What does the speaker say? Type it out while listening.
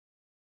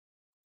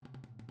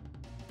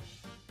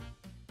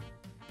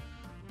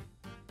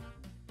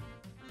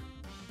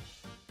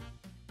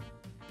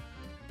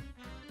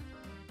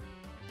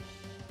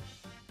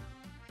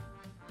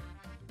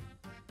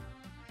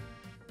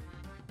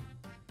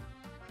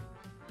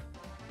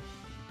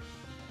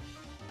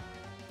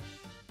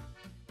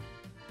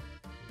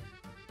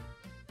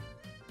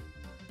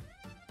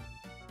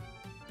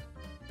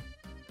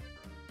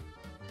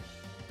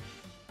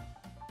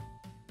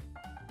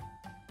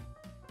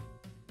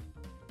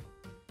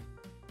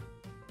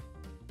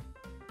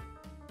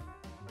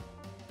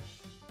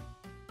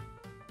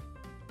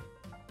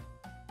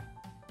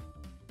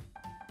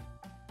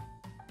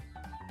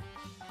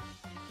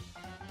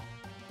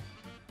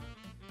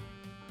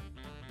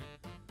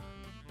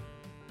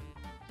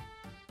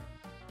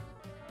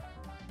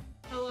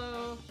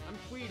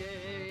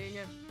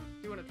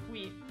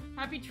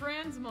Happy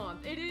Trans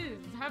Month. It is.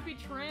 Happy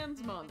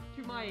Trans Month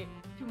to my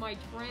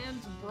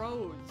trans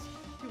bros.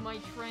 To my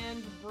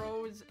trans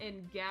bros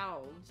and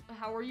gals.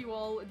 How are you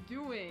all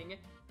doing?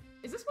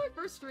 Is this my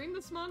first stream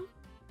this month?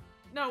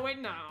 No, wait,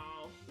 no.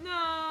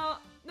 No,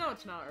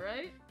 it's not,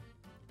 right?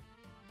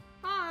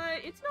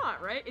 Hi, it's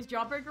not, right? Is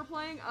Jawbreaker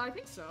playing? I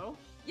think so.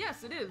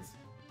 Yes, it is.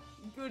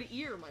 Good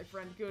ear, my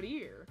friend, good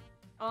ear.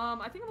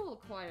 I think I'm a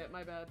little quiet,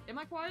 my bad. Am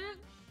I quiet?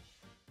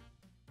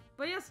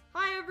 But yes,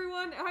 hi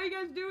everyone, how you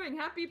guys doing?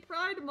 Happy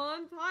Pride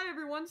Month. Hi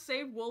everyone,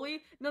 save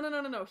Wooly. No.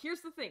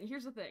 Here's the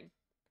thing.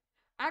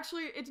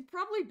 Actually, it's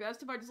probably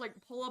best if I just like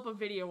pull up a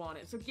video on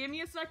it. So give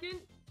me a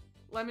second.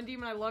 Lemon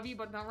Demon, I love you,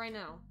 but not right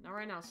now. Not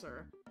right now,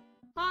 sir.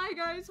 Hi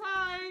guys,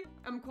 hi.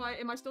 I'm quiet.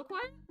 Am I still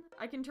quiet?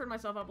 I can turn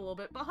myself up a little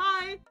bit, but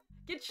hi.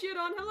 Get shit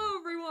on. Hello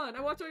everyone.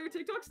 I watch all your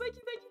TikToks. Thank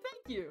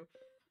you.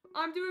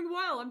 I'm doing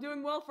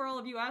well for all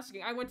of you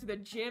asking. I went to the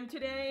gym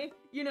today,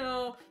 you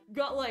know,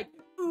 got like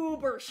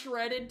uber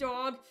shredded,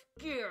 dog.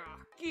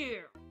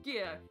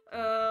 Yeah.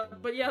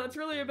 But yeah, that's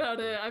really about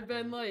it. I've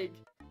been like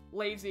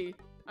lazy.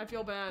 I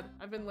feel bad.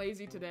 I've been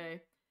lazy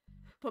today.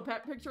 Put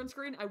pet picture on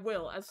screen? I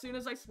will. As soon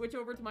as I switch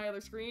over to my other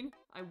screen,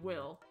 I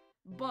will.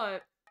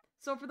 But,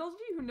 so for those of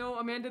you who know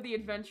Amanda the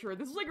Adventurer,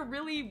 this is like a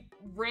really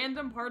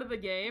random part of the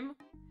game.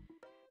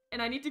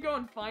 And I need to go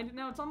and find it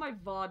now. It's on my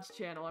VODS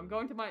channel. I'm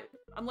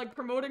like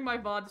promoting my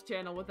VODS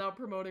channel without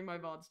promoting my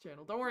VODS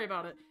channel. Don't worry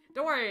about it.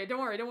 Don't worry.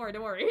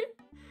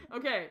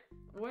 Okay.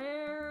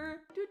 Where?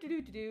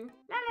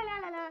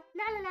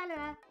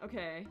 La.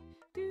 Okay.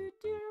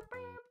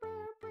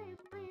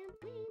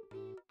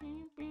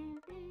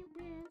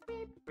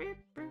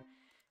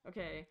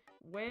 Okay.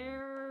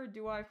 Where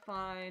do I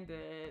find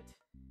it?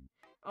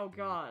 Oh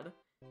god.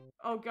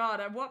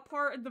 At what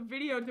part of the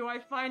video do I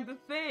find the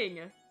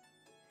thing?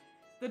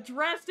 The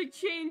drastic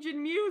change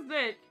in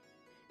music!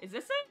 Is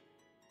this it?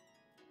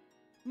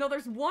 No,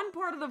 there's one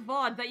part of the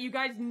VOD that you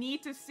guys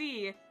need to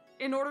see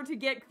in order to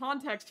get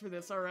context for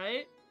this,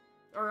 alright?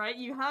 Alright,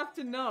 you have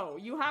to know.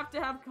 You have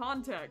to have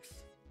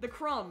context. The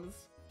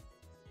crumbs.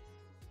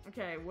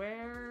 Okay,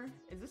 where...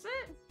 Is this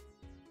it?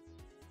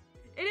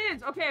 It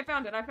is! Okay, I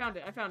found it.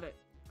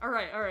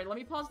 Alright, let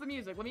me pause the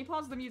music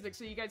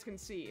so you guys can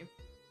see.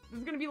 This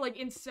is gonna be like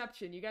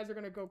Inception. You guys are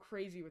gonna go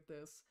crazy with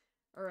this.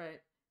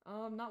 Alright.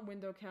 Not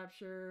window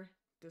capture.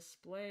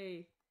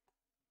 Display.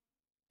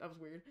 That was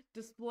weird.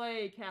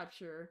 Display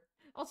capture.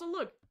 Also,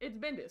 look, it's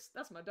Bendis.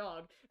 That's my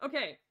dog.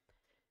 Okay.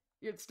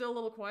 You're still a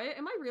little quiet?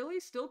 Am I really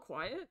still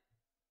quiet?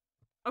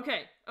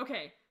 Okay.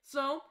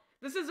 So,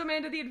 this is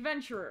Amanda the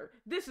Adventurer.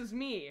 This is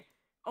me.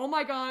 Oh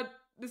my god.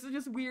 This is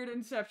just weird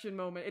Inception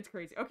moment. It's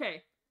crazy.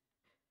 Okay.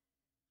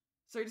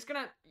 So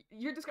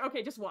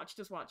okay, just watch.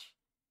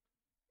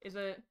 Is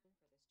it...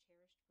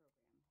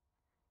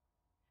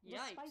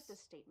 Yikes. Despite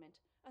this statement,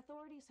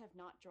 authorities have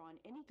not drawn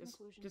any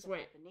conclusions just about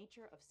wait. the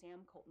nature of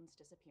Sam Colton's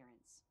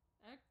disappearance.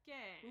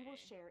 Okay. We will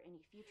share any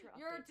future updates.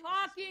 You're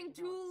talking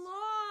too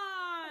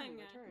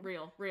long!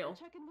 Real.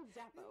 Check in with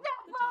Zappo,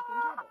 the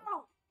talking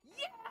turtle.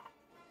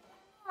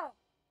 Yeah!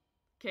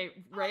 Okay,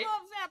 right? I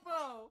love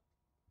Zappo!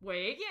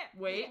 Wait.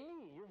 Hey,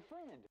 your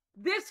friend.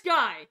 This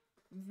guy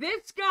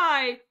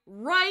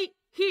right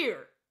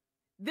here.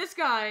 This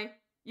guy,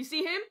 you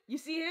see him? You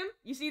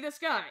see this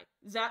guy?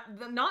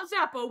 Not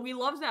Zappo, we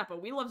love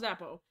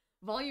Zappo.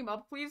 Volume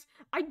up, please.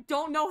 I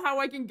don't know how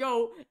I can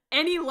go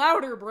any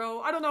louder,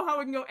 bro. I don't know how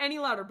I can go any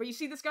louder, but you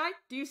see this guy?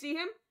 Do you see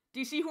him? Do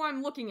you see who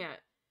I'm looking at?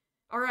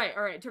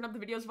 Alright, turn up the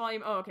video's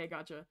volume. Oh, okay,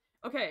 gotcha.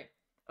 Okay,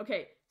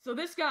 so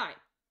this guy,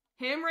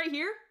 him right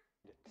here?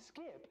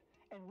 Skip,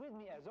 and with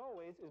me as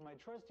always is my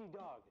trusty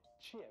dog,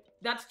 Chip.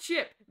 That's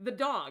Chip, the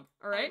dog,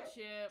 alright?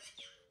 Chip.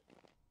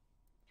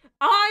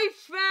 I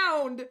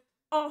found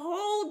a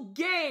whole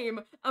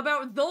game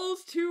about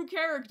those two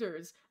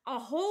characters. A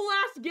whole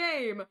ass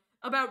game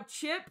about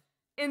Chip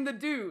and the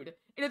dude.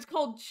 And it's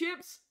called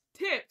Chip's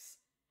Tips.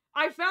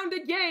 I found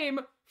a game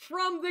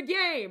from the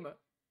game.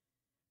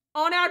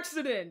 On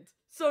accident.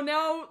 So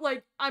now,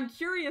 like, I'm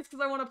curious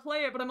because I want to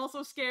play it, but I'm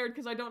also scared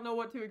because I don't know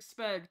what to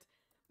expect.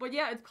 But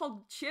yeah, it's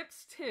called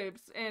Chip's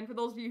Tips, and for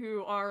those of you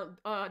who are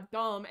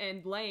dumb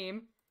and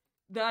lame,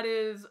 that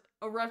is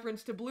a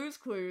reference to Blue's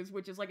Clues,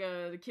 which is like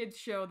a kids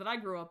show that I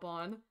grew up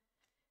on.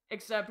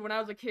 Except when I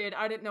was a kid,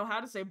 I didn't know how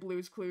to say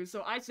Blue's Clues,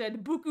 so I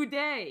said Buku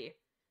Day.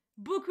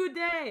 Buku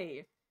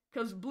Day.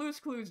 Because Blue's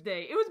Clues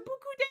Day. It was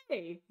Buku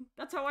Day.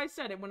 That's how I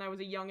said it when I was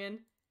a youngin'.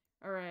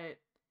 Alright.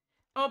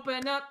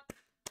 Open up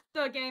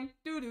the game.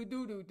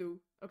 Do.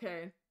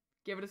 Okay.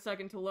 Give it a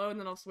second to load, and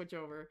then I'll switch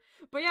over.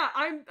 But yeah,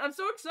 I'm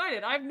so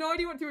excited. I have no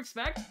idea what to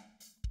expect.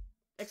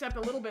 Except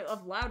a little bit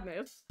of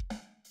loudness.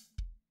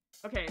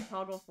 Okay,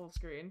 toggle full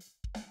screen.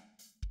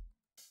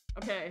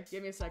 Okay,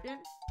 give me a second.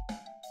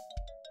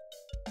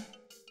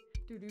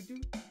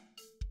 Do.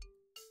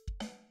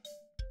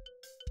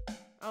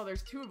 Oh,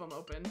 there's two of them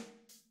open.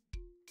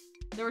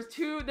 There was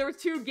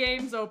two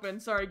games open.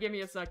 Sorry, give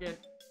me a second.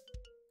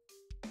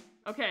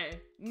 Okay,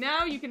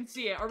 now you can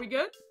see it. Are we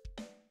good?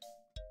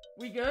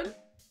 We good?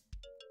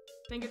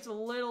 think it's a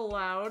little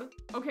loud.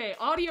 Okay,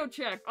 audio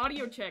check,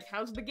 audio check.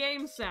 How's the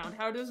game sound?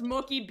 How does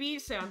SmokeeBee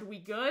sound? We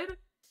good?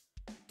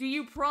 Do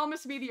you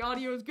promise me the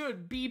audio is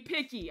good? Be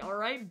picky,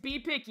 alright? Be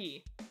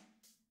picky.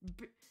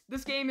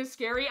 This game is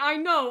scary. I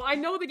know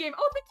the game.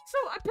 Oh, thank you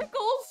so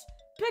Pickles!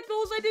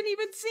 Pickles, I didn't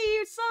even see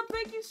you, sub.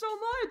 Thank you so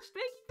much.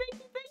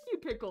 Thank you,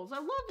 Pickles. I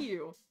love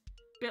you.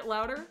 Bit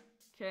louder.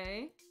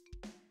 Okay.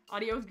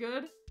 Audio's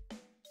good.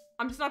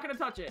 I'm just not gonna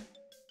touch it.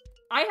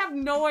 I have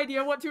no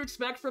idea what to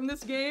expect from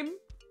this game.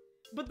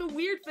 But the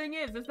weird thing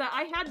is that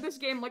I had this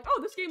game like,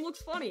 oh, this game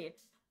looks funny.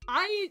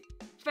 I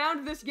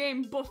found this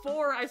game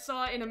before I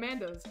saw it in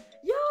Amanda's.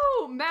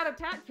 Yo, Matt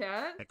Attack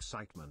Cat.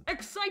 Excitement.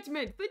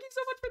 Excitement. Thank you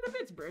so much for the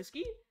bits,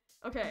 Brisky.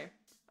 Okay,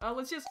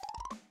 let's just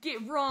get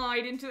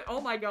right into. Oh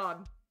my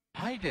god.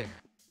 Hi there.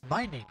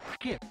 My name's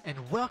Skip,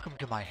 and welcome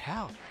to my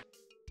house.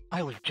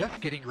 I was just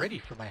getting ready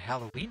for my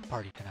Halloween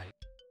party tonight.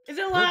 Is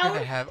it We're loud?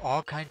 gonna have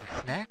all kinds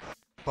of snacks,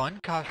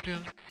 fun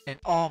costumes, and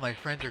all my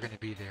friends are gonna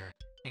be there,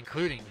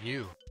 including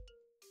you.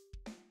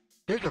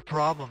 There's a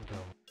problem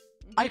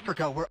though. I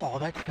forgot where all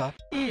that stuff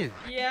is.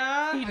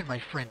 Yeah? Even my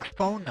friends'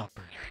 phone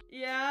numbers.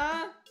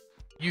 Yeah?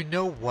 You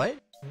know what?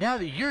 Now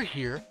that you're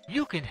here,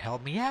 you can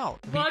help me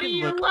out. Buddy, we can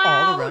you're look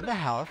loud! all around the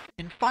house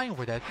and find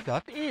where that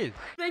stuff is.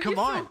 Thank Come you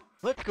so- on,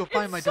 let's go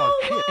find It's my so dog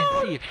Chip loud!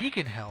 and see if he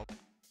can help.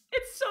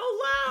 It's so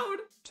loud!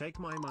 Take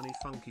my money,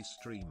 funky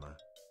streamer.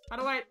 How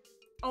do I...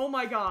 Oh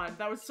my god,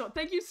 that was so...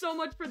 Thank you so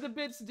much for the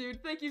bits,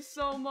 dude. Thank you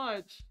so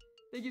much.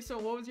 Thank you so...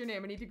 What was your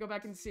name? I need to go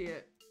back and see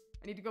it.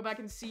 I need to go back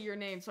and see your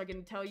name so I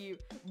can tell you.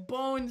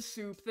 Bone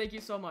Soup, thank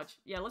you so much.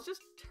 Yeah, let's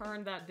just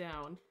turn that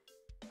down.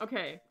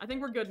 Okay, I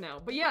think we're good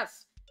now. But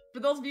yes, for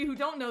those of you who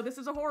don't know, this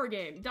is a horror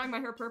game. Dyeing my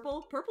hair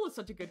purple? Purple is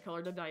such a good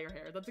color to dye your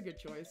hair. That's a good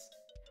choice.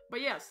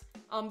 But yes,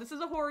 this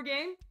is a horror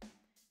game.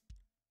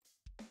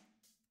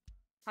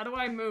 How do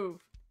I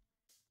move?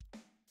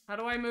 How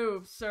do I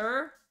move,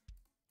 sir?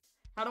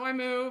 How do I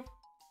move?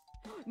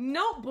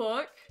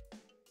 Notebook!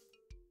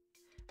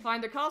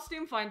 Find a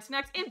costume, find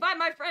snacks, invite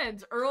my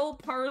friends! Earl,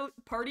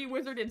 Party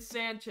Wizard, and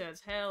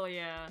Sanchez. Hell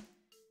yeah.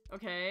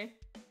 Okay.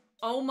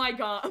 Oh my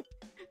god.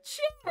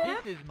 Chip!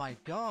 This is my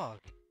dog,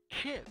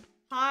 Chip.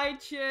 Hi,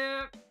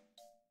 Chip.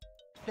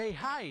 Say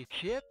hi,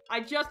 Chip.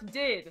 I just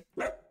did.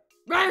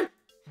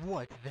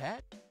 What's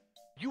that?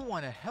 You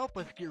want to help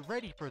us get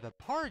ready for the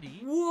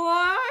party?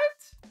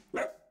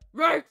 What?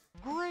 Right.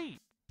 Great!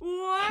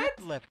 What?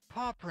 Chip left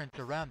paw prints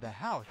around the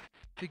house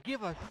to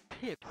give us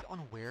tips on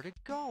where to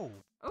go.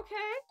 Okay.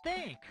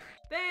 Thanks!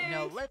 Thanks.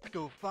 Now let's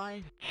go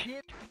find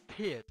Chip's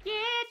tips. Get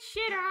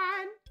shit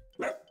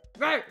on.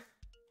 Right.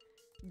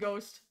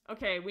 Ghost.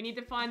 Okay, we need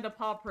to find the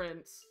paw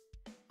prints.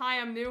 Hi,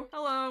 I'm new.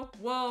 Hello.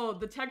 Whoa,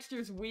 the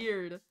texture's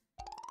weird.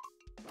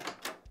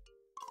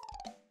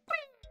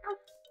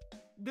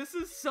 This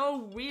is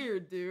so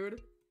weird,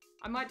 dude.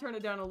 I might turn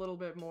it down a little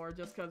bit more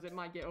just because it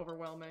might get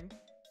overwhelming.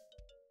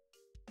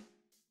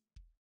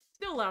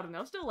 Still loud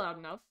enough, still loud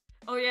enough.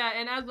 Oh yeah,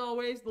 and as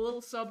always, the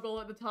little sub goal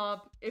at the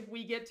top. If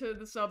we get to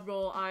the sub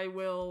goal, I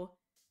will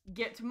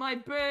get to my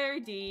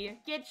birdie.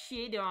 Get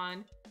shit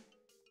on.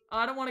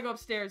 I don't want to go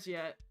upstairs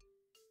yet.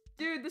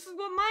 Dude, this is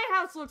what my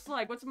house looks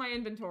like. What's my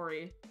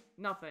inventory?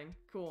 Nothing.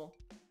 Cool.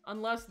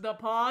 Unless the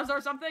paws or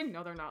something?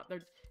 No, they're not.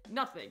 They're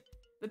nothing.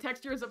 The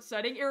texture is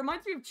upsetting. It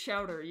reminds me of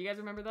Chowder. You guys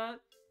remember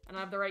that? And I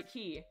have the right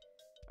key.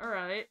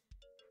 Alright.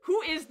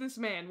 Who is this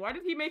man? Why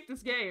did he make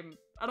this game?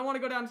 I don't want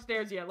to go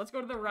downstairs yet. Let's go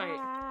to the right.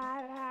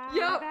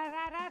 Yo!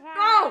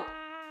 Oh!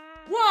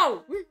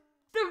 Whoa!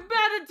 The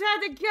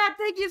Bad Cat,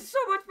 thank you so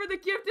much for the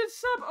gifted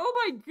sub! Oh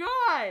my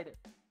god!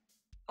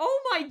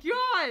 Oh my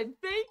god!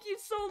 Thank you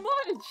so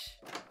much!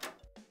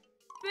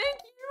 Thank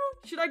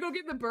you! Should I go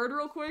get the bird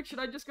real quick? Should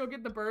I just go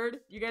get the bird?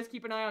 You guys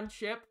keep an eye on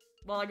Chip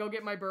while I go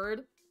get my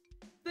bird.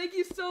 Thank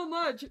you so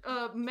much,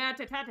 Matt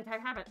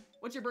Habit.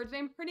 What's your bird's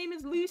name? Her name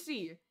is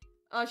Lucy.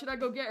 Should I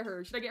go get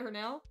her? Should I get her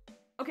now?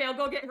 Okay, I'll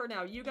go get her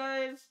now. You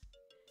guys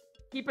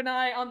keep an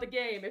eye on the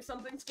game. If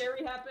something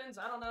scary happens,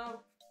 I don't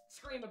know,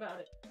 scream about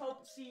it.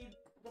 Hope, see,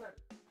 whatever.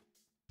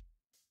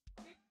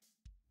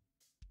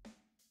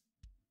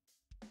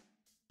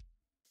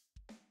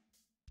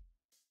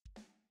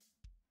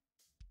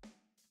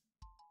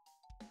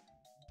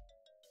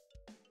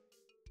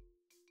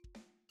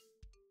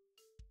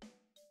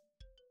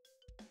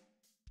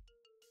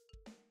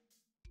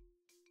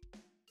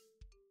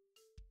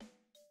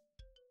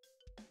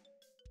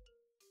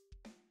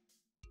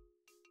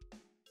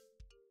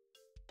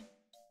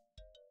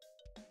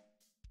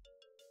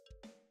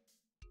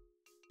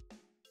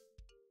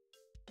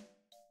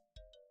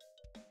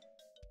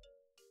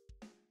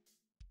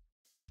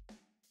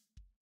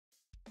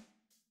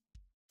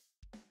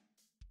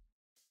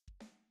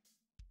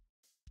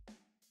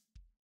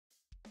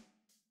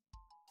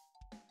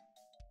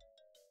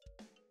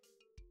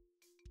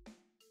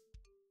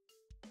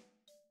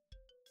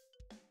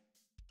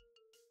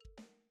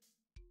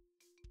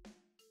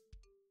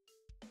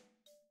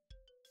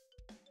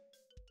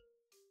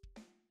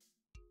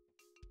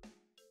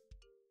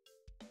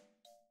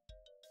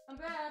 I'm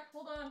back.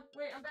 Hold on.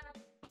 Wait, I'm back.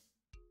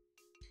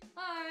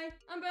 Hi,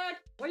 I'm back.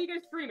 Why are you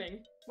guys screaming?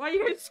 Why are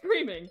you guys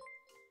screaming?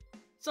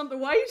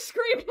 Why are you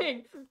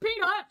screaming?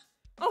 Peanut!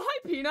 Oh, hi,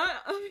 Peanut!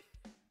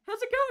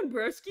 How's it going,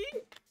 broski?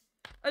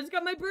 I just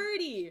got my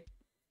birdie!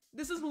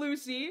 This is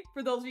Lucy,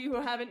 for those of you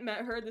who haven't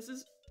met her.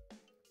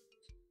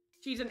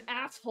 She's an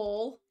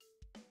asshole.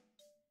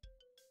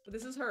 But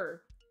this is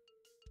her.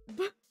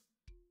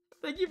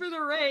 Thank you for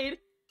the raid.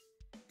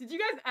 Did you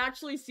guys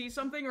actually see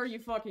something, or are you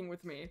fucking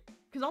with me?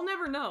 Because I'll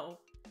never know.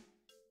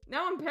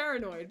 Now I'm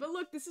paranoid. But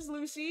look, this is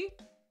Lucy.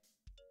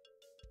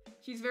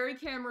 She's very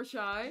camera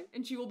shy,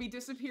 and she will be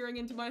disappearing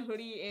into my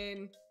hoodie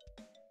in...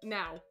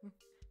 now.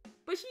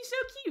 But she's so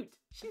cute.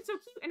 She's so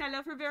cute, and I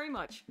love her very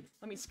much.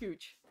 Let me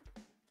scooch.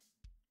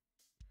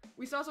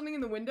 We saw something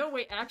in the window?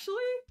 Wait, actually?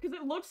 Because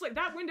it looks like...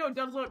 that window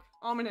does look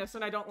ominous,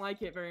 and I don't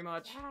like it very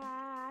much.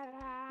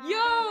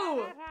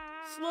 Yo!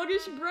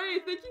 Sluggish Bray,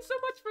 thank you so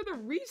much for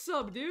the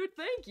resub, dude.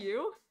 Thank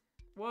you.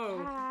 Whoa.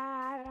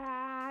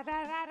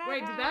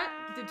 Wait,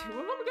 did two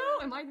of them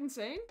go? Am I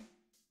insane?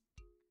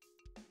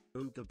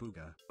 Ooga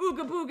booga.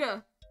 Ooga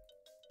booga!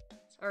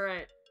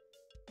 Alright.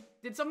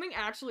 Did something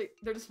actually...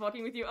 they're just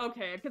fucking with you?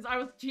 Okay, because I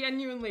was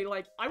genuinely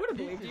like, I would have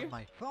believed This you. is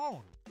my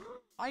phone.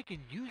 I can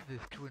use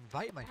this to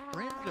invite my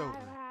friends over.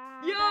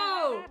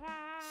 Yo!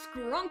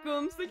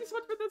 Skrunkums, thank you so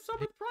much for the sub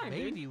with Prime,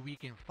 Maybe dude. we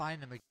can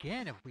find them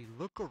again if we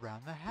look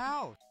around the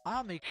house.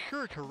 I'll make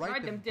sure to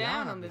Write them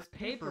down on this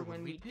paper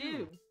when we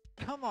do.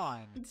 Come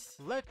on,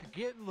 let's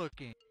get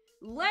looking.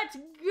 Let's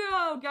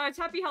go, guys.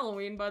 Happy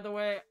Halloween, by the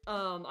way.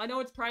 I know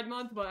it's Pride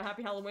Month, but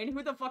happy Halloween.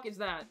 Who the fuck is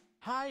that?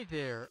 Hi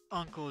there,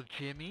 Uncle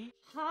Jimmy.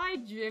 Hi,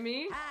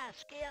 Jimmy. Hi,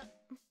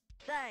 Skip.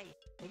 Say,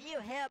 can you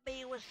help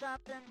me with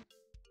something?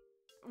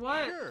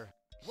 What? Sure.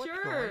 What's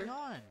Sure. going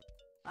on?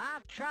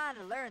 I'm trying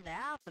to learn the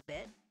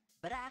alphabet,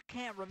 but I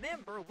can't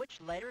remember which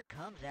letter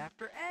comes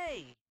after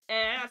A.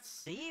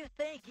 S. Do you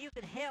think you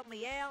could help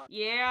me out?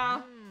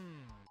 Yeah.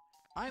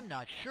 I'm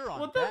not sure on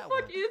What the that fuck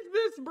one. is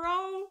this,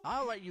 bro?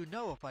 I'll let you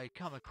know if I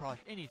come across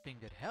anything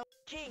that helps.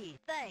 Gee,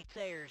 thanks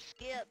there,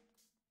 Skip.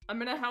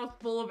 I'm in a house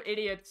full of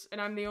idiots, and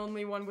I'm the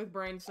only one with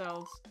brain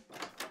cells.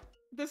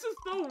 This is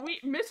so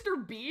weird.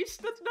 Mr.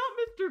 Beast? That's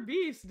not Mr.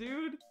 Beast,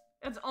 dude.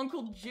 That's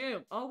Uncle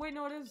Jim. Oh, wait,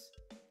 no, it is.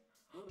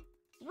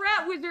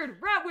 Rat Wizard!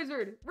 Rat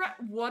Wizard!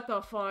 What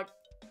the fuck?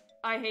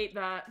 I hate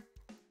that.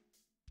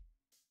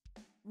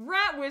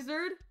 Rat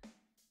Wizard!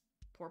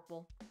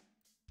 Purple.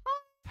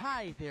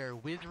 Hi there,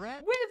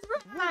 Wizrat.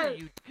 Wizrat! What are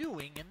you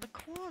doing in the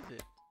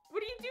closet?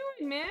 What are you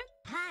doing, man?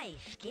 Hi,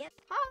 Skip.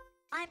 Huh?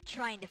 I'm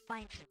trying to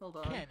find some... Hold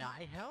on. Can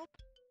I help?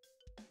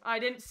 I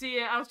didn't see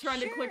it. I was trying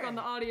to click on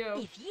the audio.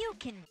 If you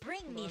can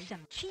bring me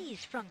some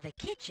cheese from the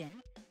kitchen,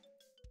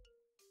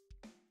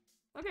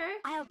 Okay.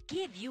 I'll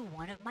give you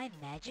one of my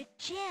magic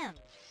gems.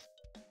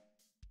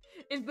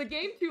 Is the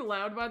game too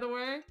loud, by the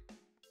way?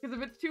 Because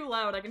if it's too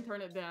loud, I can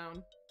turn it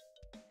down.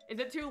 Is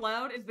it too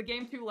loud? Is the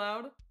game too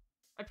loud?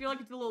 I feel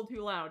like it's a little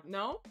too loud.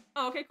 No?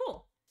 Oh, okay,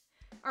 cool.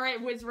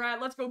 Alright, Wizrat,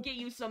 let's go get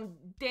you some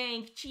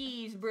dank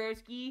cheese,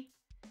 broski.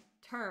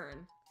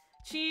 Turn.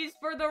 Cheese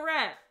for the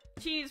rat.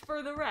 Cheese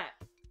for the rat.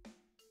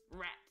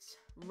 Rats.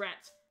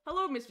 Rats.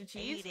 Hello, Mr.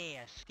 Cheese. Hey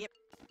there, Skip.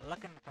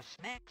 Looking for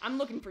snacks? I'm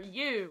looking for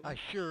you. I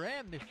sure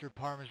am, Mr.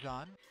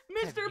 Parmesan.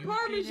 Have Mr. you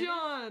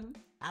Parmesan!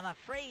 I'm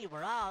afraid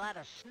we're all out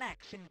of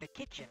snacks in the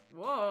kitchen.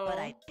 Whoa. But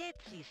I did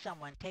see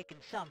someone taking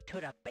some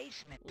to the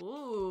basement.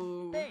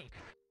 Ooh. Thanks.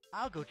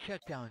 I'll go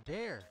check down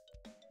there.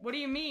 What do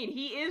you mean?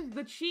 He is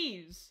the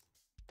cheese.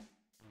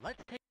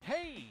 Let's take...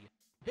 Hey!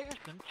 There's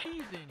some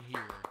cheese in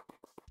here.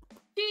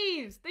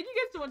 Cheese! Thank you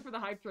guys so much for the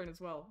hype train as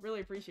well.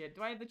 Really appreciate it.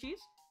 Do I have the cheese?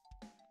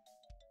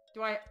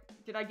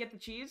 Did I get the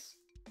cheese?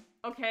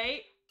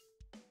 Okay.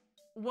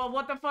 Well,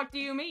 what the fuck do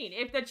you mean?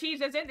 If the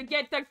cheese isn't,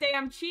 get the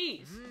damn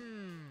cheese!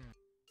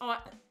 Oh,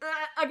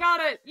 I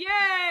got it!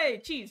 Yay!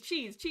 Cheese,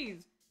 cheese,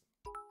 cheese.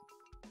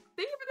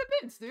 Thank you for the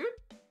bits, dude.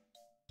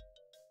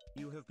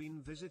 You have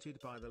been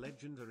visited by the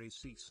legendary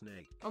sea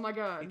snake. Oh my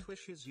god. It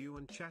wishes you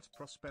and chat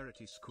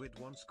prosperity. Squid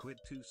 1, Squid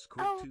 2,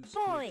 Squid Oh 2,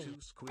 boy, Squid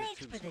 2, Squid thanks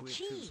 2, for the Squid 2,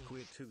 cheese.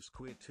 Squid 2,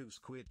 Squid 2,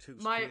 Squid 2,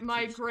 My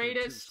Squid 2,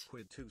 greatest-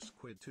 Squid 2,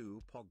 Squid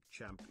 2,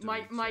 PogChamp.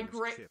 My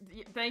great-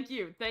 thank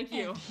you, thank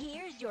you. And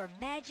here's your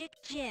magic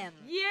gem.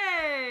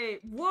 Yay!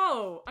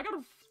 Whoa! I got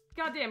a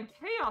goddamn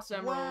Chaos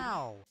Emerald.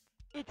 Wow!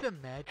 It's a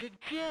magic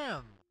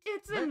gem!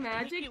 It's a Let's take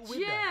magic it with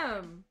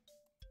gem!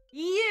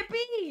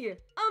 Yippee!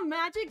 A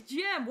magic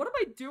gem! What am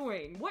I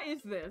doing? What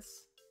is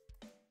this?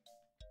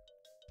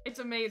 It's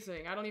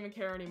amazing. I don't even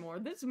care anymore.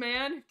 This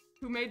man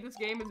who made this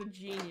game is a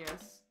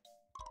genius.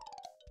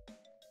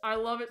 I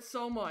love it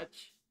so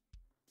much.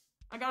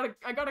 I got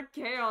a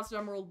Chaos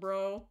Emerald,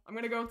 bro. I'm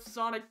gonna go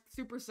Sonic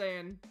Super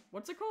Saiyan.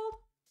 What's it called?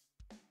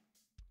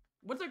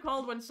 What's it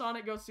called when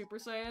Sonic goes Super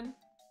Saiyan?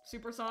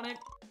 Supersonic?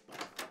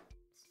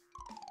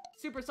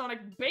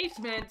 Supersonic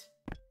Basement!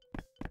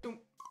 Doom.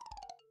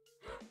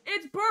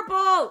 It's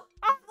purple!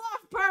 I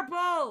love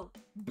purple!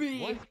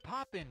 B. What's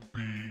poppin'?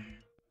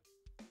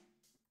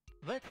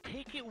 Let's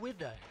take it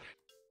with us.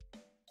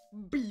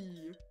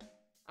 B.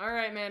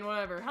 Alright, man,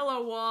 whatever.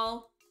 Hello,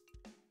 wall.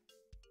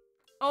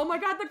 Oh my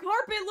god, the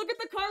carpet! Look at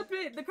the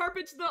carpet! The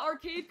carpet's the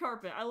arcade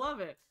carpet. I love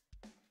it.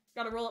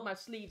 Gotta roll up my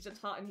sleeves. It's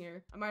hot in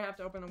here. I might have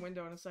to open a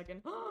window in a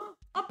second.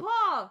 A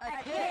paw!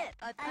 A tit!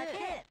 A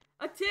tit!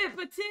 A tip!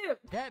 A tip!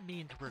 That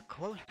means we're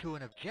close to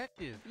an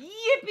objective.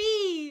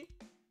 Yippee!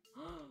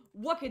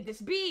 What could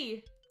this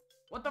be?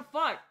 What the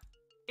fuck?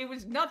 It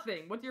was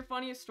nothing. What's your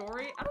funniest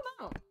story? I don't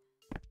know.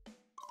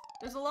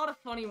 There's a lot of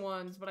funny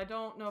ones, but I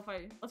don't know if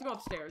I... Let's go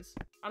upstairs.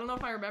 I don't know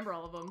if I remember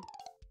all of them.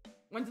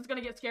 When's it's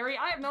gonna get scary?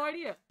 I have no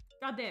idea.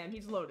 God damn,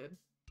 he's loaded.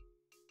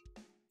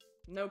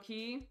 No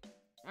key?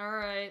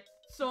 Alright.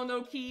 So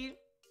no key.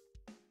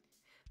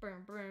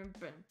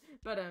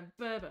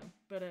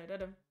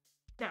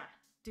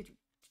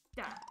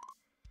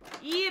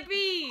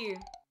 Yippee!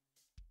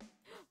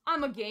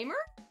 I'm a gamer?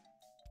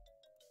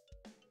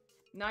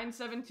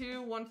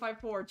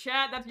 972154.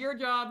 Chat, that's your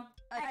job.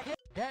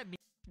 That means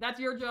That's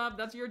your job.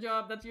 That's your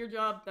job. That's your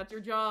job. That's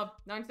your job.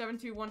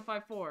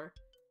 972154.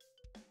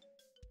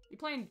 You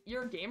playing?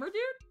 You're a gamer,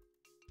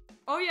 dude?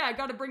 Oh yeah, I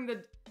gotta bring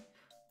the...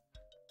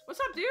 What's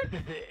up,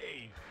 dude?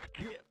 Hey,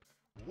 Skip.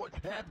 What's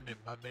happening,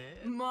 my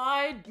man?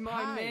 My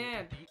Hi,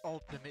 man. the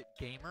ultimate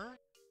gamer.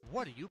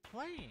 What are you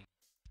playing?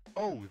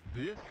 Oh,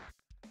 this?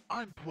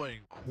 I'm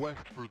playing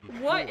Quest for the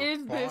What Sword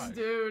is this, 5,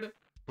 dude?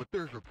 But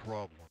there's a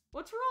problem.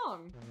 What's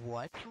wrong?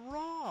 What's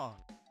wrong?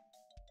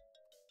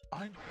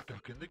 I'm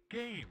stuck in the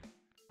game.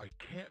 I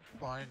can't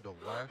find the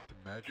last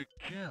magic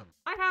gem.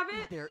 I have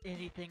Is it. there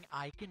anything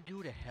I can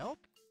do to help?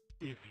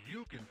 If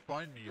you can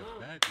find me a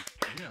magic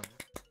gem,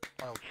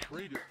 I'll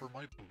trade it for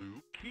my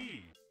blue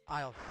key.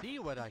 I'll see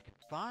what I can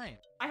find.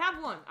 I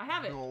have one. I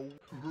have it. No,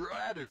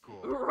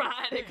 radical.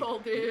 Radical,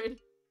 dude.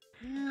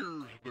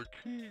 Here's the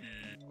key.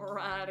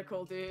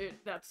 Radical, dude.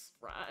 That's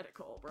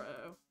radical,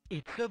 bro.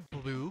 It's a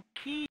blue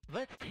key.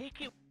 Let's take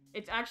it.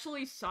 It's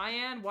actually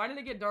cyan. Why did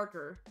it get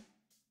darker?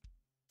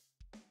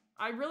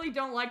 I really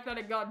don't like that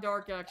it got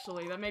dark,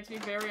 actually. That makes me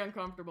very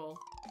uncomfortable.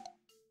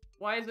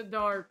 Why is it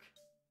dark?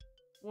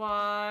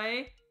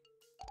 Why?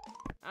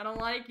 I don't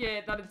like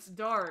it that it's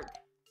dark.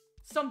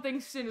 Something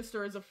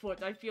sinister is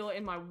afoot. I feel it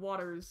in my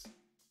waters.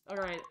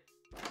 Alright.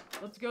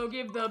 Let's go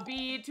give the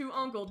bee to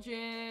Uncle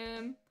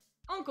Jim.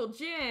 Uncle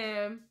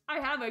Jim, I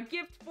have a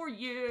gift for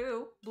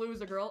you.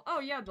 Blue's a girl. Oh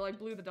yeah, like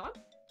Blue the dog?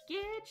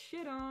 Get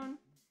shit on.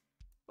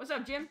 What's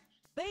up, Jim?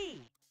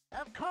 B,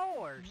 of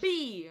course.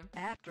 B.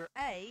 After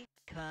A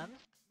comes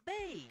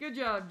B. Good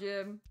job,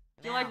 Jim.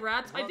 Do you Now, like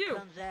rats? I what do.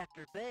 comes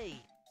after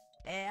B?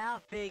 Yeah, I'll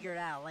figure it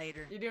out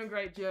later. You're doing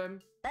great, Jim.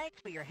 Thanks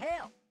for your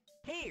help.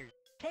 Here,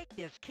 take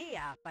this key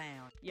I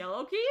found.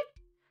 Yellow key?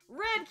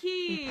 Red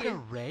key! It's a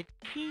red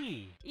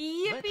key.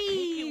 Yippee! Let's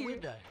take it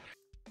with us.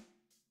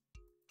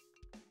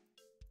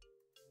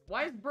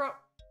 Why is bro-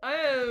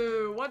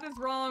 Oh, what is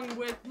wrong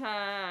with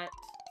that?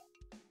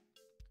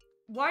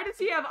 Why does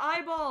he have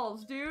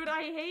eyeballs, dude?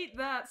 I hate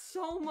that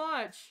so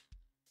much.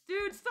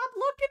 Dude, stop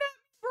looking at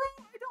me,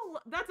 bro! I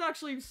don't- That's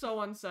actually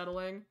so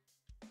unsettling.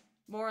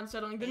 More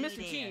unsettling than Mr.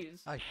 Eat it.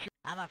 Cheese.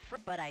 I'm a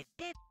but I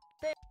did.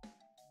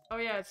 Oh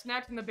yeah,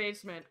 snacks in the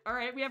basement.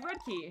 Alright, we have red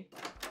key.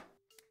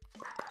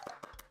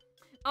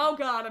 Oh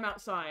god, I'm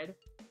outside.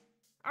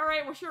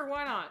 Alright, well sure,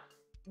 why not?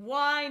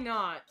 Why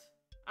not?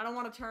 I don't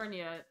want to turn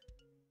yet.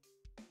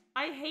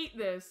 I hate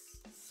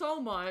this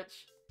so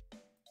much.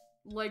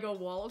 Lego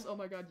walls. Oh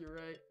my god, you're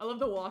right. I love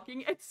the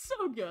walking. It's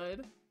so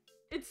good.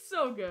 It's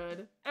so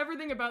good.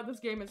 Everything about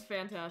this game is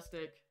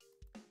fantastic.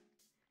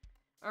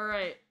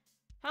 Alright.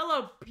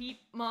 Hello, Peep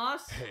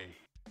Moss. Hey,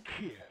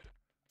 kid.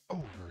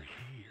 Over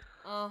here.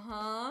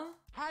 Uh-huh.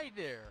 Hi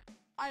there.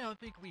 I don't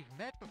think we've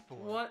met before.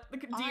 What? The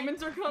I'm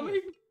demons are Peep.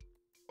 coming?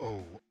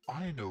 Oh,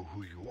 I know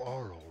who you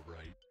are, all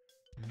right.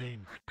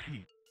 Name's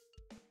Pete.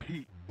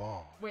 Pete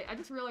Moss. Wait, I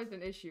just realized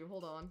an issue.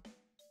 Hold on.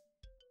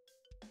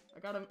 I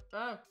gotta...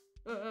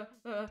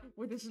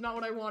 Wait, this is not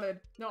what I wanted.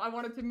 No, I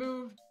wanted to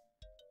move...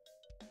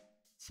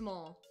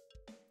 small.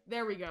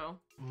 There we go.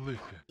 Listen,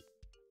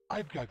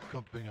 I've got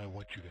something I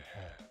want you to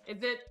have.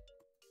 Is it...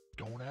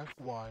 Don't ask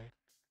why,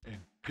 and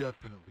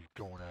definitely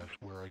don't ask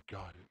where I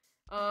got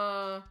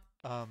it.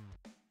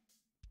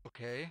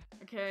 Okay.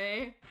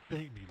 Okay.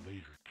 Thank me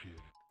later, kid.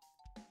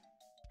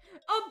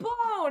 A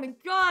bone!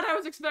 God, I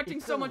was expecting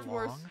It's so a much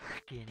worse. long,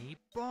 skinny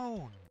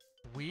bone.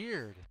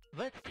 Weird.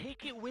 Let's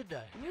take it with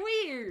us.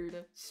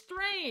 Weird.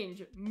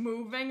 Strange.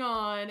 Moving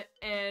on,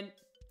 and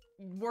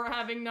we're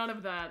having none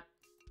of that.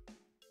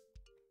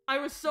 I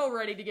was so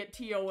ready to get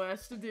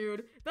TOS,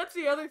 dude. That's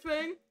the other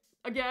thing.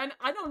 Again,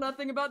 I know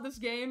nothing about this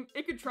game.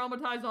 It could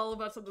traumatize all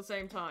of us at the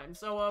same time.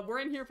 So, we're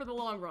in here for the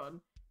long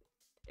run.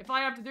 If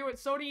I have to do it,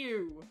 so do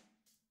you.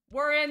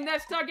 We're in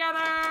this together!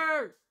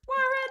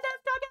 We're in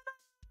this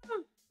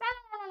together!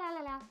 La, la, la,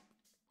 la,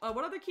 la.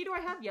 What other key do I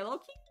have? Yellow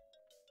key?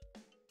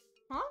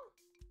 Huh?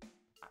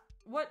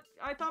 What?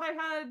 I thought I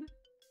had...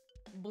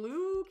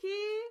 blue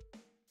key?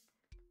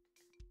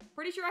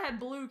 Pretty sure I had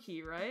blue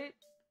key, right?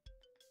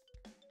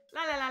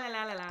 La la la la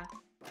la la la.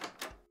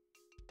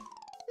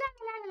 La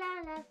la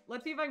la la la.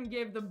 Let's see if I can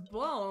give the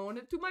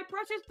bone to my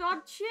precious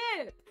dog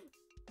Chip.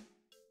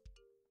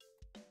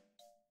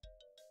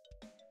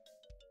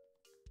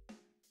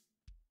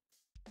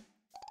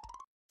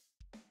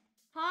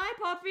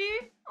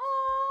 puppy?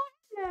 Oh,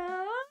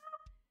 yeah.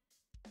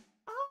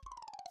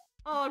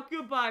 Oh,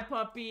 goodbye,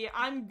 puppy.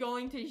 I'm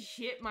going to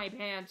shit my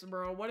pants,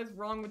 bro. What is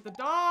wrong with the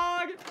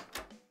dog?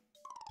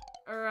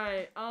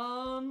 Alright,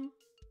 I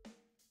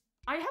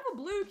have a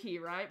blue key,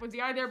 right? Was the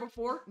guy there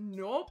before?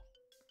 Nope.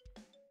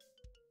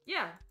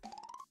 Yeah.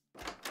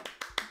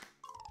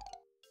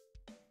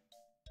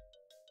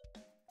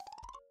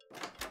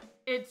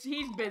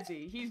 He's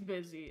busy. He's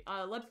busy.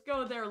 Let's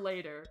go there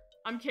later.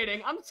 I'm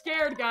kidding. I'm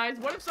scared, guys.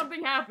 What if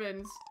something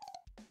happens?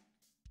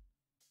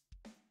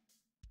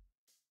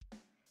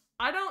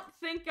 I don't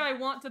think I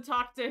want to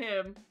talk to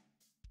him.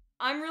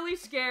 I'm really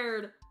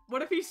scared.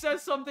 What if he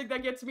says something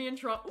that gets me in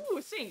trouble? Ooh,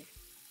 a sink.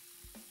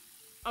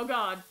 Oh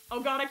god.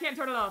 Oh god, I can't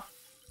turn it off.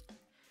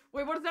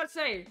 Wait, what does that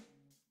say?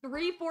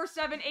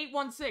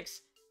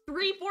 347816.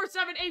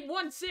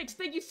 347816.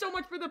 Thank you so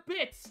much for the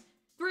bits.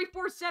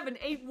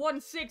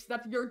 347816.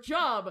 That's your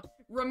job.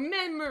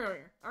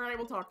 Remember. All right,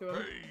 we'll talk to him.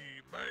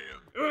 Hey,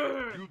 man.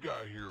 You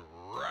got here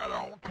right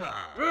on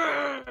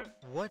time.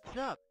 What's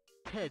up,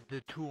 Ted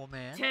the Tool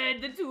Man?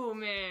 Ted the Tool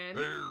Man.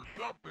 There's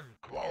something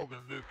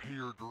clogging this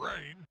here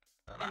drain,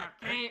 and I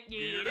can't get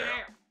it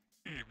out.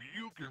 If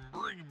you can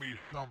bring me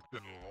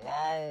something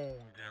long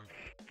and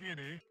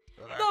skinny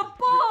that The I can fit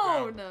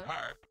bone! down the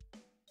pipe,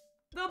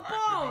 The I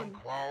bone! can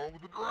unclog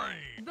the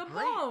drain. The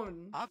Great.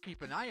 bone! I'll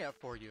keep an eye out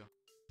for you.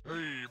 Hey,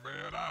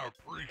 man, I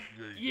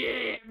appreciate it.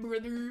 Yeah,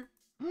 brother.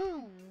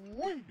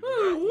 Ooh-wee. Ooh-wee. That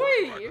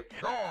was like a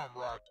charm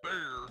right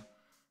there.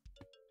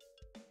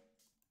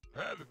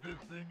 How did this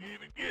thing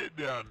even get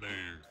down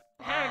there?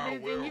 How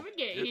did this thing well, even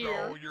get it's here?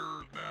 all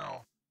yours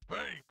now.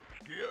 Thanks,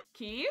 Skip.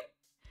 Key?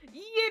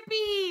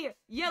 Yippee!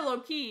 Yellow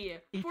key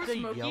It's for a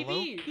yellow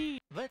SmokeeBee. key.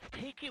 Let's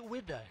take it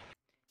with us.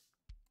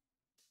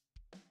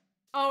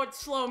 Oh, it's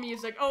slow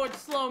music. Oh,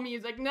 it's slow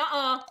music.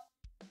 Nuh-uh.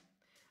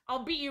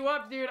 I'll beat you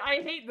up, dude.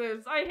 I hate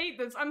this. I hate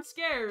this. I'm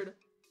scared.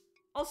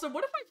 Also,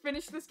 what if I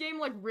finish this game,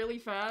 like, really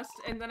fast,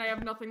 and then I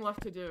have nothing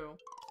left to do?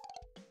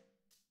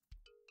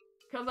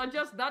 Because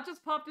that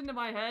just popped into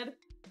my head.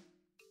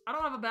 I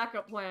don't have a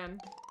backup plan.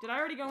 Did I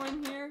already go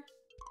in here?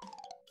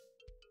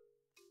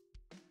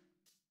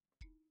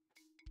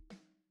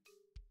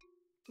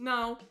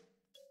 No.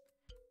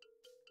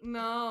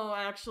 No,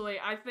 actually,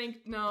 I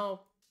think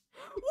no.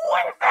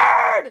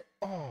 Wizard!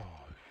 Oh,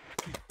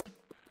 Skip.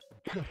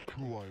 Just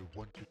who I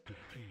wanted to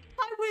see.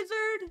 Hi,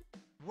 Wizard!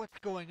 What's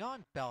going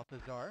on,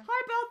 Balthazar?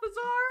 Hi,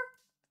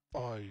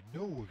 Balthazar! I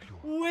know of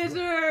your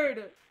Wizard!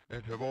 threat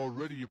and have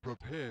already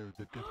prepared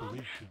the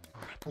decorations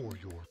for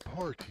your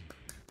party.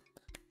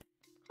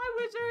 Hi,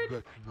 Wizard!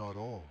 That's not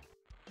all.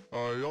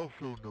 I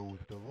also know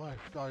that the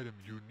last item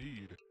you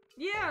need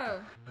Yeah! are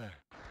the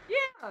snacks.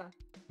 Yeah!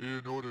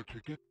 In order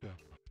to get them,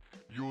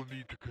 you'll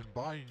need to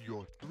combine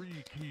your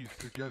 3 keys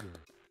together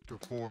to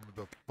form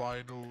the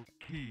final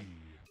key.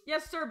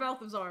 Yes, sir,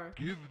 Balthazar.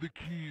 Give the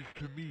keys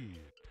to me,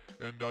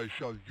 and I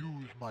shall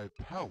use my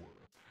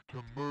power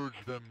to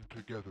merge them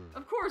together.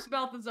 Of course,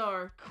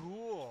 Balthazar.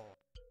 Cool.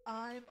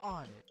 I'm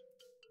on it.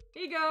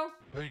 Here you go.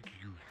 Thank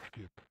you,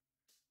 Skip.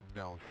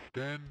 Now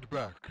stand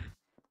back.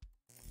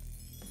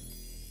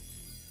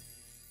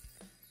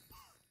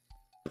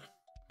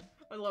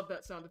 I love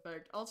that sound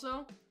effect.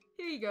 Also,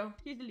 here you go.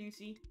 Here's the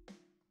Lucy.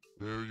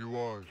 There you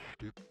are,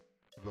 Skip.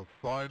 The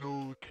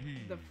final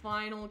key. The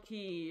final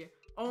key.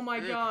 Oh my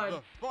It's god.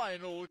 the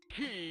final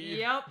key.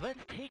 Yep. Let's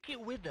take it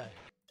with us.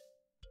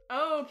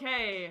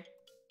 Okay.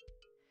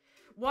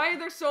 Why are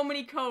there so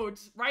many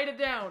codes? Write it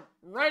down.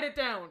 Write it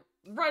down.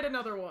 Write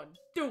another one.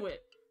 Do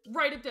it.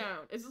 Write it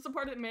down. Is this a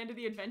part of Amanda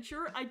the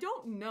Adventure? I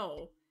don't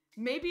know.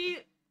 Maybe...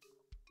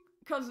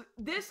 Because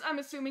this, I'm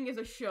assuming, is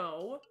a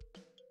show.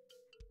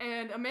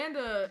 And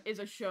Amanda is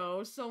a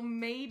show, so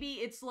maybe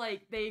it's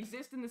like they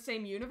exist in the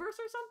same universe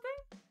or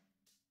something?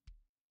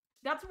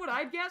 That's what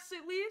I'd guess,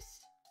 at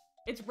least.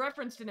 It's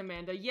referenced in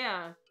Amanda,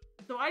 yeah.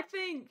 So I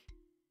think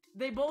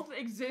they both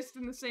exist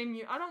in the same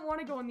I don't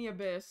want to go in the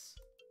abyss.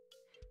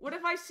 What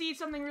if I see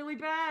something really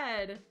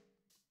bad?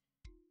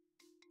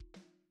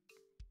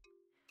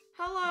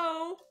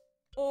 Hello,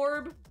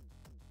 orb.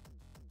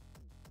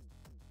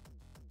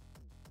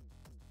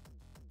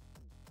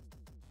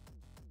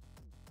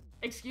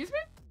 Excuse me?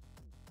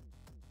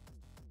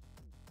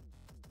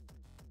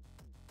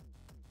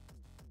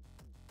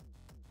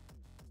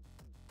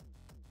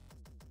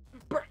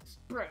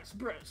 Brace.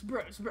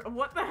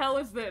 What the hell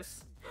is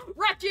this?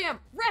 Rat Jam!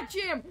 Rat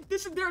Jam!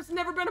 There's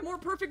never been a more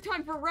perfect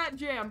time for Rat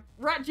Jam!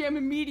 Rat Jam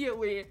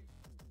immediately!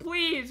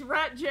 Please,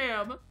 Rat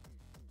Jam!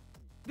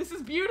 This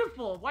is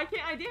beautiful! Why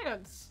can't I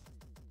dance?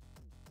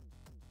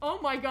 Oh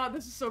my god,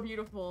 this is so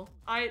beautiful.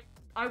 I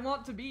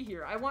want to be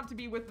here. I want to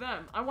be with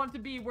them. I want to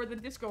be where the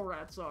disco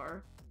rats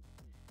are.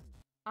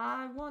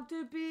 I want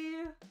to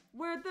be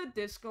where the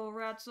disco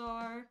rats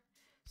are.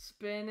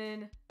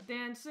 Spinning,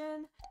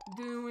 dancing,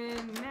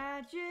 doing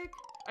magic.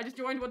 I just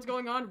joined what's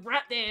going on.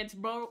 Rat dance,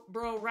 bro,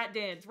 rat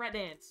dance.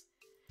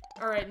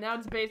 Alright, now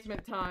it's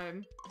basement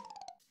time.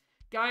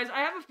 Guys, I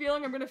have a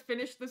feeling I'm gonna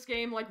finish this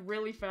game, like,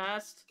 really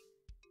fast.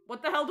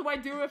 What the hell do I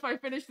do if I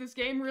finish this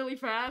game really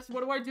fast?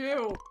 What do I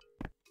do?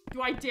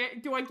 Do I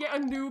get a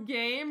new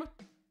game?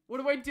 What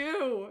do I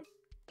do?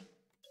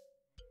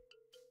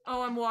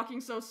 Oh, I'm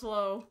walking so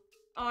slow.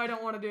 Oh, I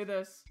don't want to do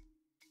this.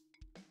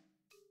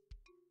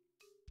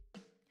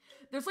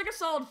 There's like a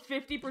solid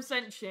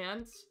 50%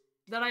 chance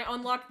that I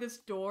unlock this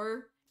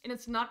door, and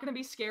it's not gonna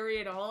be scary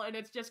at all, and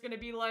it's just gonna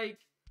be like,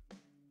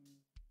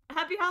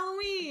 Happy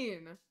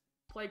Halloween!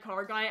 Play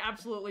car guy?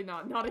 Absolutely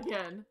not. Not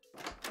again.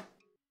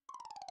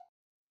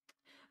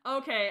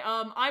 Okay,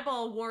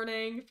 eyeball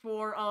warning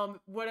for,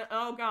 what-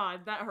 oh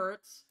god, that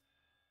hurts.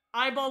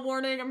 Eyeball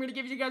warning, I'm gonna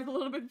give you guys a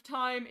little bit of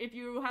time. If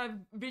you have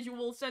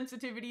visual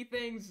sensitivity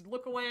things,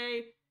 look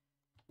away.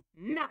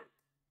 No!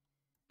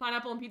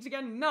 Pineapple and pizza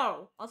again?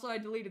 No! Also, I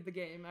deleted the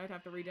game. I'd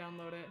have to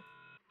re-download it.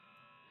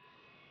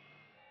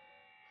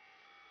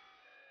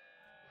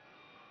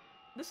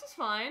 This is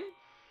fine.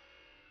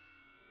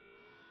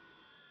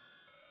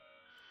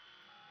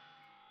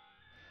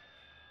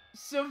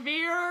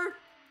 Severe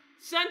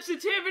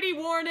sensitivity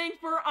warning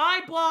for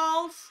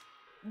eyeballs!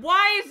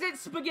 Why is it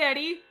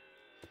spaghetti?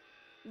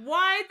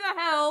 Why the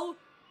hell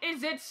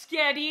is it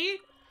sketty?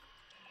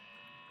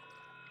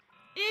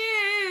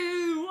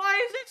 Ew!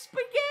 Why is it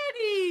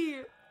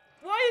spaghetti?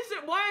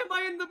 Why am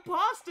I in the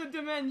pasta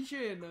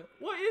dimension?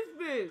 What is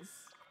this?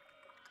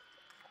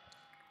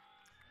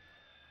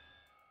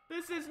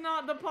 This is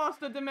not the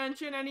pasta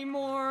dimension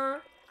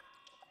anymore.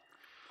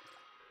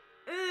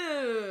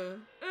 Ugh.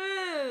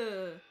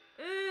 Ugh.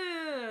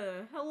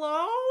 Ugh.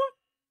 Hello?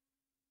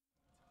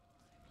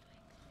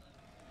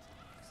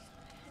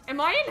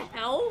 Am I in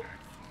hell?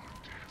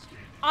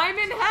 I'm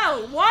in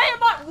hell. Why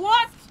am I-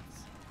 what?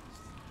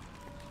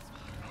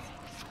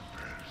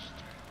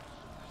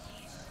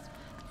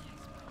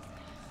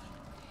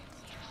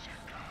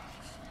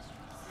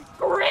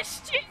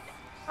 Christian?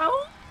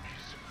 Oh?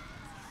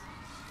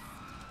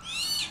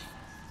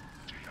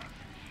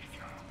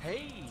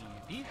 Hey,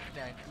 these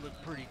snacks look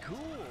pretty cool.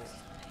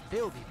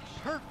 They'll be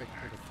perfect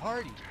for the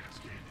party.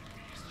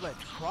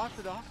 Let's cross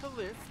it off the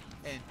list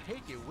and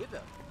take it with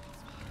us.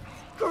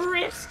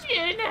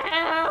 Christian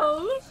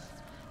hell?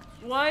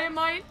 Why am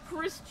I in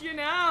Christian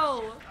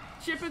hell?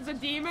 Chip is a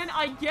demon,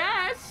 I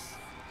guess.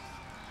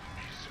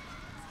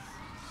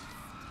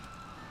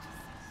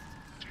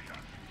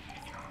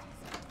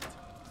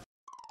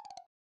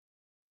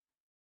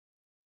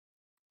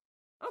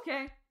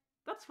 Okay,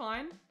 that's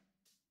fine.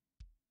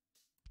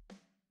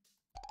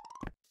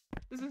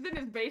 This is in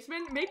his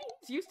basement? Maybe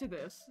he's used to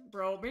this,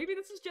 bro. Maybe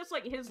this is just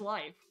like his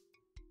life.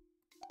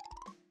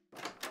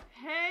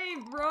 Hey,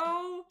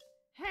 bro.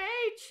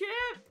 Hey,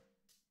 Chip.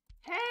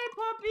 Hey,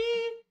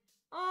 puppy.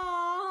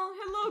 Aw,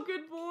 hello,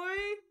 good boy.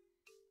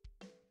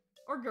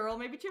 Or girl.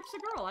 Maybe Chip's a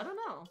girl. I don't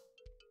know.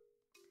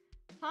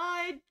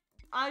 Hi,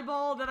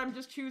 eyeball that I'm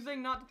just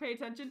choosing not to pay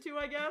attention to,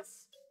 I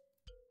guess.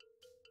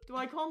 Do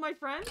I call my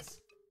friends?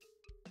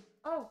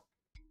 Oh.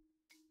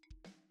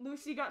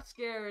 Lucy got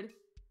scared.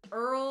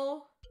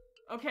 Earl.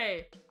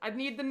 Okay, I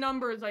need the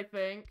numbers, I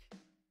think.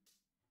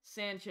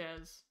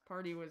 Sanchez.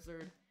 Party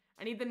wizard.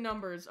 I need the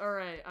numbers.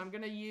 Alright, I'm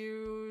gonna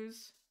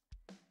use...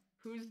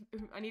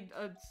 I need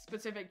a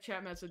specific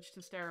chat message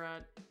to stare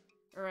at.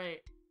 Alright.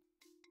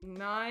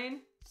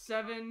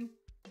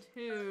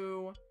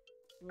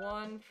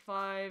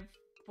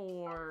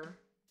 972154.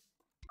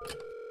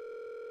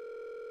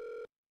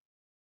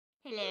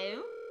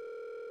 Hello?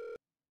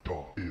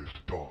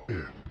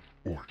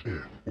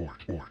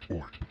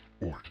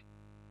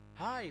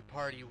 Hi,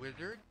 party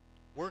wizard.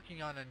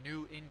 Working on a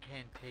new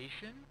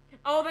incantation?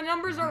 Oh, the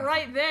numbers are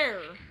right there!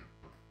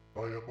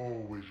 I am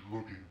always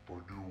looking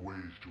for new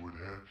ways to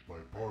enhance my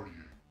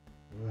partying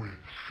with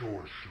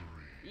sorcery.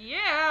 Yeah!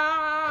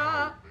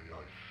 How may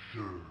I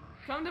serve?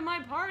 Come to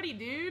my party,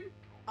 dude!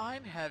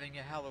 I'm having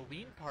a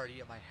Halloween party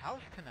at my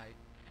house tonight,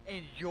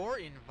 and you're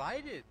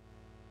invited.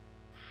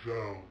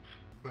 Sounds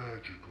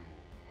magical.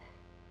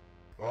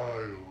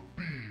 I'll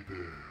be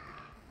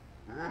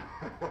there.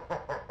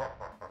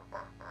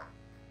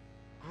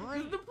 This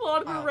Great. is the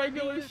plot of a I'll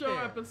regular see you show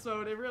there.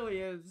 episode, it really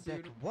is,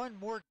 dude. That's one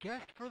more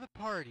guest for the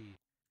party.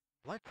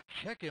 Let's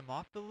check him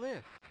off the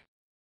list.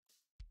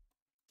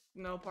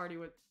 No party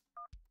with...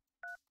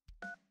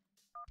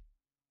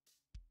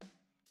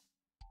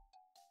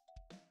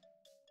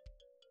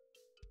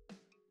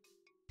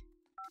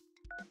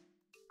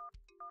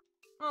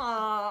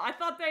 Aw, I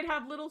thought they'd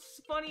have little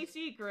funny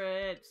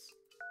secrets.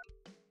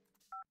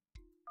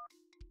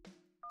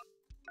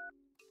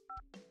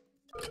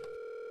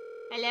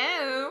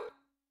 Hello?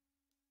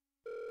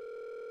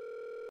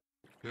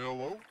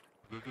 Hello,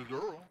 this is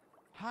Earl.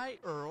 Hi,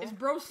 Earl. Is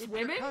bro It's your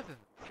swimming? cousin,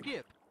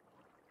 Skip.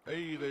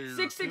 Hey there,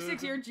 666,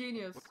 cousin. you're a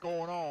genius. What's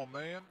going on,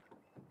 man?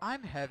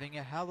 I'm having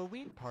a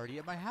Halloween party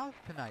at my house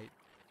tonight,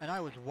 and I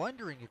was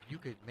wondering if you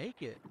could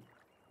make it.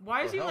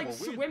 Why is A he like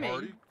Halloween swimming?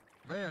 Party?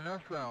 Man,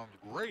 that sounds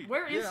great.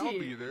 Where is yeah, he? I'll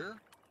be there.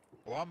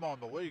 Well, I'm on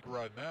the lake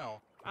right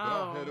now. But Oh.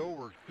 I'll head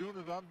over as soon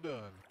as I'm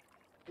done.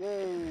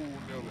 Whoa,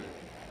 Nelly.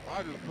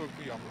 I just took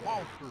me a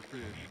monster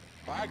fish.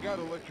 I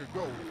gotta let you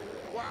go.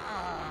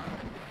 Wow.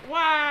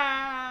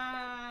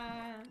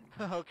 Wow!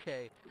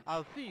 Okay,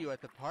 I'll see you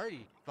at the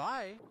party.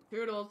 Bye.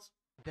 Toodles.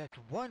 That's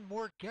one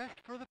more guest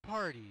for the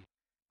party.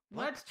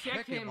 Let's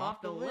check him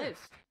off the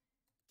list.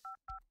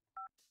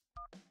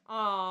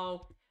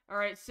 Oh,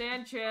 alright,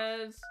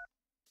 Sanchez.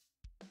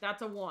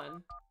 That's a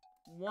 1.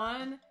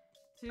 1,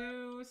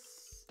 2,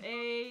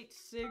 8,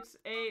 6,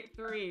 8,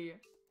 3.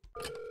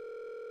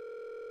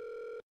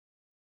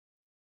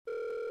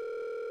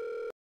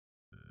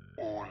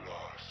 Hola,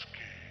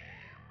 Skeeb.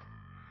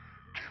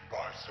 ¿Qué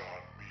pasa,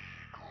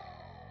 amigo?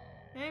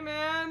 Hey,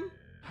 man.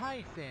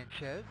 Hi,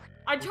 Sanchez.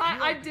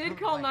 I did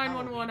call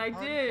 911. I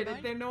did.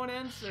 Then no one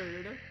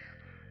answered.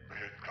 Me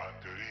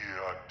encantaría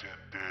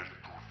atender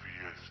tu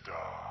fiesta.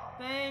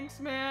 Thanks,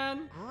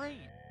 man.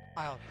 Great.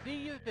 I'll see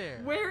you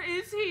there. Where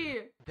is he?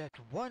 That's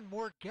one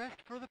more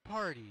guest for the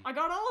party. I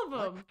got all of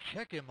them. Let's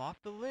check him off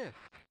the list.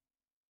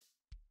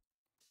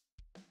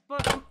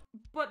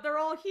 But they're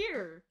all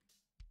here.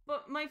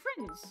 But my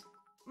friends,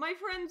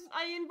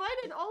 I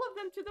invited all of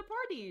them to the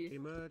party.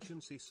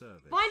 Emergency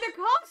service. Find a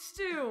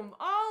costume!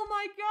 Oh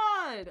my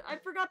god! I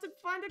forgot to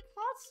find a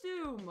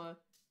costume!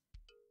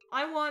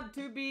 I want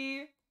to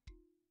be...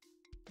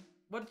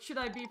 What should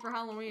I be for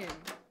Halloween?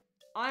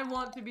 I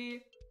want to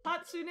be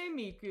Hatsune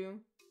Miku.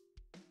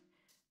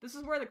 This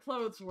is where the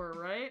clothes were,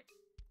 right?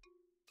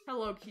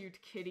 Hello, cute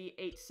kitty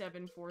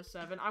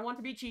 8747. I want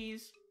to be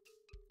Cheese.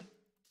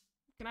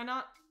 Can I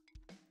not?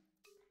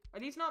 Are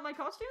these not my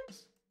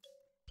costumes?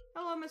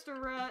 Hello, Mr.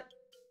 Rat.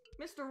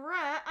 Mr.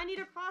 Rat, I need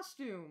a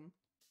costume.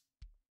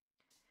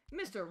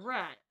 Mr.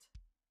 Rat.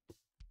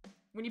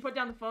 When you put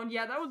down the phone,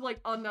 yeah, that was like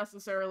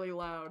unnecessarily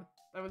loud.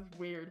 That was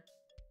weird.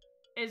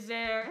 Is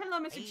there... Hello,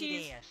 Mr. Hey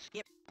Cheese. there,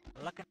 Skip.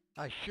 Looking.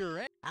 I sure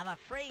am. I'm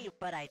afraid,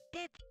 but I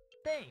did.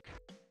 Thanks.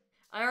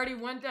 I already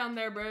went down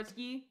there,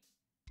 broski.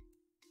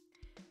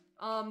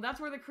 That's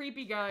where the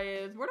creepy guy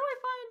is. Where do I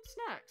find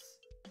snacks?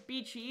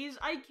 Be cheese?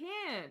 I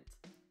can't.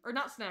 Or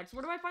not snacks.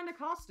 Where do I find a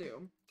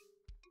costume?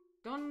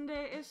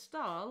 Donde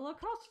está la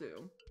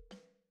costume?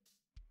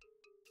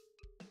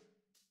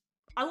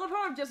 I love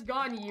how I've just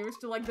gotten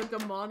used to, like, the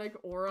demonic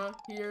aura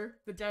here.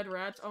 The dead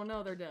rats. Oh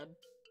no, they're dead.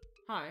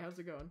 Hi, how's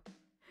it going?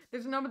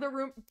 There's another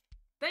room.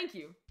 Thank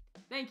you.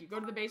 Thank you. Go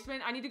to the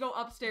basement. I need to go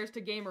upstairs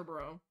to Gamer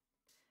Bro.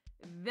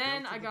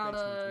 Then I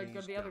gotta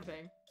go to the other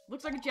thing.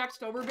 Looks like a Jack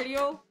Stober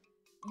video.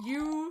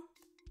 You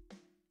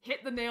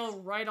hit the nail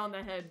right on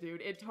the head,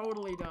 dude. It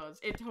totally does.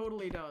 It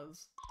totally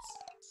does.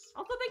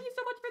 Also, thank you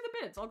so much for the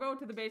bits. I'll go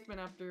to the basement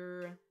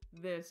after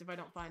this if I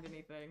don't find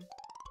anything.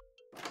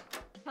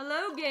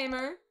 Hello,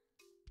 gamer.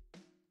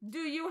 Do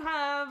you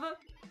have...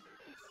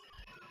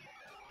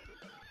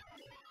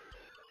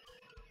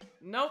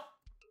 Nope.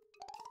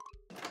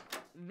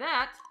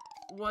 That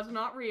was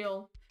not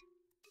real.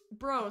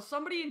 Bro,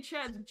 somebody in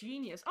chat's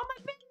genius. Oh,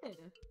 my bed!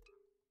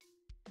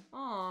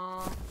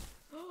 Aww.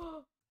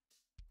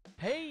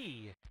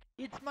 Hey!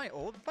 It's my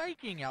old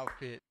Viking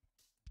outfit.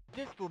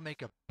 This will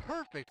make a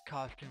perfect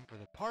costume for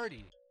the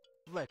party.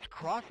 Let's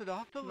cross it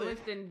off the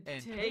list and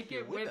take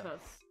it with us.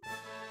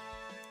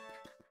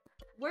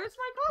 Where's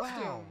my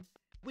costume? Wow!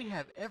 We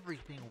have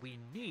everything we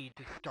need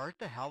to start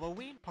the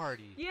Halloween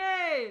party.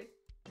 Yay!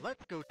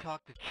 Let's go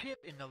talk to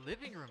Chip in the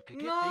living room to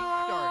get things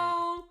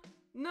started.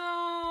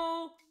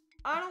 No!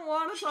 I don't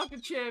want to talk to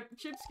Chip.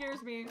 Chip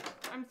scares me.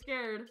 I'm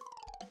scared.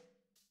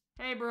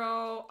 Hey,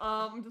 bro.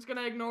 I'm just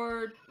gonna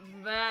ignore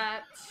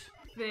that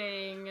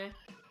thing,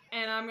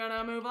 and I'm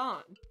gonna move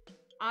on.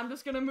 I'm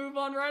just gonna move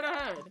on right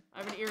ahead. I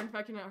have an ear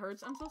infection that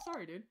hurts. I'm so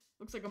sorry, dude.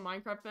 Looks like a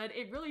Minecraft bed.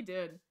 It really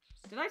did.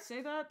 Did I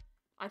say that?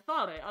 I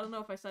thought it. I don't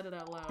know if I said it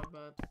out loud,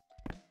 but...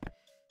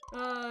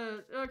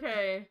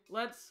 okay.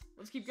 Let's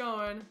keep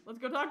going. Let's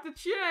go talk to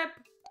Chip!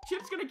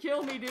 Chip's gonna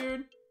kill me,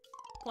 dude.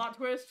 Plot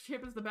twist,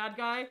 Chip is the bad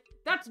guy.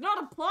 That's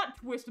not a plot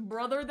twist,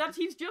 brother.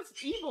 He's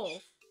just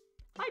evil.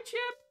 Hi,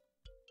 Chip.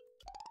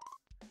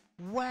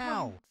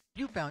 Wow!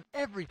 You found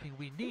everything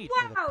we need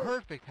for the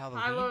perfect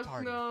Halloween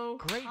party.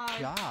 Great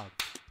job.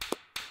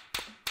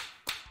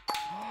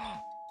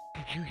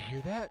 Did you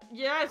hear that?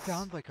 Yes!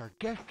 Sounds like our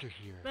guests are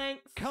here.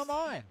 Thanks. Come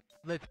on!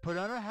 Let's put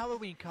on our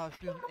Halloween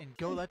costumes and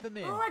go let them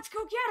in. Let's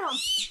go get them!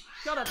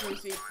 Shut up,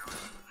 Lucy.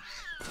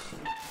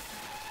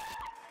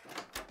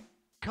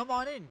 Come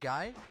on in,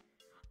 guys.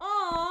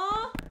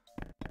 Aww!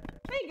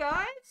 Hey,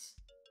 guys!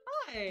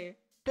 Hi!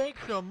 Thanks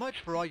so much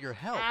for all your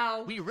help.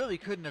 Ow. We really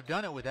couldn't have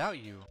done it without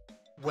you.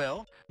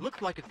 Well,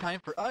 looks like it's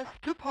time for us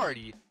to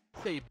party.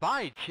 Say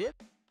bye,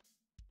 Chip.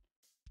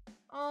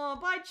 Aw,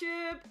 bye,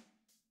 Chip!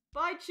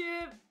 Bye,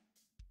 Chip!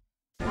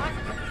 Bye.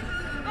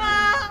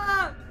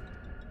 Ah!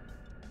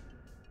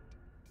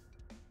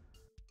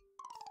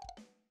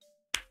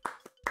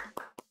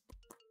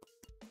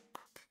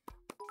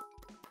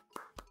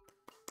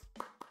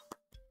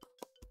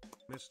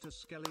 Mr.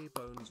 Skelly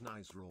Bones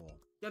nice raw.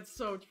 That's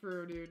so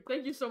true, dude.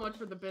 Thank you so much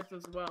for the bits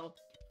as well.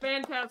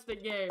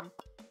 Fantastic game.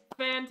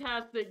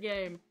 Fantastic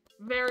game.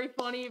 Very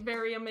funny,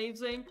 very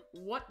amazing.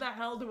 What the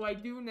hell do I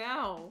do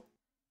now?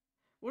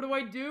 What do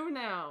I do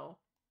now?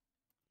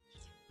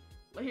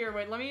 Here,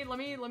 wait, let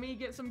me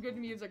get some good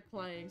music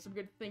playing. Some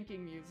good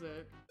thinking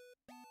music.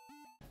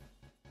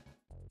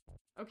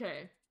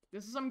 Okay.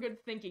 This is some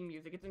good thinking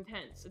music. It's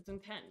intense. It's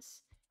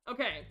intense.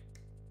 Okay.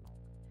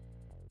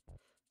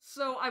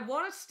 So, I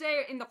want to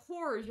stay in the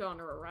horror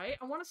genre, right?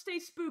 I want to stay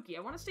spooky. I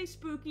want to stay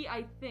spooky,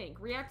 I think.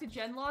 React to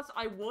Gen Loss,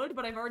 I would,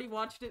 but I've already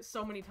watched it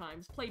so many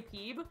times. Play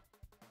Peeb.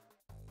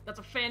 That's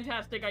a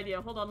fantastic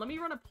idea. Hold on, let me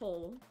run a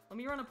poll. Let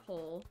me run a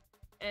poll.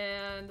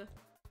 And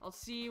I'll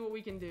see what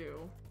we can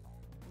do.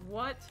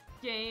 What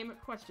game?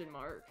 Question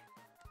mark.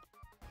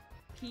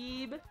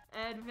 Peeb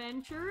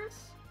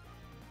Adventures.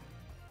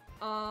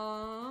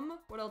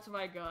 What else have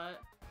I got?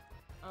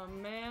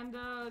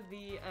 Amanda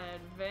the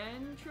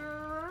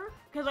Adventurer.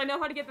 Because I know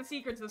how to get the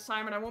secrets this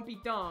time and I won't be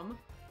dumb.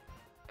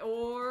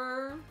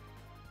 Or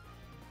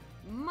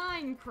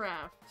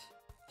Minecraft.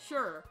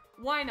 Sure.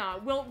 Why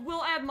not?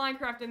 We'll add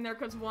Minecraft in there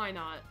because why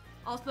not?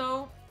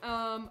 Also,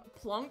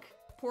 Plunk.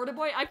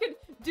 Portaboy.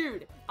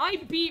 Dude, I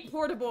beat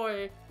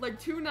Portaboy like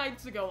 2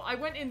 nights ago. I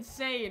went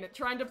insane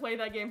trying to play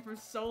that game for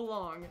so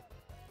long.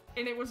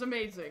 And it was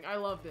amazing. I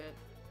loved it.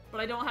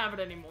 But I don't have it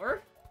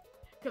anymore.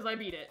 Because I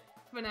beat it.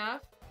 FNAF.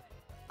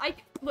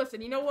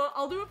 Listen, you know what?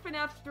 I'll do a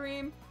FNAF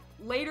stream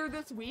later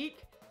this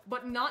week,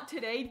 but not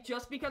today,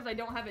 just because I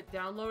don't have it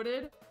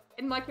downloaded.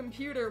 In my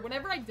computer,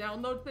 whenever I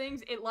download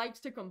things, it likes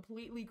to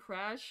completely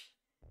crash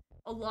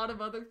a lot of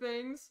other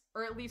things,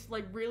 or at least,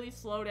 like, really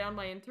slow down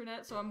my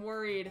internet, so I'm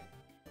worried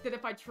that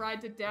if I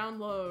tried to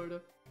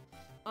download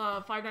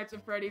Five Nights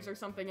at Freddy's or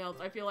something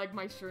else, I feel like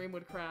my stream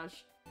would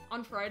crash.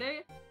 On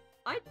Friday,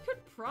 I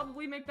could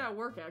probably make that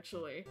work,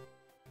 actually.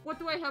 What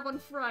do I have on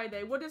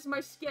Friday? What is my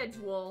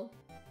schedule?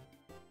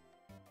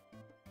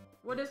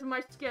 What is my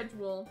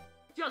schedule?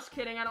 Just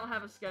kidding, I don't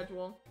have a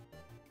schedule.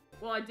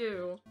 Well, I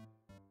do.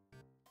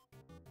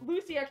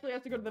 Lucy actually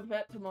has to go to the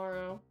vet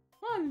tomorrow.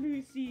 Oh,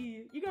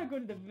 Lucy, you gotta go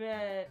to the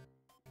vet.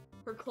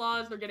 Her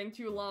claws are getting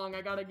too long.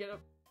 I gotta get a...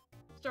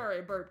 Sorry,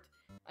 I burped.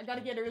 I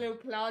gotta get her little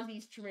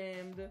clawsies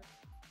trimmed.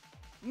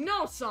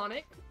 No,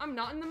 Sonic! I'm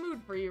not in the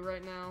mood for you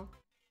right now.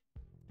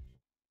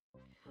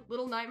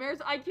 Little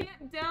Nightmares? I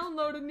can't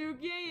download a new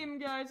game,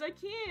 guys. I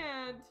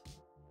can't.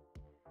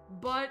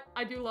 But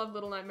I do love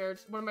Little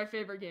Nightmares. One of my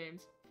favorite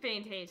games.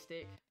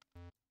 Fantastic.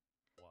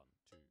 1,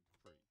 2,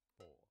 3,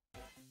 4.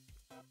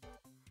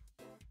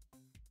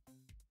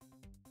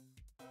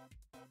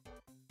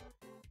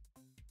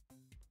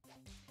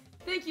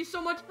 Thank you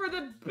so much for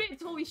the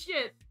bits, holy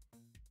shit!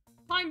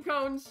 Pine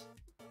cones!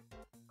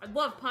 I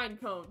love pine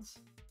cones.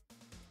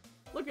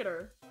 Look at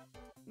her.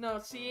 No,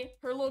 see?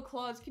 Her little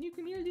claws. Can you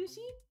come here,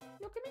 Lucy?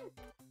 No, come here.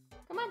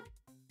 Come on.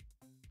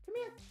 Come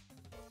here.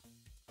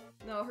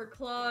 No, her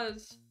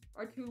claws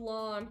are too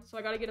long, so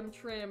I gotta get them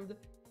trimmed.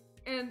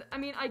 And, I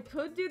mean, I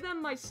could do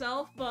them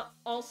myself, but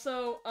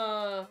also,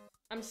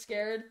 I'm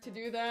scared to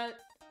do that.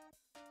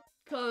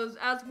 Cause,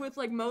 as with,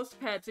 like, most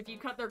pets, if you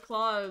cut their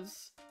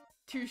claws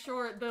too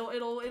short,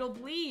 it'll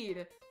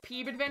bleed.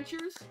 Peeb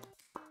Adventures?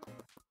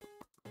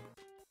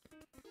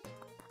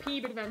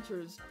 Peeb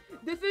Adventures.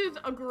 This is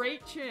a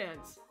great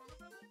chance.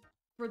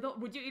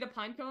 Would you eat a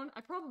pine cone?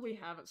 I probably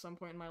have at some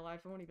point in my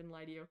life, I won't even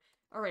lie to you.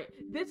 Alright,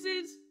 this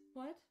is...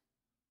 What?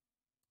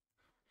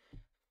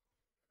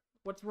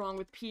 What's wrong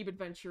with Peeb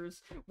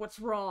Adventures? What's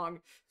wrong?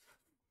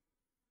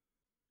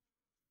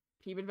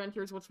 Peeb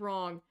Adventures, what's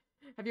wrong?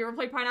 Have you ever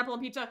played Pineapple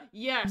on Pizza?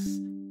 Yes!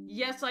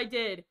 Yes, I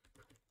did!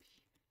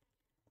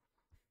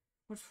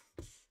 What's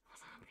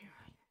wrong here?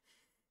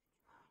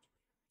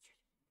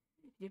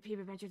 The Peeb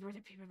Adventures, where's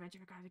the Peeb Adventure?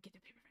 I gotta get the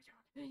Peeb Adventure.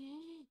 I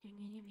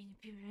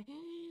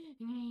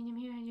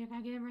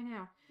gotta get him right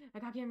now. I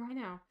gotta get him right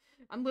now.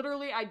 I'm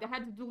literally, I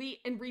had to delete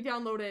and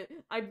re-download it.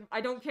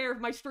 I don't care if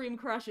my stream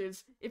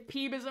crashes. If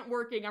Peeb isn't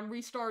working, I'm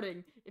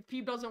restarting. If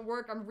Peeb doesn't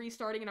work, I'm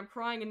restarting and I'm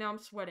crying and now I'm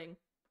sweating.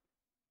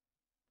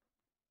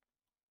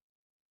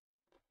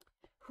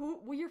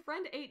 Well, your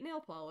friend ate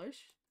nail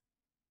polish.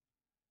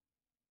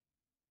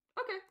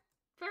 Okay,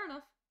 fair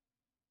enough.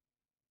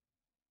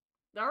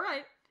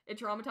 Alright. It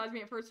traumatized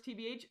me at first,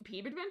 TBH.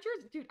 Peeb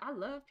Adventures? Dude, I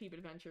love Peeb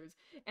Adventures.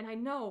 And I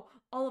know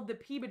all of the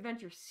Peeb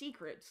Adventure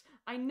secrets.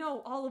 I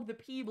know all of the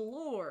Peeb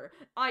lore.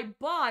 I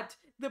bought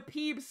the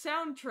Peeb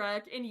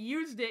soundtrack and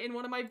used it in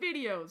one of my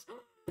videos.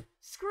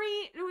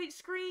 Screen,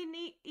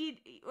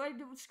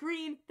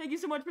 thank you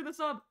so much for the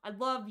sub. I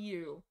love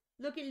you.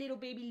 Look at little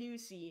baby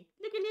Lucy.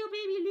 Look at little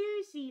baby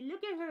Lucy.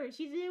 Look at her.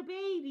 She's a little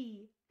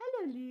baby.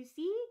 Hello,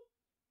 Lucy.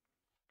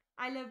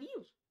 I love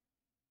you.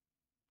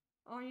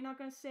 Oh, you're not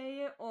gonna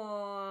say it?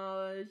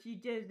 Oh, she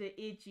just the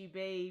itchy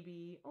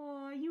baby.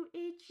 Oh, you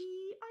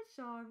itchy? I'm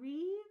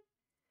sorry.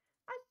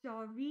 I'm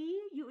sorry.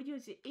 You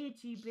just an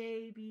itchy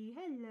baby.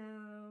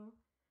 Hello.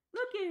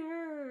 Look at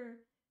her.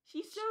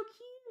 She's so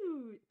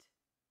cute.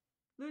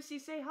 Lucy,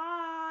 say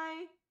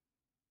hi.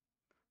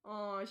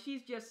 Oh,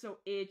 she's just so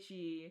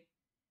itchy.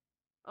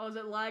 Oh, is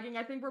it lagging?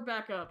 I think we're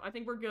back up. I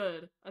think we're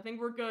good. I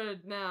think we're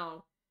good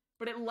now.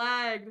 But it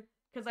lagged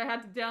because I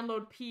had to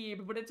download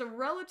Peeb, but it's a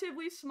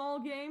relatively small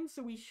game,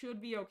 so we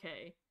should be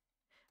okay.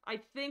 I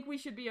think we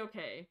should be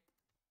okay.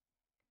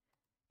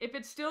 If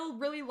it's still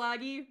really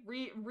laggy,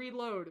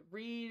 reload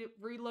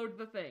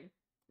the thing.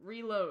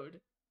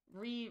 Reload.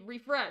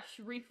 Refresh.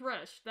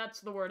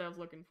 That's the word I was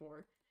looking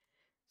for.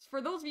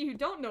 For those of you who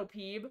don't know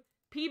Peeb,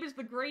 Peeb is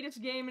the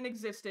greatest game in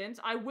existence.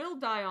 I will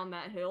die on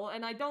that hill,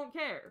 and I don't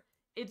care.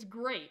 It's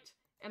great,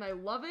 and I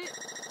love it.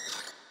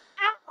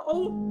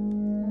 Ow!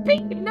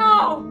 Peeb,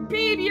 no!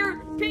 Peeb,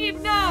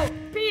 no!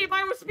 Peeb,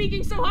 I was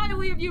speaking so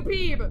highly of you,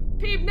 Peeb!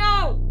 Peeb,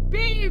 no!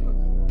 Peeb!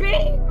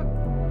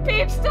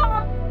 Peeb,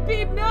 stop!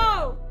 Peeb,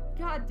 no!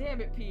 God damn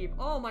it, Peeb.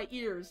 Oh, my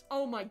ears.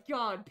 Oh my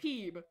god,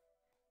 Peeb.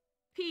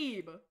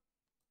 Peeb,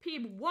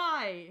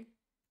 why?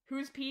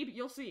 Who's Peeb?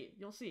 You'll see.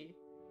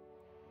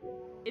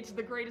 It's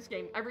the greatest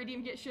game. Every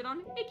team gets shit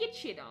on? It gets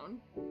shit on.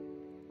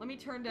 Let me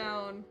turn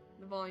down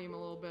the volume a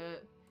little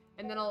bit,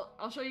 and then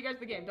I'll show you guys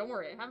the game. Don't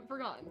worry, I haven't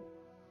forgotten.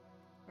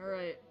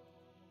 Alright.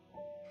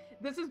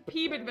 This is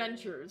Peeb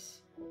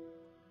Adventures.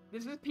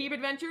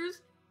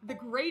 The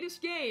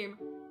greatest game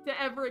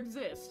to ever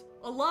exist.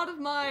 A lot of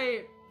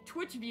my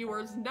Twitch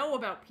viewers know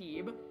about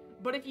Peeb,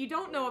 but if you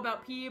don't know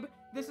about Peeb,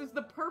 this is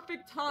the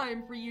perfect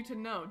time for you to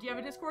know. Do you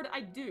have a Discord?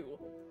 I do. !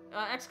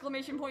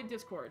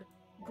 Discord.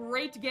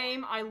 Great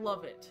game, I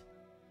love it.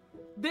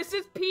 This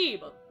is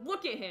Peeb.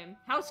 Look at him.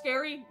 How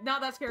scary? Not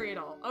that scary at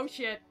all. Oh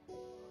shit.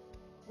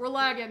 We're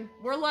lagging.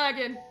 We're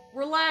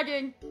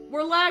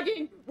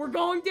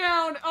going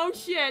down. Oh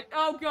shit.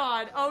 Oh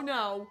god. Oh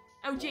no.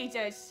 Oh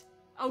Jesus.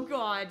 Oh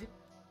god.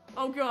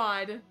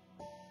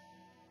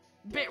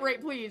 Bitrate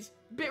please.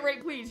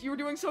 You were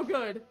doing so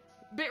good.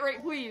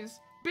 Bitrate please.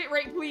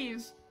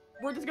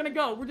 We're just gonna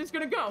go.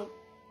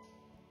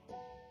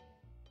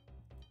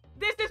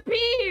 This is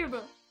Peeb!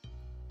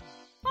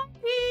 Hi,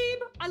 Peeb!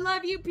 I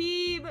love you,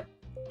 Peeb!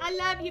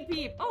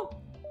 Oh!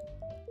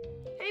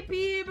 Hey,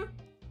 Peeb!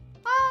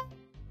 Hi!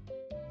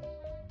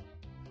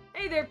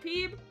 Hey there,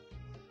 Peeb!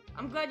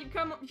 I'm glad you've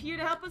come here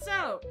to help us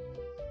out.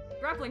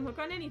 Grappling hook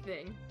on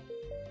anything.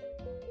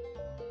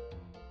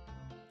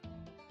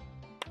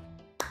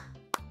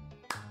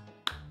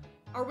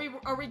 Are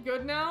we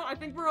good now? I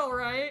think we're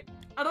alright.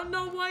 I don't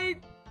know why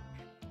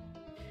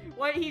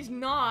he's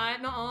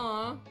not.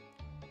 Nuh-uh.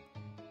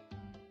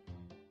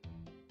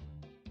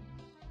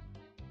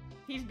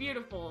 He's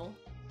beautiful.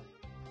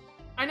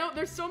 I know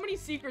there's so many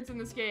secrets in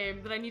this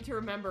game that I need to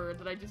remember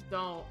that I just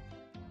don't.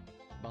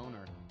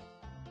 Boner.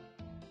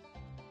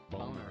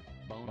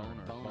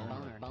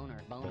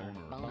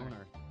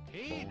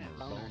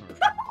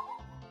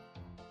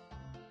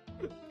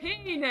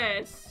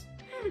 Penis!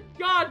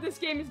 God, this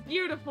game is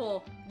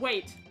beautiful!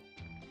 Wait.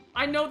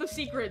 I know the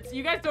secrets.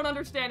 You guys don't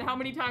understand how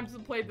many times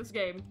I've played this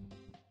game.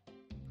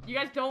 You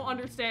guys don't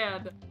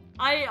understand.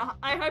 I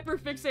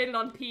hyper-fixated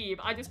on Peeb.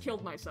 I just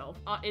killed myself.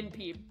 In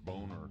Peeb.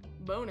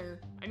 Boner.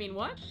 I mean,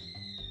 what?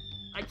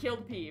 I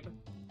killed Peeb.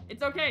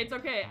 It's okay,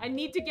 I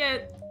need to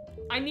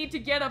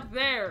get up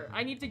there.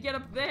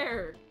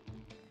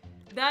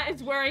 That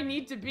is where I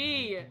need to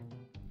be.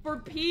 For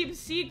Peeb's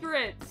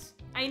secrets.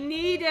 I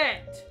need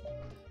it.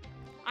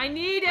 I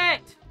need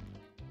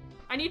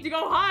to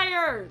go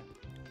higher.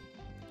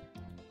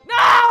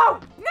 No!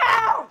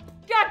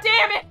 God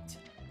damn it!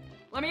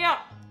 Let me out.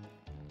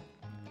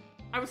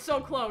 I was so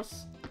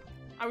close.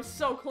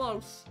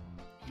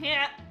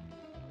 Yeah.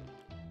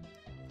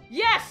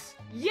 Yes!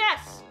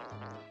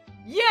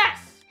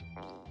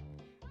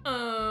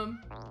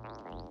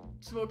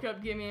 Smoke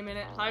up, give me a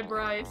minute. Hi,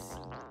 Bryce.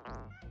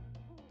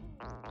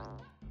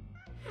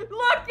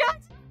 Look,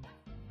 guys!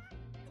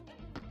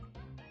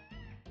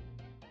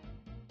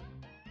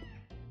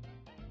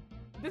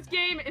 This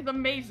game is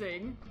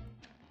amazing.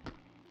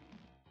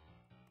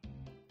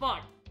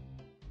 Fuck.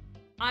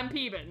 I'm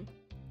peebing.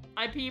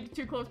 I peebed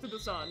too close to the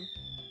sun.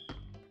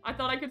 I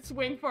thought I could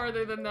swing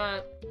farther than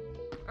that.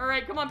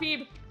 Alright, come on,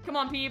 Peeb.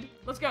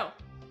 Let's go.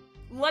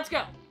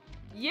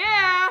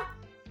 Yeah!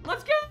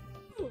 Let's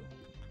go!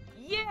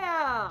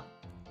 Yeah!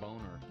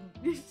 Boner.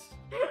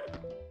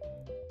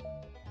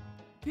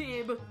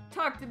 Peeb,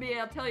 talk to me,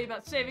 I'll tell you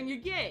about saving your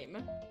game.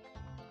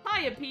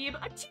 Hiya, Peeb.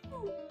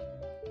 Achoo!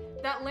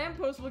 That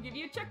lamppost will give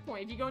you a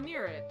checkpoint if you go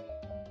near it.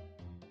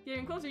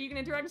 Getting closer, you can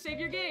interact and save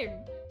your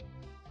game.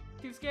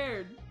 Too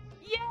scared.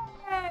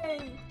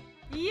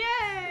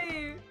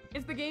 Yay!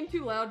 Is the game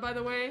too loud, by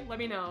the way? Let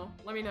me know.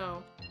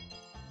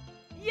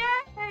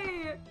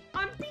 Yay!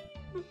 I'm Peeb!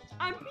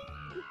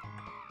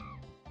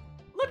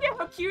 Look at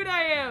how cute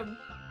I am!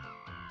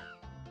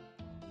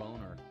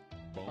 Boner.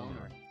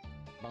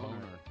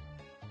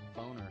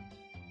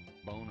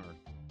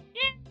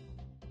 Yeah.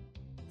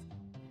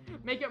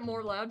 Make it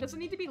more loud. Does it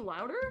need to be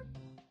louder?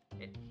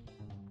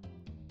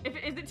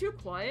 Is it too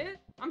quiet?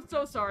 I'm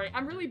so sorry.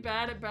 I'm really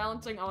bad at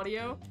balancing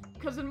audio,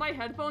 because in my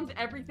headphones,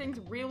 everything's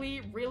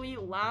really, really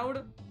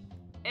loud.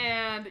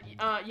 And,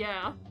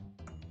 yeah.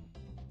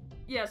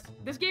 Yes,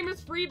 this game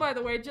is free, by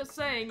the way, just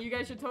saying. You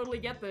guys should totally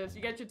get this.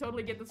 You guys should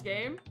totally get this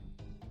game.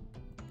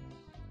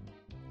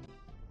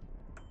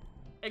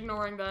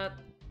 Ignoring that.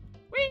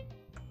 Whee!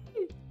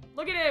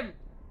 Look at him!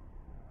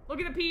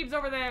 Look at the Peebs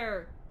over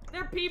there!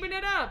 They're peebing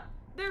it up!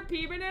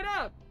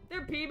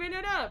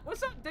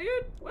 What's up,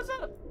 dude? What's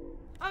up?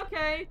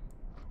 Okay.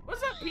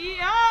 What's up, Peeb?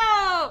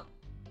 Oh!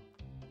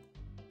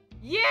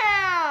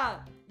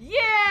 Yeah!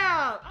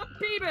 I'm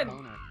peebing!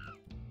 Boner.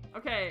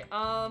 Okay,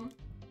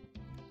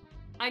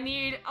 I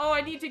need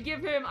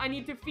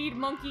to feed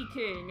Monkey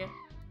King.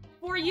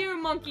 For you,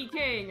 Monkey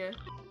King.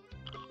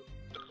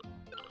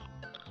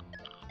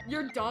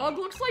 Your dog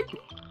looks like...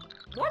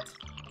 What?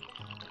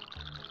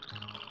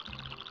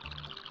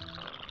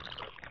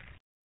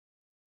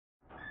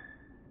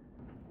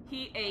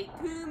 He ate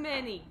too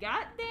many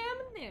goddamn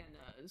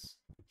bananas.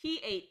 He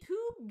ate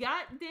too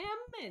goddamn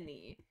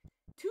many.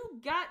 Too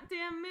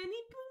goddamn many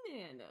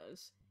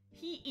bananas.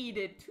 He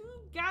eated too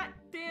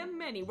goddamn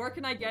many. Where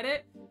can I get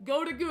it?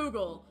 Go to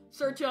Google.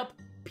 Search up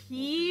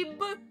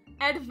Peeb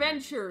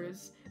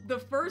Adventures. The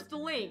first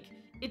link.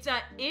 It's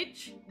at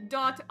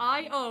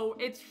itch.io.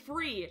 It's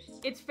free.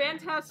 It's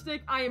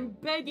fantastic. I am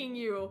begging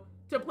you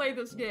to play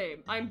this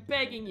game. I'm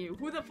begging you.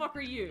 Who the fuck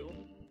are you?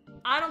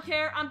 I don't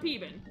care. I'm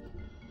Peebin'.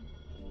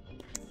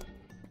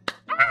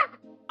 Ah!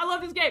 I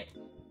love this game.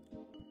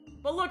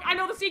 But look, I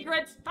know the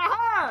secrets.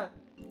 Haha!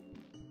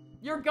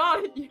 Your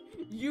god,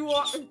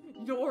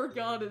 your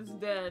god is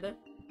dead.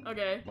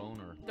 Okay.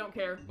 Boner. Don't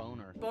care.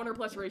 Boner. Boner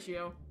plus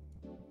ratio.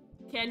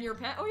 Can your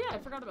pet? Oh yeah, I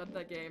forgot about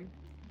that game.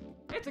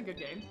 It's a good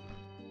game.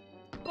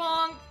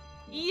 Bonk!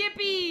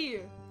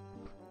 Yippee!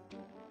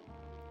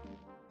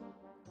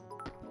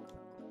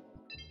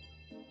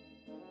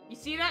 You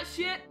see that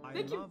shit? I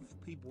love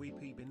Peeb, we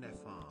Peeb in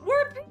FR.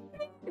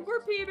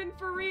 We're peebing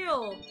for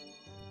real.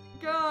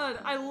 God,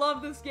 I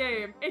love this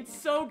game. It's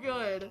so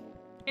good.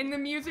 And the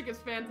music is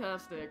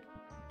fantastic.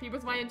 Peeb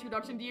was my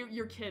introduction to you.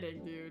 You're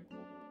kidding, dude.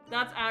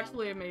 That's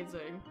actually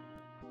amazing.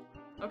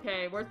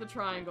 Okay, where's the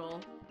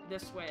triangle?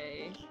 This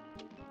way.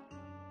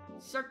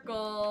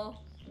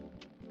 Circle.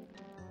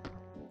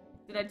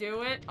 Did I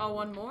do it? Oh,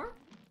 one more?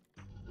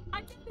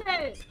 I did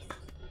it!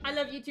 I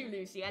love you too,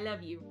 Lucy. I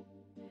love you.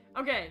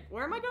 Okay,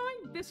 where am I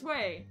going? This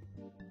way.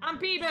 I'm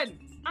peebing!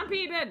 I'm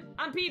peebing!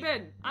 I'm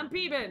peebing! I'm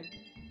peebing!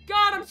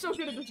 God, I'm so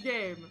good at this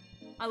game!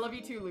 I love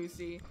you too,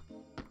 Lucy.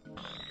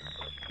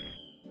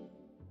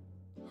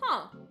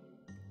 Huh.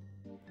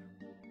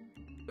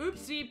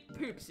 Oopsie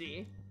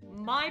poopsie.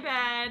 My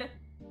bad.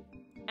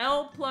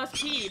 L plus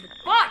Peeb.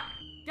 Fuck!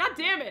 God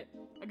damn it!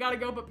 I gotta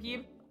go, but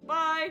Peeb.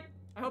 Bye!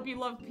 I hope you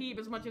love Peeb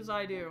as much as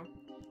I do.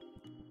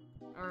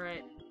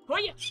 Alright.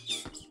 Hoya!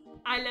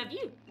 I love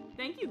you.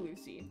 Thank you,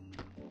 Lucy.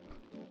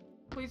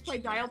 Please play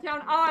Dial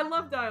Town. Oh, I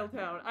love Dial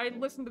Town. I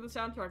listen to the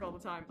soundtrack all the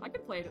time. I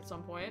could play it at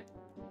some point.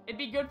 It'd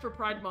be good for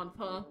Pride Month,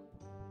 huh?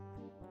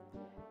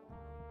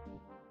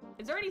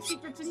 Is there any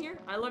secrets in here?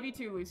 I love you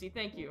too, Lucy.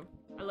 Thank you.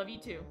 I love you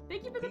too.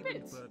 Thank you for the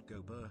bits. Bird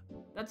go burr.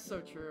 That's so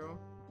true.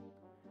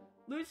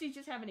 Lucy's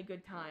just having a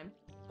good time.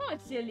 Oh,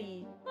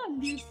 silly. Oh,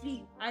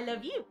 Lucy. I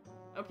love you.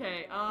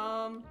 Okay,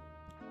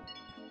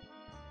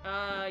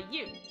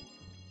 you.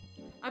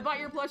 I bought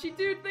your plushie,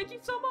 dude. Thank you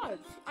so much.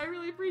 I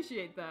really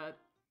appreciate that.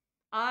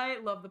 I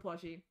love the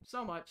plushie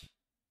so much.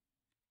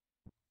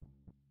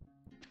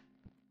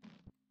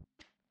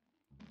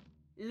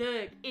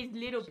 Look, it's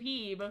little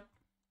Peeb.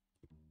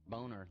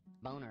 Boner.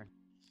 Boner.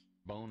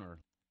 Boner.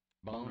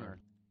 Boner.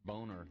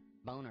 Boner.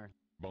 Boner.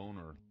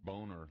 Boner.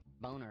 Boner.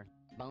 Boner.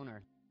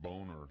 Boner.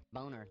 Boner.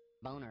 Boner.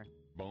 Boner.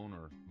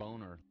 Boner.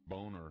 Boner.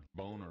 Boner.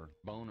 Boner.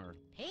 Boner.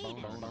 Hey,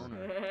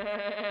 boner.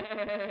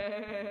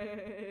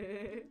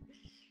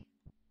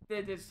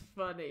 That is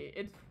funny.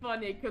 It's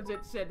funny because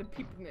it said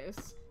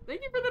peepness.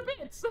 Thank you for the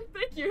bits.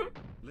 Thank you.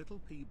 Little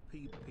Peeb,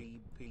 Peeb,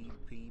 Peeb, Peeb,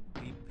 Peeb,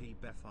 Peeb, Peeb,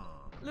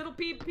 FR. Little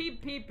Peeb,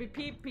 Peeb, Peeb, Peeb,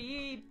 Peeb,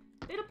 Peeb.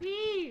 Little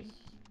Peeb.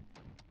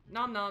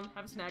 Nom nom.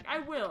 Have a snack. I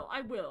will.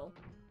 I will.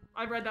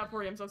 I read that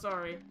for you. I'm so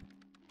sorry.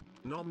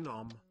 Nom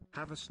nom.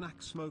 Have a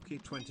snack, Smokey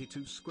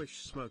 22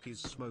 squish Smokies,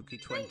 Smokey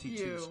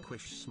 22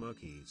 squish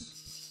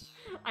Smokies.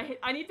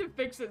 I need to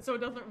fix it so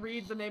it doesn't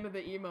read the name of the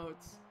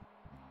emotes.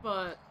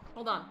 But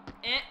hold on.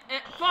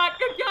 Fuck!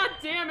 God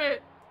damn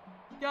it!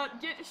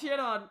 God, get shit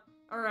on.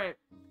 All right.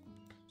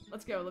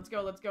 Let's go. Let's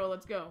go. Let's go.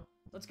 Let's go.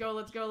 Let's go.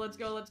 Let's go. Let's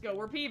go. Let's go.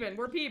 We're peebing.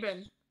 We're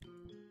peebing.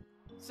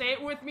 Say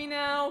it with me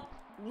now.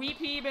 We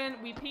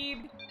peebing. We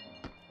peebed.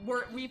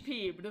 We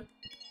peebed.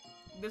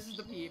 This is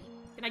the Peeb.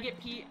 Can I get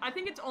Peeb? I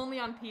think it's only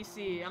on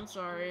PC. I'm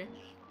sorry.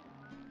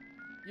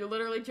 You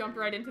literally jumped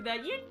right into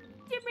that. You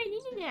get right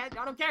into that.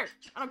 I don't care.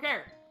 I don't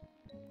care.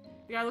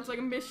 The guy looks like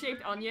a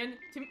misshaped onion.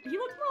 He looks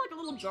more like a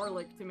little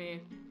garlic to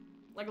me.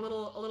 Like a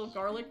little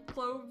garlic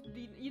clove.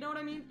 You know what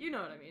I mean? You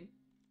know what I mean.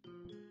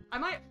 I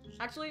might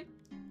actually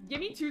give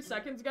me 2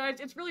 seconds, guys.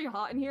 It's really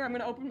hot in here. I'm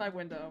gonna open my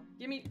window.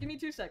 Give me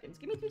 2 seconds.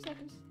 Give me 2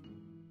 seconds.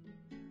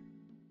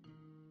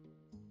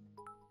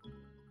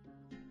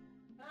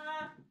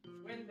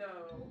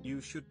 Window. You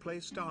should play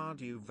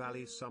Stardew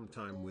Valley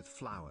sometime with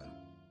Flower.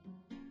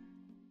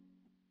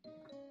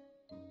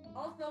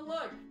 Also,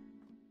 look,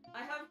 I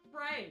have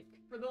Frank.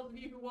 For those of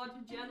you who watch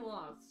Gen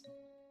Loss,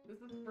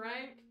 this is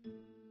Frank.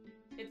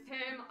 It's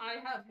him. I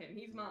have him.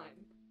 He's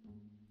mine.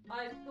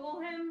 I stole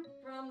him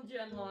from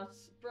Gen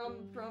Loss,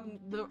 from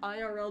the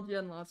IRL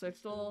Gen Loss. I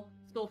stole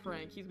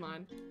Frank. He's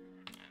mine.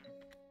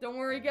 Don't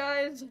worry,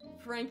 guys.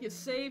 Frank is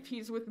safe.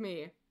 He's with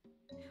me.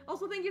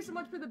 Also, thank you so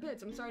much for the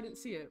bits. I'm sorry I didn't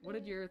see it. What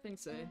did your thing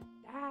say?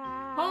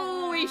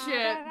 Holy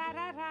shit!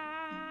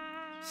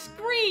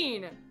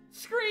 Screen!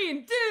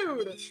 Screen,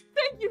 dude!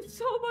 Thank you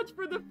so much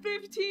for the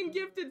 15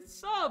 gifted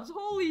subs!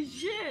 Holy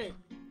shit!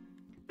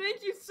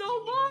 Thank you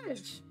so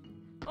much!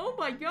 Oh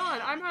my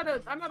god, I'm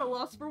at a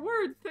loss for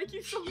words. Thank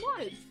you so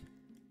much!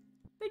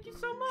 Thank you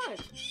so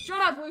much! Shut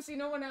up, Lucy,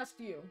 no one asked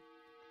you.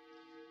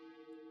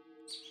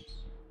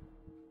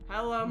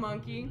 Hello,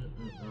 monkey.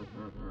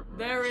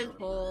 There is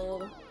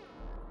hole.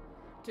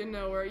 To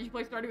nowhere. You should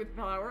play Stardew with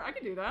Flower? I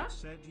can do that.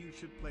 Said you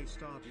should play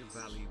Stardew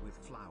Valley with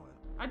Flower.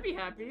 I'd be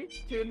happy.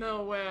 To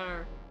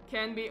nowhere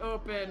can be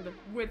opened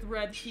with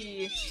red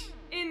key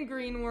in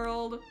green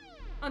world.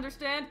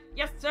 Understand?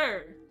 Yes,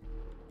 sir!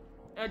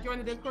 Join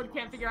the Discord,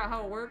 can't figure out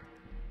how it works.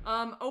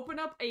 Open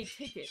up a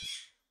ticket,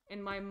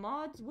 and my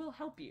mods will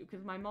help you,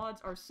 because my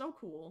mods are so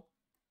cool.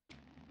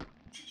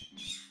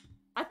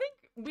 I think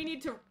we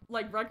need to,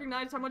 like,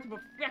 recognize how much of a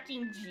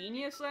fucking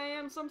genius I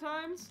am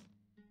sometimes.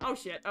 Oh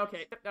shit,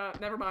 okay,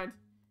 never mind.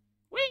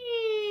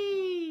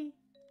 Whee!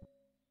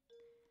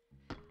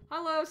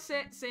 Hello,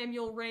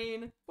 Samuel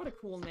Rain. What a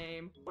cool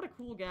name. What a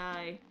cool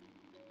guy.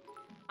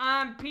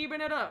 I'm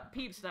peeping it up,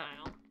 Peep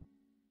style.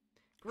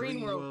 Green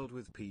World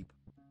with Peep.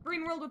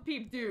 Green World with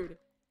Peep, dude.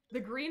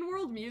 The Green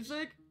World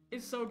music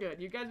is so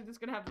good. You guys are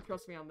just gonna have to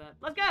trust me on that.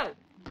 Let's go!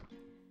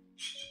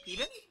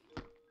 Peepin'?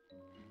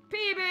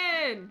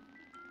 Peepin'!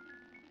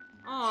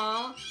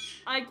 Aw,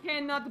 I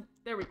cannot.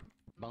 There we go.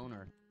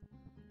 Boner.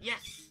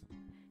 Yes!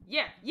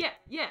 Yeah, yeah,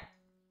 yeah!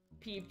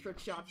 Peep trick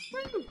shot.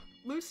 Woo!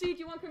 Lucy, do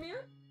you want to come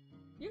here?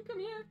 You can come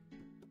here.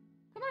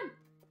 Come on.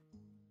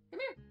 Come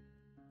here.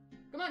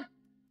 Come on.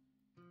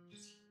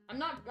 I'm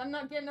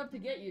not getting up to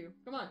get you.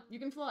 Come on. You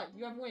can fly.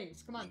 You have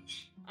wings. Come on.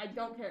 I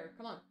don't care.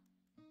 Come on.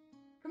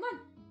 Come on.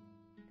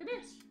 Come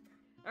here.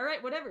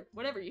 Alright, whatever.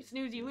 Whatever. You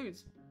snooze, you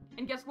lose.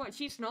 And guess what?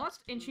 She snozzed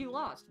and she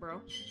lost,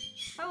 bro.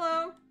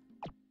 Hello.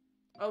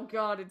 Oh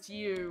god, it's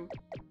you.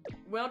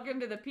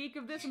 Welcome to the peak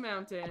of this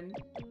mountain.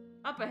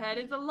 Up ahead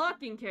is a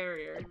locking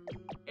carrier.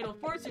 It'll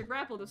force your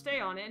grapple to stay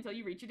on it until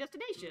you reach your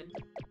destination.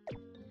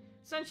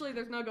 Essentially,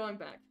 there's no going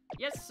back.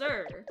 Yes,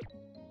 sir.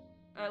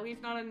 At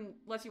least not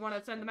unless you want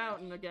to send them out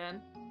and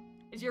again.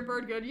 Is your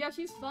bird good? Yeah,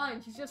 she's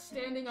fine. She's just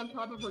standing on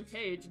top of her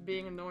cage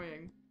being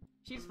annoying.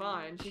 She's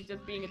fine. She's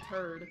just being a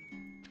turd.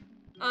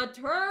 A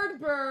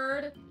turd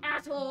bird!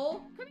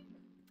 Asshole! Come here.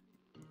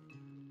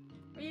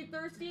 Are you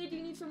thirsty? Do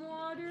you need some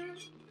water?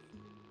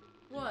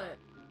 What?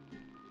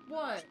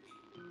 What?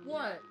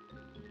 What?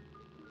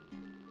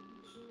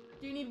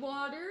 Do you need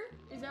water?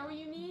 Is that what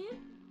you need?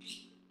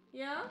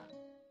 Yeah?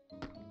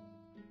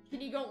 Can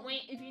you go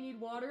wait if you need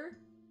water?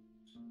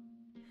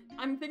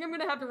 I think I'm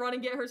gonna have to run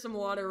and get her some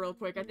water real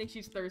quick. I think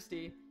she's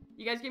thirsty.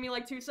 You guys give me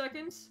like 2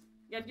 seconds?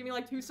 You guys give me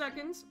like 2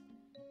 seconds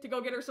to go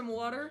get her some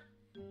water?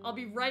 I'll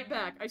be right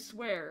back, I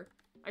swear.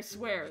 I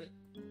swear.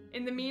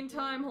 In the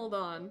meantime, hold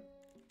on.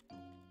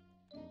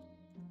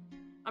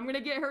 I'm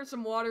gonna get her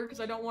some water because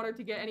I don't want her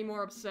to get any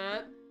more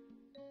upset.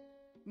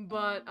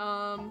 But,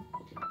 oh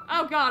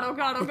god, oh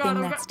god, oh god,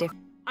 oh god.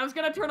 I was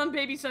gonna turn on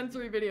baby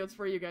sensory videos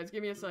for you guys.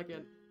 Give me a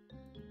second.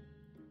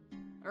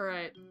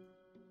 Alright.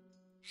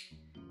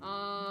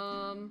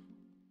 I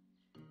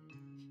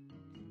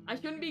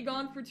shouldn't be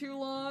gone for too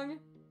long,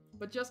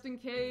 but just in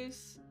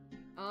case,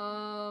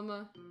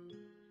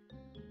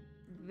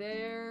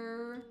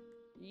 there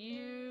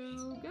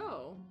you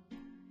go.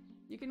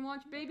 You can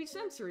watch baby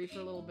sensory for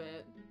a little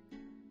bit.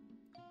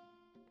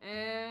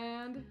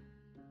 And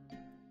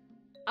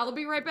I'll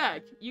be right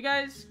back. You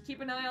guys keep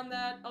an eye on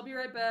that. I'll be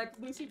right back.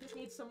 Lucy just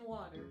needs some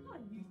water.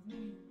 What do you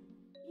need?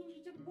 You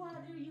need some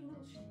water, you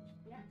little shit.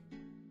 Yeah. You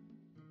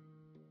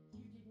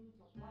just need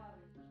some water.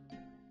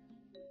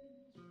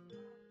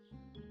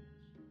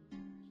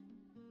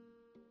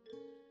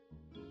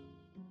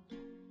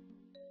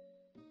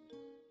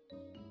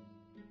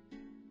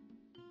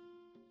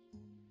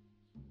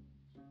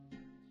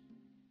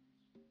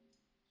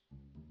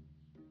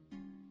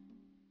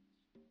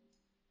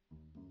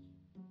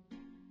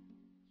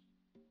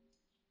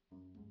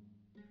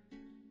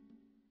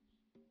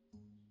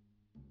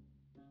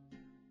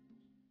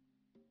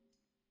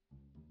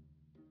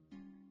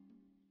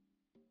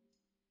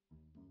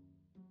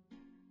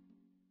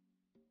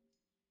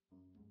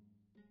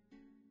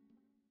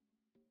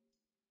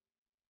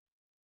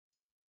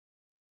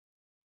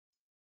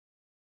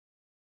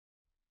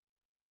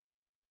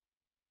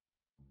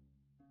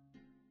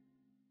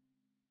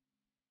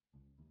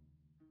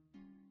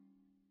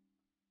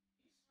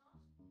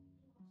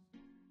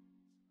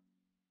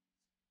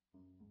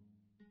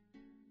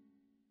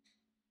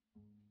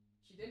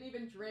 She didn't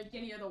even drink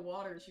any of the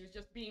water. She was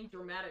just being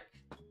dramatic.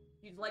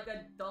 She's like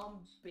a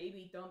dumb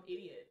baby, dumb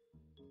idiot.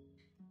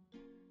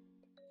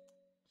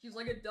 She's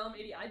like a dumb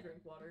idiot. I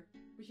drink water,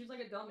 but she's like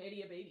a dumb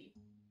idiot baby.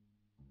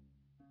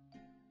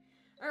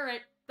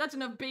 Alright, that's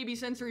enough baby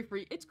sensory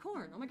free. It's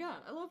corn. Oh my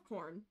god, I love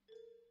corn.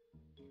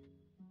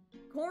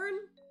 Corn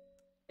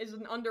is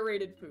an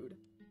underrated food.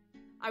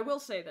 I will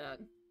say that.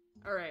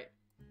 Alright.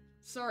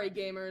 Sorry,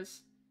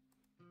 gamers.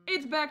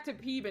 It's back to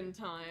Peebin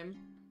time.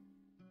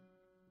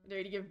 Dare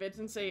you to give bits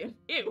and say,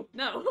 ew,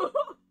 no.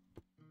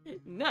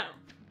 No.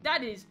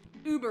 That is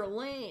Uber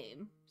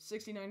lame.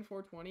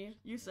 69,420.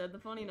 You said the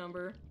funny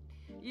number.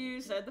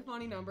 You said the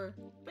funny number.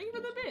 Thank you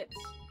for the bits.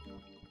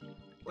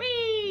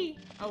 Whee!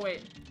 Oh,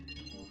 wait.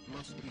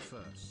 Must be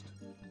first.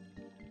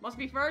 Must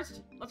be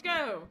first? Let's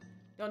go!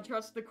 Don't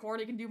trust the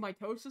corny can do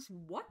mitosis?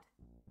 What?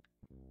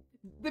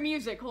 The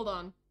music, hold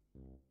on.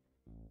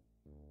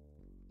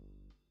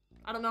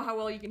 I don't know how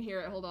well you can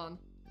hear it, hold on.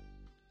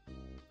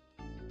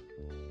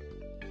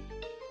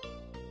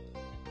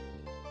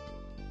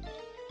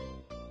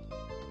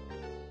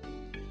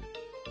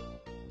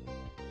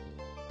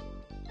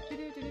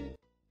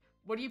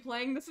 What are you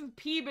playing? This is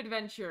Peeb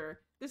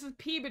Adventure. This is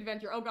Peeb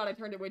Adventure. Oh god, I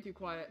turned it way too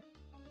quiet.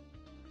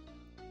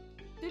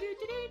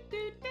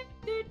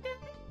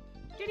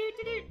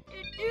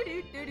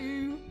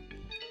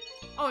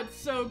 Oh, it's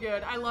so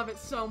good. I love it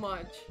so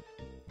much.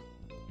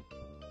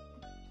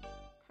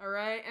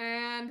 Alright,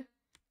 and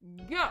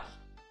go.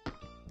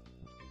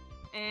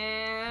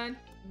 And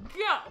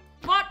go.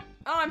 Fuck.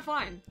 Oh, I'm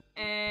fine.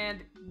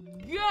 And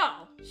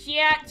go.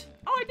 Shit.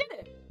 Oh, I did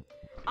it.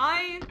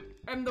 I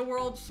am the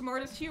world's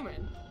smartest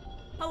human.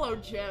 Hello,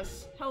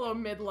 Jess. Hello,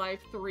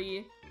 Midlife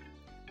 3.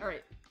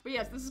 Alright. But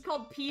yes, this is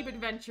called Peeb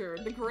Adventure.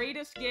 The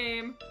greatest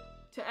game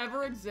to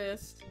ever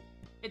exist.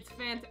 It's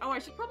oh, I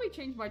should probably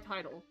change my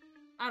title.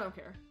 I don't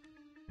care.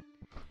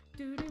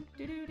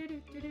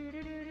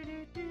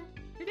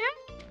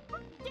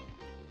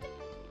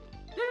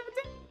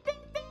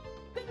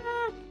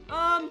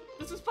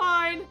 This is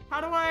fine.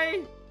 How do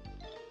I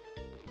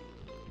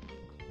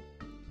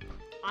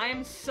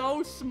am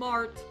so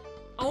smart.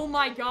 Oh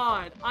my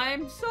god.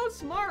 I'm so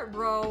smart,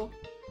 bro.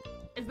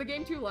 Is the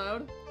game too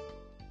loud?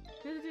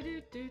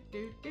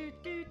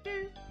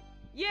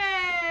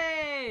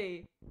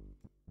 Yay!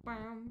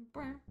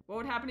 What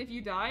would happen if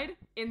you died?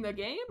 In the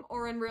game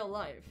or in real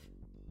life?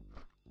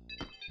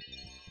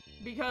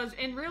 Because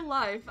in real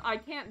life, I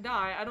can't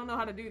die. I don't know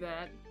how to do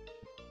that.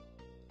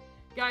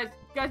 Guys,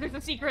 there's a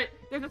secret.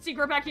 There's a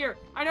secret back here.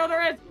 I know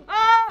there is.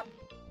 Ah!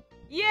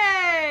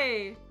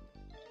 Yay!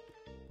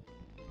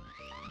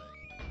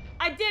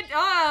 I did.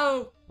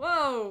 Oh!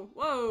 Whoa,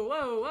 whoa,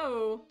 whoa,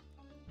 whoa.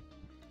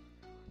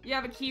 You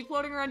have a key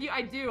floating around you?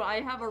 I do. I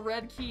have a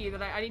red key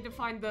that I need to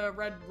find the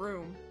red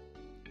room.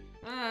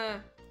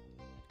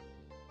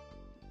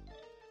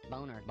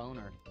 Boner,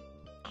 boner.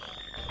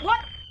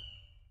 What?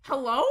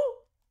 Hello?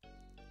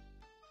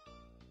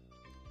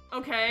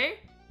 Okay.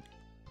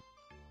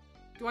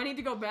 Do I need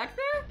to go back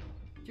there?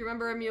 Do you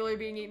remember Amelia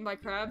being eaten by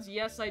crabs?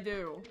 Yes, I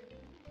do.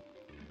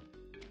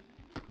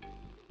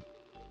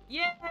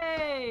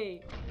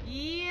 Yay!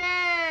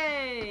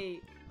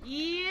 Yay!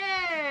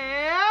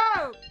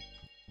 Yeah!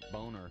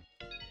 Boner.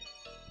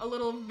 A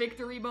little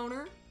victory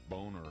boner.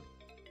 Boner.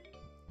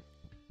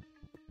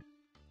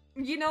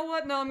 You know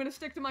what? No, I'm gonna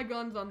stick to my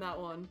guns on that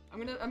one.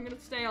 I'm gonna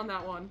stay on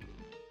that one.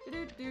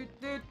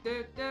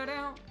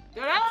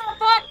 Oh,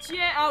 fuck!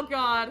 Shit! Oh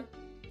god.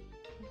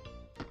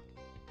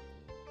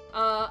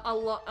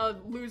 A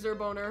loser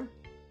boner.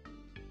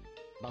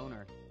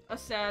 Boner. A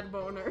sad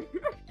boner.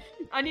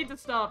 I need to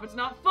stop. It's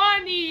not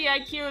funny. I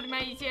killed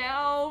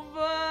myself.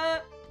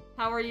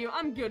 How are you?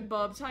 I'm good,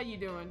 Bubs. How you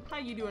doing? How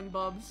you doing,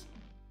 Bubs?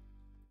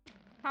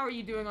 How are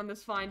you doing on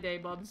this fine day,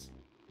 Bubs?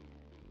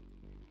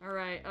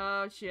 Alright,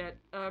 oh shit.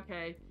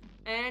 Okay.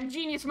 And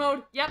genius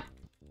mode. Yep.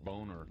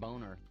 Boner.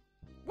 Boner.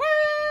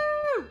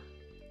 Woo!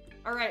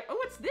 Alright. Oh,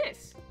 what's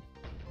this?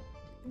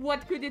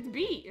 What could it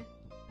be?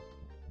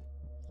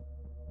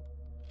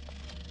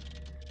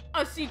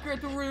 A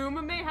secret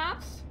room,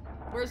 mayhaps?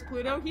 Where's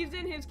Pluto? He's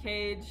in his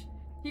cage.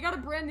 He got a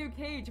brand new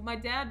cage. My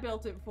dad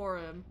built it for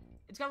him.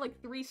 It's got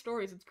like 3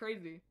 stories. It's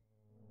crazy.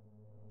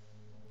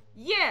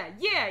 Yeah,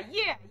 yeah,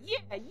 yeah,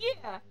 yeah,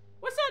 yeah.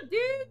 What's up,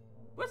 dude?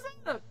 What's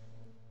up?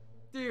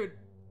 Dude,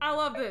 I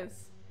love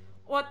this.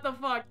 What the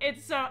fuck?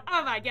 It's so,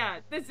 oh my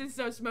god. This is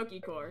so Smokey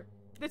core.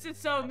 This is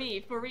so me,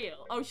 for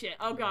real. Oh shit,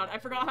 oh god. I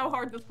forgot how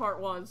hard this part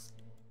was.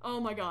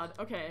 Oh my god,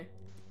 okay.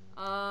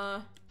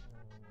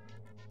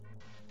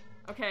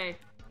 Okay.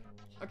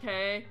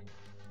 Okay.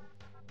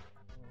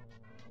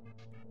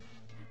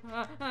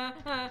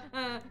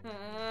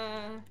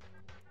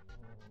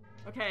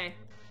 Okay.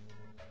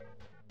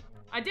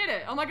 I did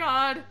it! Oh my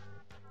god!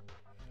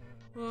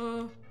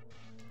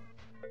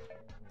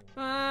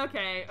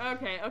 Okay.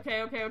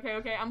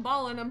 I'm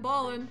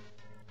balling.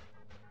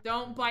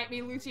 Don't bite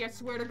me, Lucy, I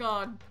swear to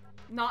god.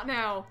 Not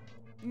now.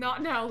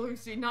 Not now,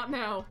 Lucy, not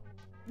now.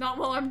 Not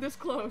while I'm this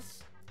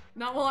close.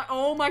 Not while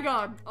oh my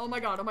god.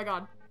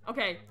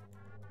 Okay.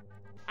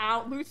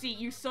 Ow, Lucy,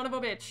 you son of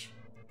a bitch.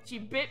 She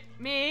bit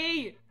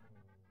me!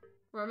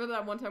 Remember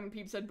that one time when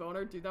Peeb said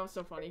boner? Dude, that was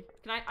so funny.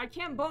 I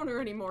can't boner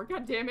anymore,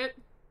 god damn it.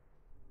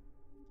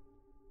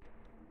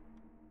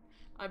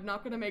 I'm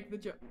not gonna make the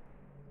joke.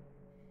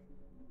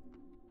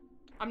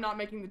 I'm not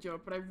making the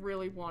joke, but I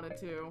really wanted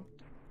to.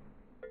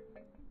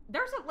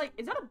 There's a, like,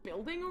 is that a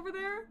building over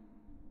there?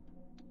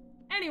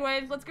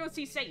 Anyways, let's go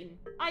see Satan.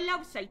 I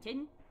love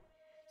Satan.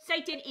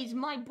 Satan is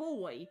my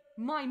boy,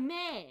 my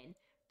man.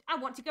 I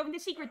want to go in the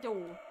secret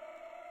door.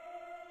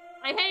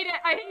 I hate it,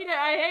 I hate it,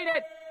 I hate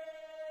it.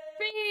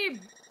 Peeb!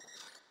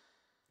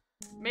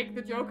 Make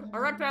the joke.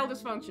 Erectile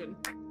dysfunction.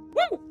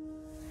 Woo!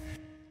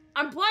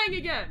 I'm playing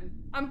again!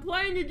 I'm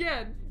playing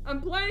again!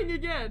 I'm playing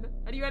again!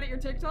 How do you edit your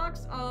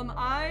TikToks?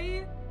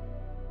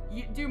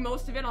 You do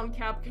most of it on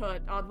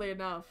CapCut, oddly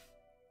enough.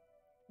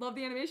 Love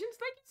the animations?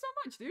 Thank you so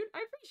much, dude.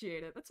 I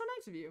appreciate it. That's so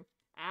nice of you.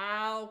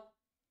 Ow.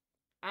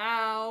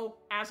 Ow.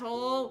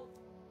 Asshole.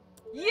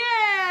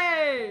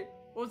 Yay!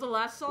 What was the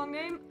last song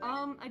name?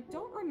 I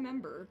don't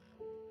remember.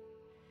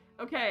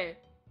 Okay.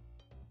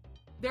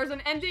 There's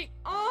an ending.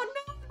 Oh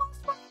no, I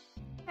lost my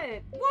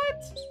head.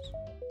 What?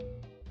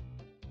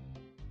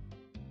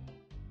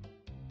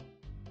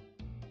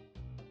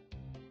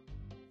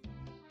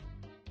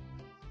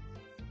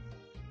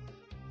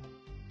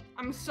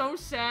 I'm so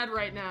sad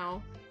right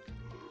now.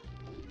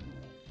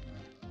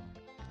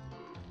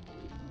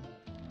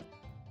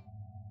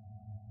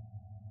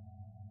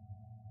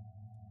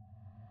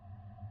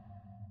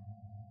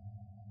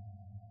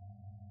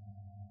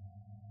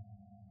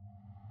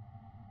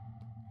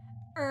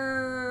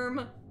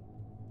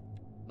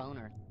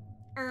 Boner.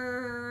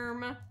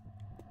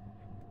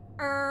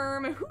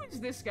 Who is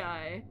this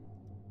guy?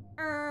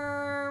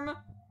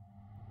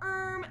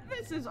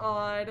 This is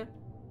odd.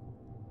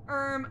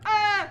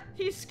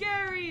 He's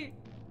scary!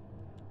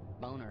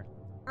 Boner.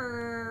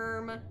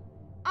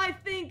 I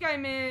think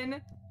I'm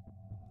in.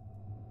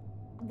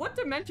 What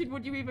dimension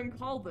would you even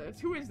call this?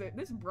 Who is it?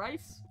 This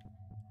Bryce?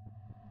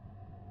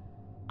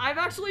 I've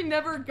actually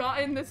never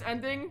gotten this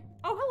ending.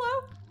 Oh,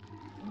 hello!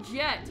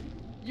 Jet,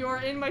 you're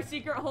in my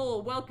secret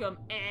hole. Welcome.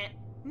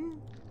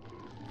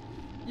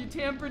 You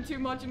tampered too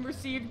much and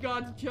received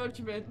God's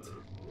judgment.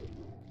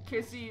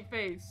 Kissy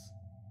face.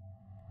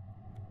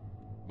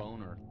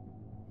 Boner.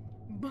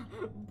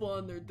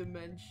 Boner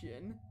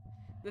dimension.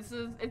 Is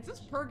this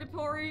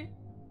purgatory?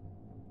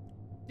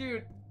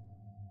 Dude.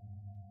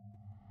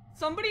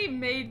 Somebody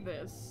made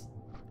this.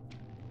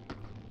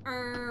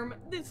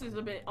 This is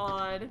a bit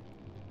odd.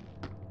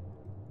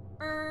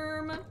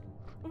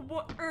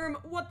 What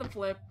the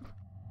flip?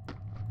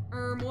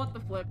 What the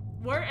flip?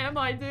 Where am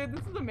I, dude?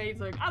 This is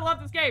amazing. I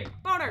love this game.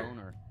 Boner!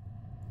 Boner.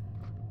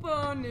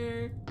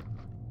 Boner.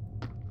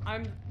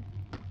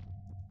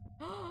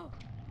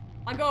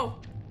 I go!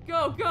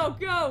 Go, go,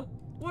 go!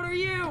 What are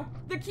you?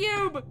 The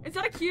cube! Is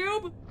that a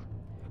cube?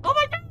 Oh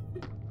my god!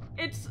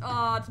 It's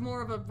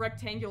more of a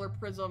rectangular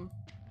prism.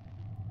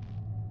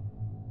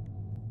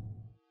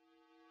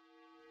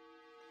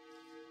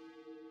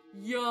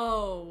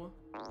 Yo!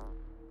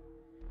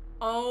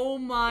 Oh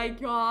my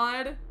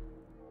god!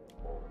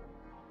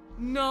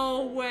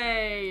 No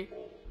way!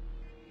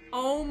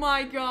 Oh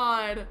my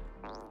god!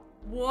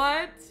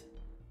 What?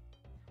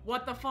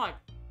 What the fuck?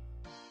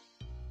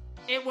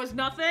 It was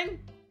nothing?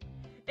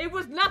 It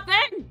was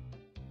nothing?!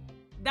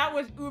 That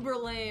was uber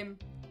lame.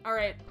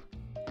 Alright.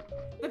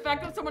 The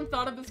fact that someone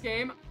thought of this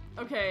game...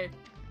 Okay.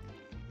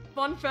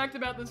 Fun fact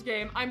about this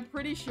game, I'm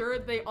pretty sure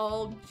they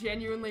all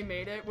genuinely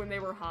made it when they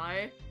were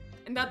high.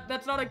 And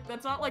that's not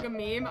like a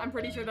meme, I'm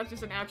pretty sure that's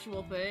just an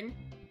actual thing.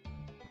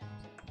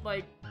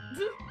 Like...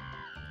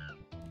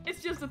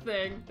 It's just a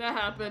thing that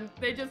happened.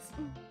 They just...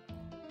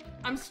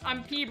 I'm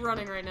Peeb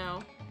running right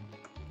now.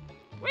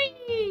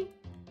 Whee!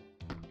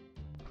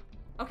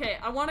 Okay,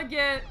 I want to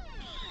get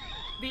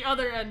the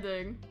other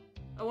ending.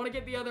 I want to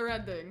get the other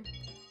ending.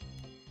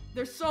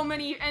 There's so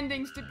many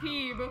endings to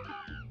Peeb.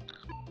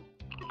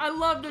 I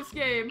love this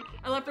game.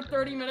 I left for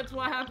 30 minutes.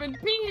 What happened?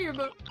 Peeb!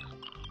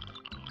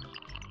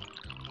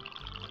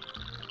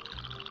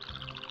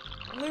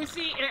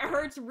 Lucy, it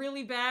hurts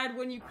really bad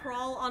when you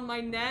crawl on my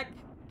neck.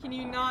 Can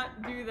you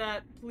not do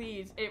that,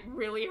 please? It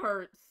really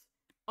hurts.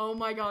 Oh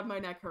my god, my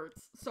neck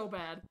hurts. So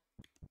bad.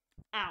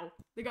 Ow.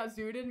 They got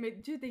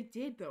zooted? Dude, they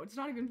did, though. It's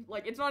not even,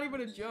 like, it's not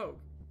even a joke.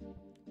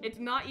 It's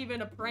not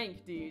even a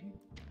prank, dude.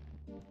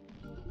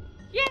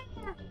 Yeah!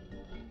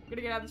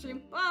 Gonna get out of the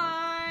stream.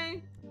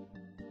 Bye!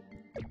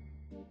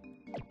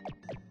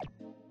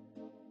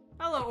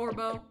 Hello,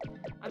 Orbo.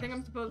 I think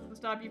I'm supposed to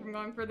stop you from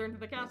going further into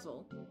the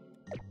castle.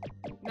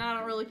 Nah, I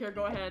don't really care.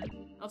 Go ahead.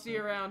 I'll see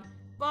you around.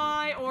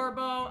 Bye,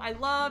 Orbo. I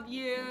love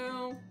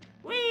you.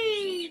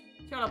 Whee!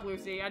 Shut up,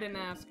 Lucy. I didn't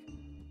ask.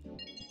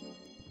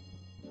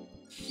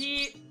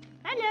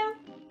 Hello.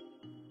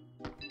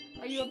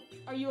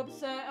 Are you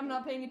upset I'm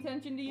not paying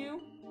attention to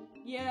you?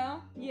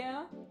 Yeah?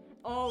 Yeah?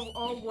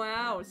 Oh,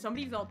 wow.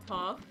 Somebody's all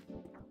tough.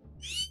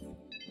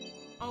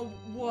 Oh,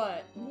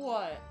 what?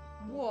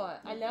 What?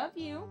 I love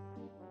you.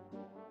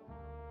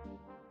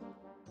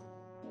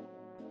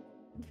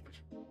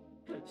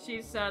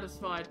 She's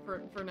satisfied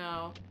for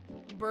now.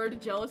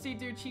 Bird jealousy?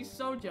 Dude, she's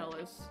so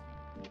jealous.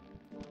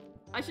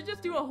 I should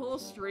just do a whole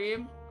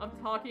stream of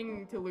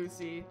talking to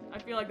Lucy. I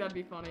feel like that'd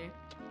be funny.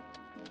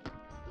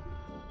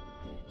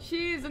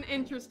 She's an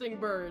interesting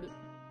bird.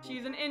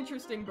 She's an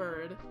interesting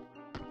bird.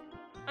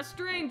 A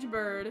strange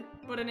bird,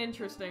 but an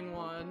interesting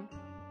one.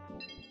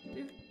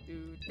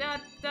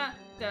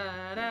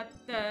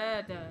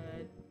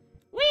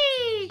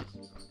 Whee!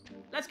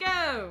 Let's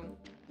go!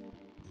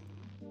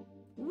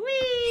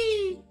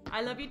 Whee!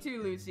 I love you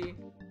too, Lucy.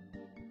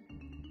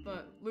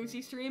 But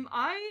Lucy stream,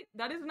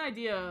 that is an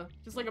idea.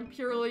 Just like a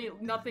purely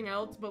nothing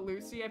else but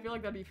Lucy. I feel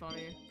like that'd be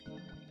funny.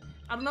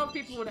 I don't know if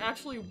people would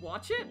actually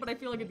watch it, but I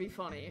feel like it'd be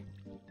funny.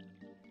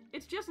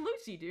 It's just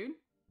Lucy, dude.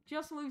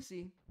 Just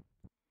Lucy.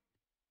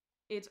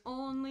 It's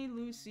only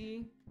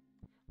Lucy.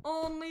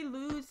 Only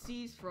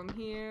Lucy's from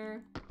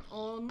here.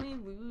 Only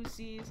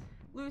Lucy's.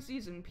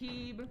 Lucy's and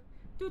Peeb.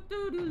 Do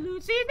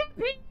Lucy's and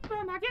Peeb.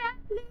 Oh my god,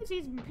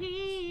 Lucy's and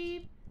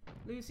Peeb.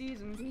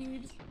 Lucy's and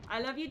Peeb. I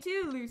love you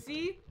too,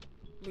 Lucy.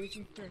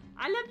 Lucy.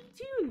 I love you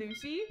too,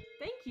 Lucy.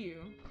 Thank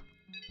you.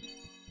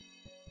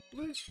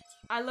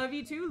 I love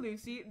you too,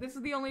 Lucy. This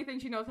is the only thing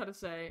she knows how to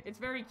say. It's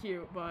very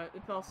cute, but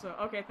it's also...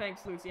 Okay,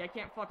 thanks, Lucy. I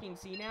can't fucking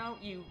see now.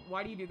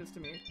 Why do you do this to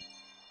me?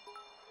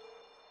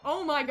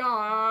 Oh my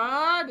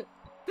god!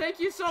 Thank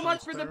you so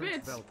much for the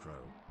bits!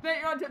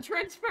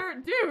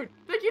 Transparent, dude!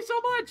 Thank you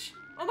so much!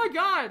 Oh my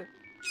god!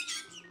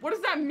 What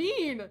does that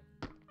mean?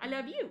 I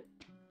love you.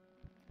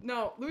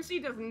 No, Lucy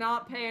does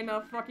not pay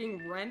enough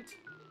fucking rent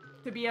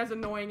to be as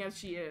annoying as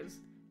she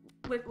is.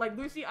 Like,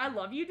 Lucy, I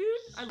love you, dude.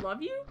 I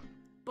love you.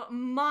 But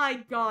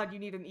my god, you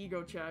need an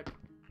ego check.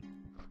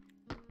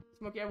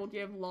 Smokey, I will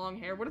give long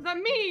hair. What does that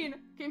mean?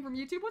 Came from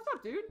YouTube? What's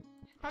up, dude?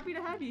 Happy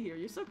to have you here.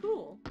 You're so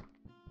cool.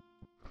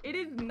 It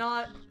is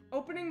not...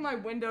 Opening my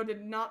window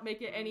did not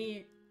make it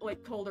any,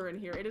 like, colder in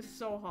here. It is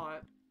so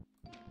hot.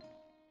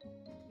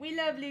 We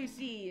love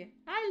Lucy.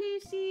 Hi,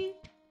 Lucy.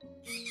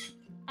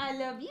 I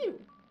love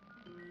you.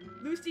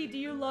 Lucy, do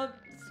you love...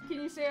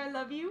 Can you say I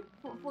love you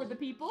for the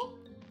people?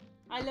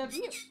 I love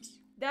you.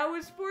 That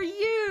was for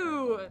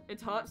you!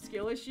 It's hot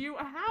skill issue?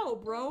 How,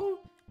 bro?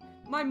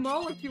 My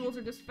molecules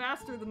are just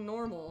faster than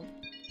normal.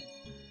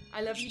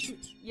 I love you too.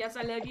 Yes,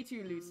 I love you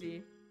too,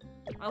 Lucy.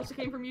 I also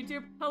came from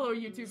YouTube. Hello,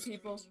 YouTube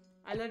people.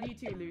 I love you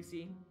too,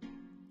 Lucy.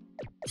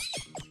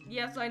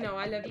 Yes, I know.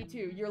 I love you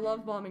too. You're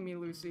love bombing me,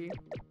 Lucy.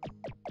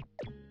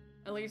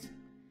 At least...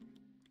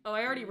 Oh,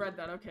 I already read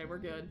that. Okay, we're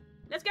good.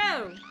 Let's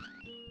go!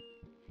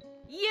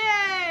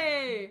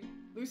 Yay!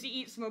 Lucy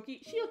eats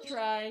Smokey. She'll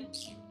try.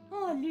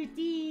 Oh,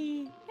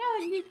 Lucy.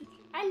 Oh, Lucy.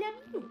 I love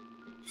you.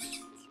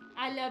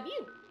 I love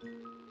you.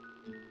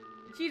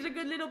 She's a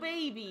good little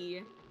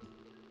baby.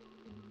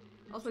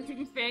 Also, she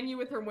can fan you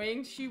with her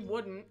wings. She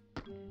wouldn't.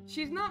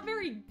 She's not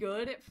very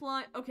good at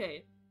flying.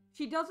 Okay.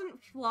 She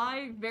doesn't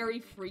fly very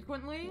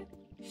frequently.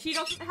 She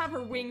doesn't have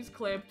her wings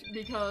clipped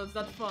because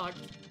that's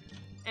fucked.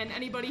 And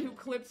anybody who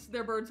clips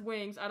their bird's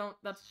wings,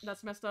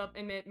 that's messed up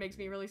and it makes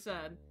me really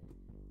sad.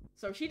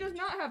 So she does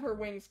not have her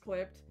wings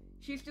clipped.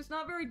 She's just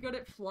not very good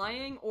at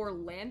flying or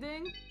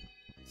landing.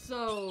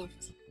 So,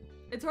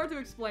 it's hard to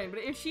explain, but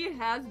if she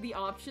has the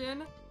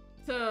option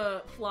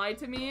to fly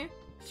to me,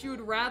 she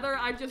would rather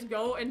I just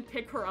go and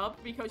pick her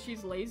up because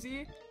she's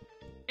lazy.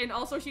 And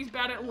also she's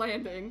bad at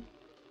landing.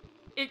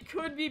 It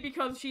could be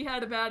because she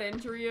had a bad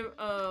injury,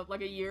 like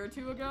a year or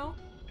two ago.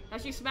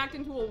 Has she smacked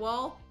into a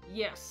wall?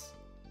 Yes.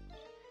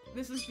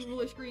 This is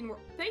Foolish Green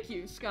World. Thank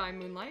you, Sky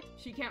Moonlight.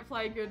 She can't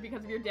fly good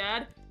because of your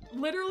dad.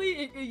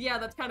 Literally, yeah,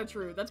 that's kind of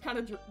true. That's kind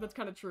of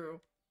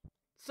true.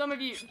 Some of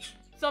you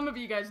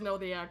guys know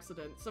the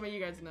accident. Some of you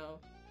guys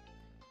know.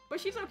 But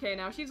she's okay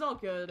now. She's all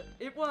good.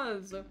 It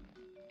was,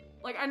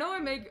 like, I know I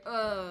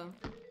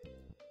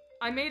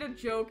made a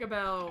joke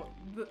about,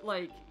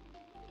 like,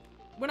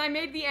 when I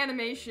made the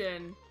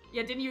animation,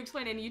 yeah, didn't you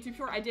explain it in a YouTube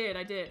short? I did.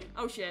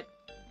 Oh, shit.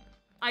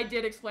 I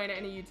did explain it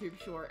in a YouTube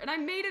short. And I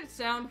made it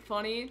sound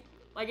funny,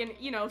 like, in,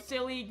 you know,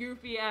 silly,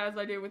 goofy as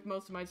I do with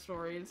most of my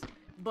stories.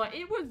 But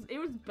it was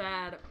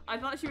bad. I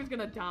thought she was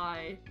gonna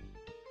die.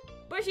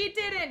 But she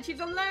didn't! She's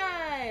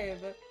alive!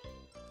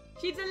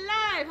 She's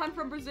alive! I'm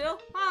from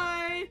Brazil.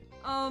 Hi!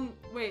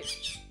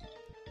 Wait.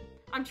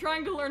 I'm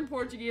trying to learn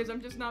Portuguese.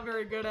 I'm just not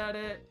very good at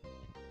it.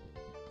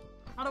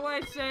 How do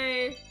I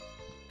say...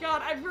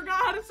 God, I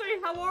forgot how to say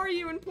how are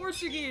you in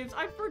Portuguese.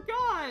 I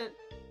forgot!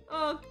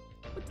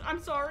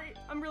 I'm sorry.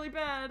 I'm really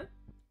bad.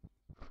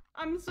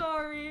 I'm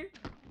sorry.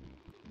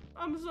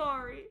 I'm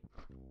sorry.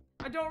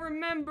 I don't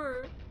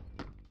remember.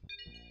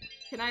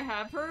 Can I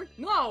have her?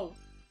 No!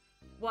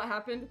 What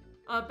happened?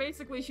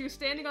 Basically, she was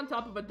standing on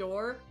top of a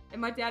door, and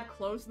my dad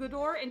closed the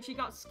door, and she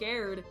got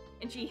scared,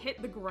 and she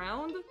hit the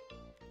ground.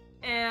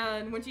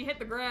 And when she hit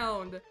the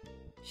ground,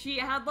 she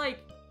had, like,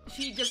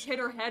 she just hit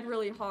her head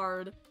really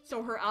hard,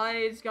 so her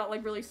eyes got,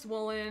 like, really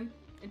swollen,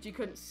 and she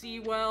couldn't see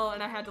well,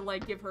 and I had to,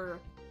 like, give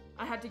her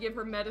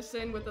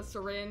medicine with a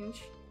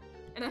syringe,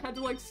 and I had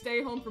to, like,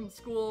 stay home from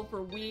school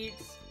for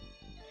weeks.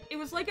 It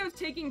was like I was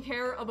taking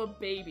care of a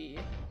baby.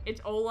 It's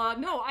Ola.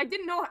 No, I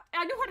didn't know.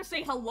 I know how to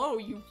say hello,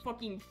 you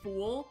fucking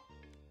fool.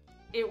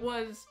 It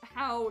was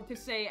how to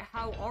say,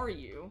 how are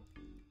you?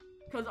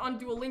 Because on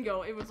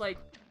Duolingo, it was like,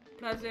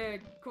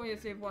 prazer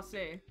conhecer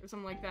você, or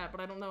something like that,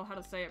 but I don't know how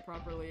to say it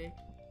properly.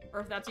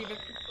 Or if that's even...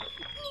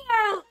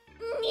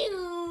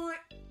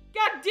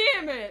 God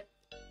damn it!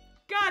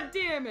 God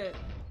damn it!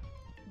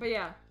 But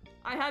yeah,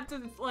 I had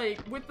to,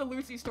 like, with the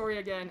Lucy story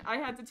again, I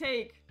had to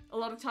take a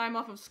lot of time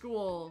off of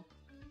school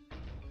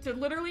to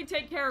literally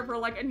take care of her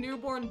like a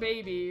newborn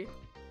baby.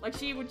 Like,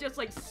 she would just,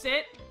 like,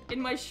 sit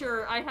in my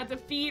shirt. I had to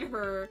feed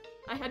her.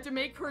 I had to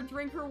make her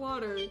drink her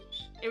water.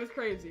 It was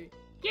crazy.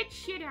 Get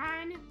shit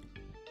on!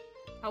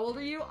 How old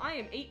are you? I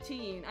am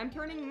 18. I'm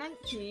turning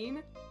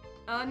 19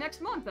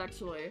 next month,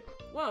 actually.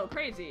 Whoa,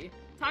 crazy.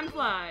 Time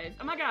flies.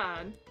 Oh my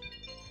god.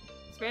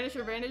 Spanish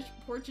or Vanish,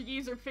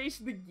 Portuguese or Face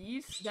the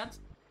Geese? That's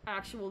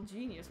actual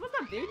genius. What's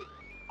up, dude?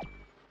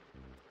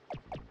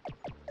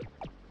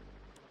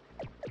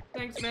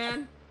 Thanks,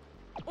 man.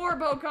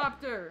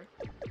 Orbocopter!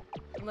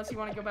 Unless you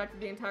want to go back to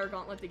the entire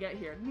gauntlet to get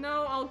here.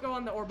 No, I'll go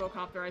on the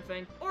Orbocopter, I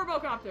think.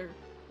 Orbocopter!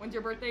 When's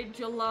your birthday?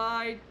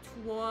 July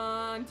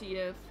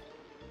 20th.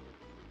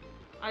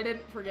 I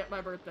didn't forget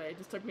my birthday. It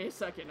just took me a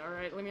second,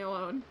 alright? Leave me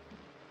alone.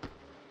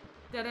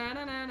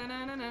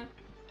 Da-da-na-na-na-na-na-na.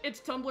 It's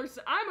Tumblr.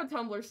 I'm a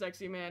Tumblr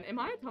sexy man. Am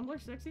I a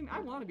Tumblr sexy man? I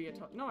want to be a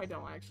No, I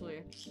don't,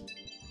 actually.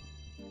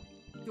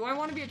 Do I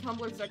want to be a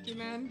Tumblr sexy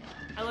man?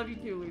 I love you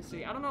too,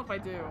 Lucy. I don't know if I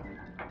do.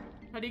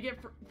 How do you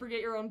forget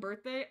your own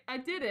birthday? I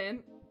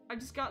didn't. I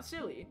just got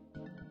silly.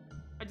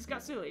 I just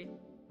got silly. Do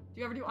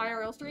you ever do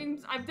IRL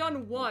streams? I've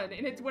done one,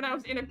 and it's when I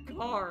was in a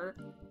car.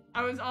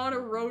 I was on a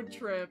road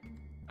trip.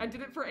 I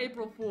did it for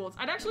April Fools.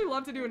 I'd actually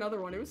love to do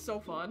another one. It was so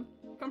fun.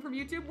 Come from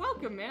YouTube?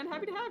 Welcome, man.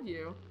 Happy to have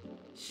you.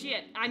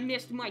 Shit, I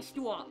missed my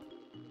stop.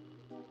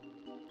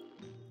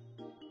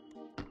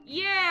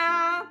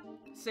 Yeah!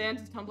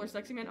 Sans is Tumblr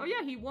sexy man. Oh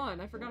yeah, he won.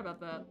 I forgot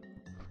about that.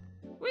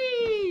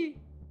 Whee!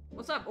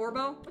 What's up,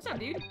 Orbo? What's up,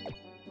 dude?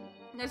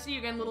 Nice to see you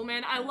again, little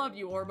man. I love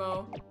you,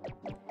 Orbo.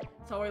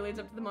 This hallway leads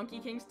up to the Monkey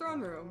King's throne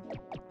room.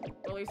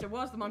 Or at least it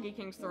was the Monkey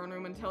King's throne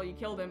room until you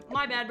killed him.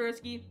 My bad,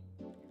 broski.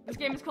 This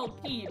game is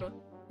called Peeb.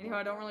 Anyhow,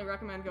 I don't really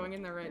recommend going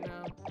in there right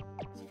now.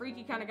 It's a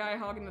freaky kind of guy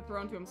hogging the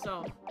throne to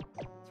himself.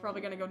 He's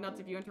probably gonna go nuts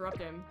if you interrupt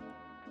him.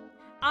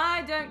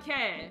 I don't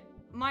care.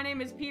 My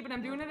name is Peeb and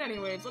I'm doing it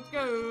anyways. Let's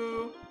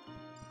go.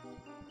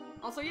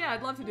 Also, yeah,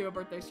 I'd love to do a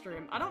birthday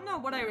stream. I don't know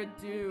what I would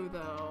do,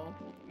 though.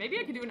 Maybe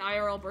I could do an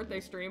IRL birthday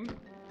stream.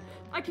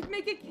 I could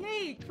make a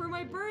cake for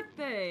my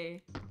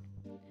birthday.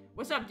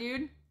 What's up,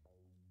 dude?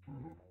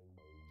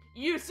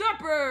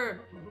 Usurper!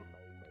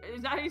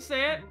 Is that how you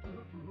say it?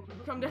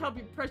 Come to help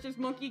your precious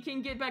Monkey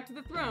King get back to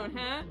the throne,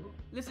 huh?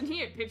 Listen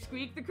here,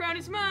 Pipsqueak, the crown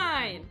is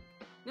mine!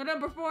 Now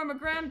don't perform a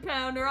ground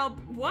pound or I'll—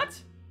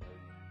 What?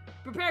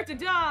 Prepare to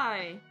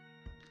die!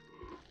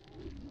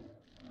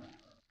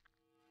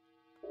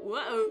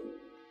 Whoa!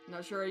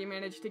 Not sure how you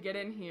managed to get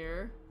in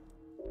here.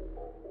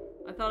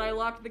 I thought I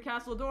locked the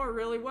castle door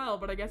really well,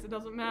 but I guess it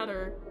doesn't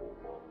matter.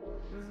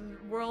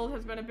 This world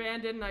has been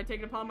abandoned and I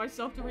take it upon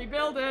myself to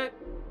rebuild it.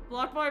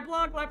 Block by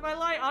block, light by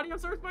light, audio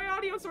source by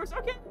audio source.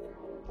 Okay!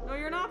 No,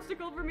 you're an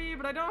obstacle for me,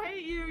 but I don't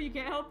hate you. You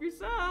can't help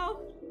yourself.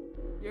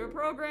 You're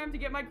programmed to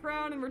get my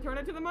crown and return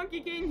it to the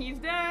Monkey King. He's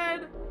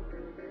dead.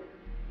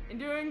 In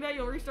doing that,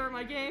 you'll restart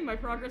my game. My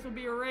progress will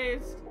be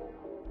erased.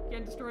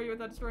 Can't destroy you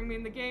without destroying me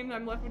in the game.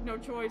 I'm left with no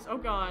choice. Oh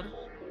god.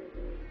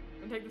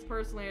 Don't take this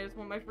personally. I just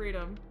want my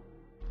freedom.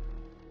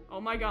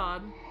 Oh my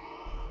god.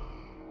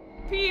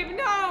 Peeb,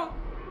 no!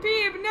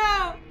 Peeb,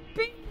 no!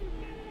 Peeb!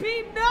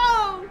 Peeb,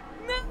 no!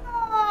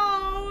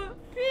 No!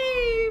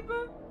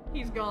 Peeb!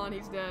 He's gone.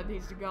 He's dead.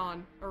 He's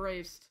gone.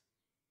 Erased.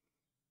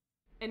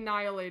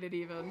 Annihilated,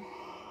 even.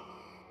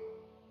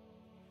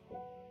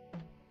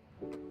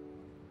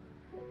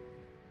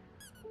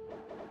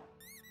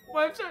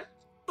 Why was that—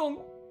 thunk?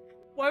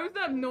 Why was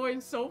that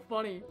noise so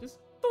funny? Just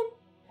thunk.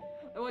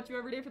 I watch you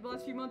every day for the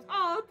last few months.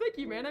 Oh, thank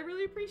you, man. I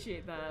really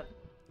appreciate that.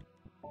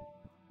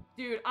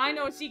 Dude, I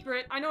know a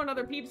secret. I know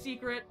another Peeb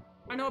secret.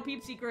 I know a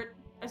Peeb secret.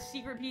 A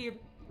secret Peeb.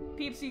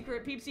 Peeb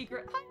secret. Peeb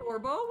secret. Hi,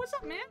 Orbo. What's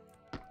up, man?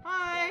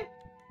 Hi.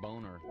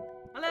 Boner.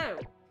 Hello.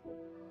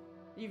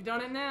 You've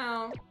done it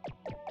now.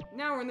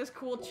 Now we're in this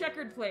cool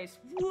checkered place.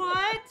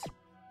 What?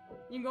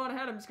 You can go on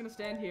ahead. I'm just gonna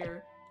stand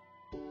here.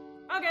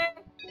 Okay.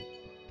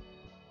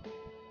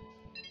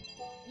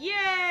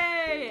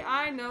 Yay!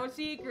 I know a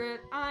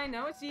secret. I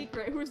know a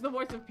secret. Who's the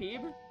voice of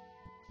Peeb?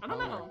 I don't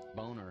know.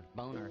 Boner.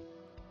 Boner.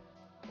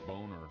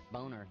 Boner.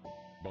 Boner.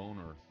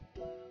 Boner.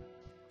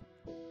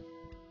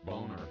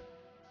 Boner.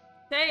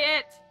 Say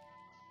it!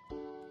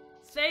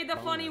 Say the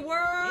funny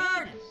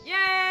word!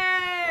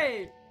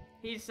 Yay!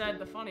 He said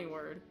the funny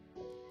word.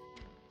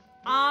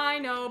 I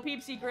know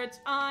Peeb secrets.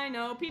 I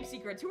know Peeb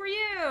secrets. Who are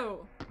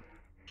you?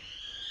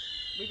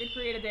 We could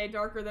create a day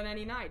darker than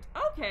any night.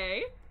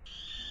 Okay.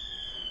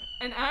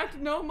 An act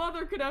no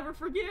mother could ever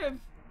forgive.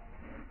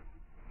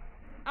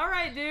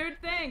 Alright, dude.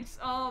 Thanks.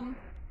 I'm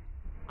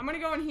gonna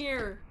go in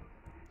here.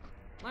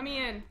 Let me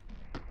in.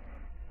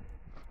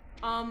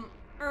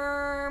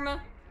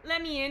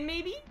 Let me in,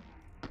 maybe?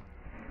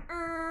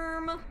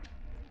 I'm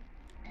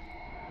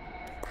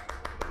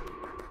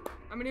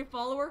a new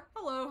follower.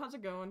 Hello, how's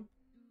it going?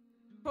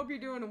 Hope you're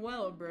doing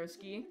well,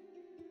 broski.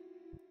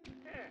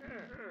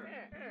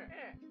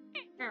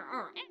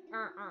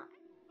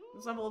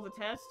 This level of the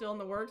test, still in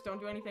the works, don't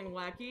do anything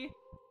wacky.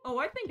 Oh,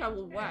 I think I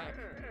will whack.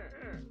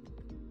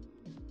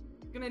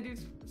 Gonna do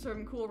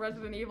some cool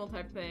Resident Evil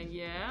type thing,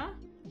 yeah?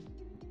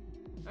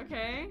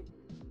 Okay.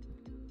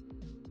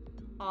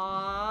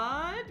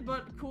 Odd,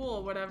 but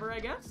cool, whatever, I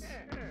guess.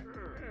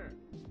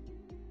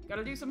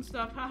 Gotta do some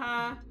stuff,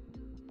 haha.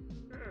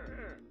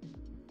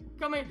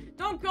 Come in.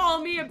 Don't call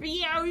me a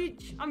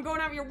biatch! I'm going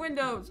out your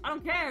windows. I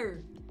don't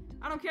care.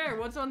 I don't care.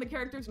 What's on the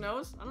character's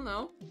nose? I don't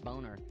know.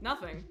 Boner.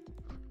 Nothing.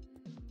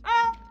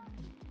 Ah!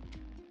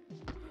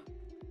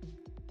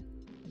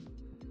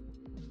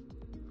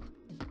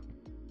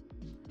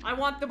 I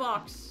want the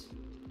box.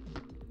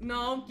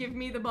 No, give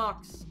me the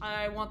box.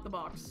 I want the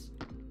box.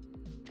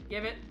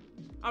 Give it.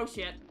 Oh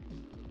shit.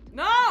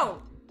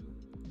 No!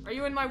 Are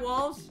you in my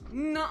walls?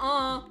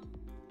 Nuh-uh.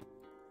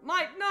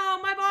 No,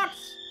 my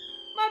box!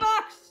 My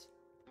box!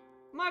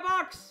 My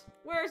box!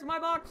 Where's my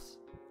box?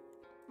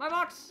 My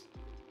box!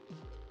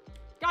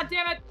 God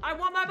damn it! I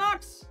want my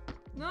box!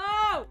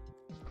 No!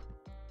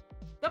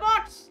 The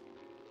box!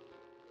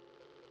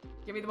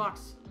 Give me the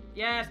box.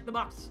 Yes, the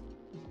box.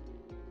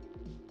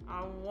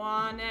 I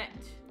want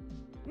it.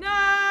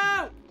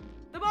 No!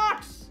 The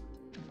box!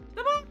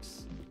 The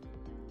box!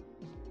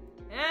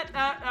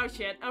 Oh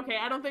shit. Okay,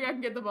 I don't think I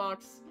can get the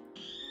box.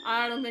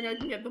 I don't think I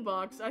can get the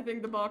box. I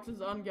think the box is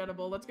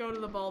ungettable. Let's go to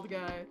the bald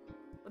guy.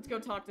 Let's go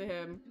talk to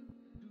him.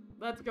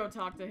 Let's go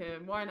talk to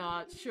him. Why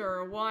not?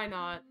 Sure, why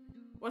not?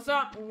 What's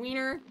up,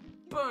 wiener?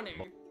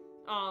 Bunny.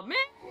 Aw, man!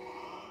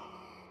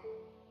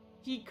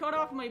 He cut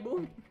off my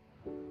boner.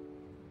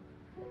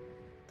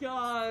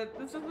 God,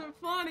 this isn't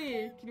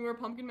funny. Can you wear a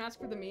pumpkin mask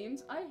for the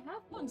memes? I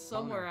have one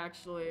somewhere,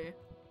 actually.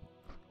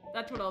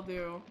 That's what I'll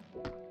do.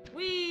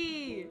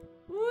 Wee!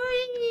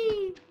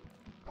 Wee!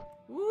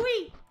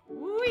 Wee!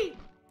 Wee!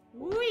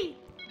 Wee!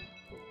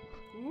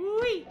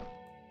 Wee!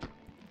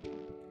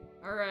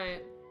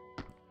 Alright.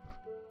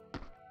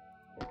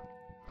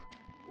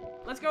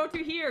 Let's go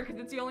to here, because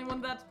it's the only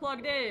one that's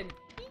plugged in.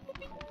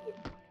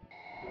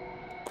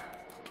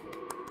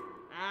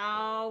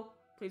 Ow.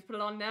 Please put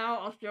it on now.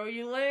 I'll show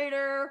you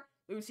later.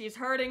 Lucy's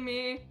hurting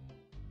me.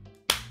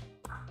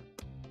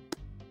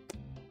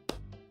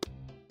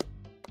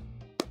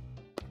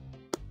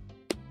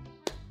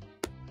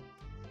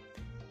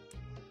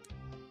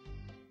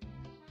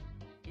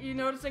 You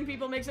noticing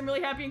people makes him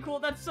really happy and cool?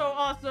 That's so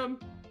awesome.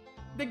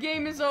 The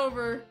game is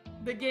over.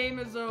 The game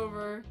is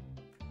over.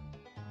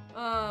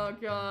 Oh,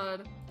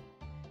 God.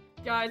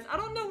 Guys, I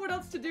don't know what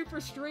else to do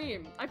for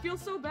stream. I feel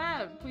so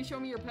bad. Please show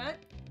me your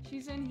pet.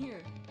 She's in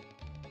here.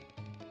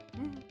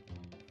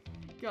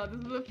 God,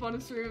 this is the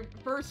funnest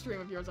first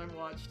stream of yours I've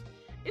watched.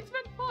 It's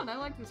been fun. I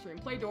like this stream.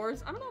 Play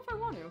doors. I don't know if I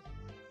want to.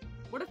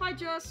 What if I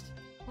just...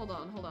 Hold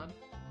on, hold on.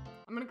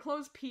 I'm gonna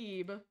close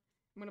Peeb. I'm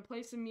gonna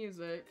play some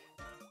music.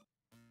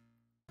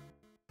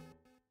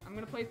 I'm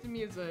gonna play some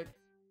music.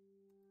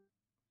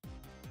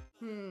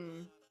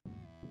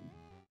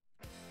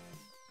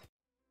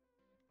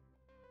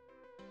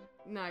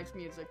 Nice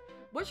music.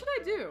 What should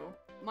I do?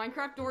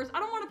 Minecraft doors? I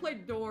don't want to play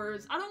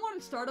doors. I don't want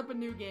to start up a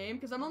new game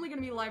because I'm only going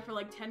to be live for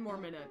like 10 more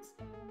minutes.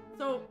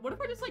 So what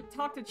if I just like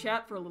talk to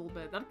chat for a little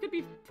bit? That could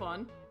be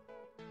fun.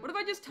 What if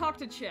I just talk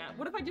to chat?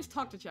 What if I just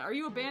talk to chat? Are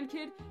you a band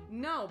kid?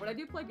 No, but I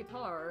do play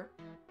guitar.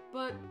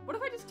 But what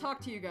if I just talk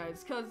to you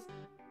guys? Because,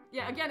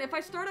 yeah, again, if I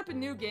start up a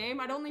new game,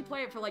 I'd only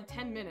play it for like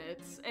 10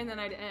 minutes and then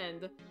I'd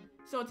end.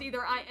 So it's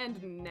either I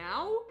end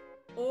now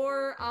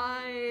or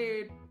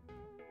I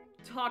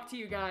talk to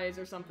you guys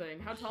or something.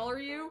 How tall are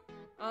you?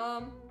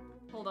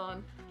 Hold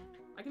on.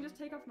 I can just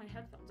take off my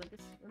headphones. I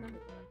just remember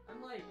that.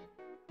 I'm like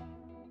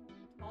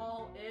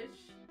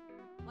tall-ish.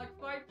 Like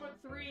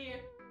 5'3".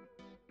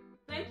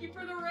 Thank you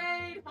for the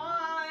raid.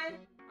 Hi.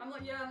 I'm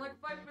like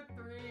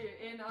 5'3".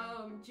 In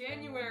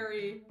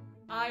January,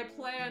 I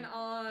plan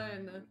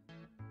on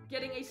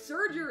getting a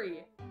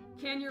surgery.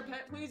 Can your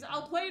pet please?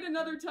 I'll play it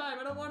another time.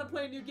 I don't want to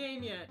play a new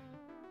game yet.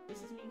 This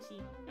is Lucy.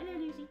 Hello,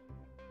 Lucy.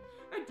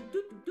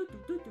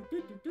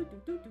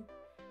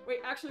 Wait,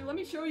 actually, let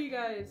me show you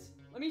guys.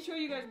 Let me show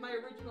you guys my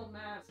original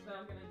mask that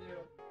I'm gonna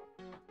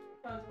do.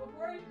 Because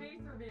before I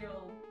face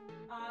reveal,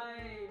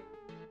 I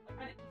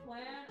didn't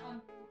plan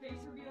on face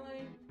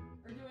revealing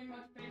or doing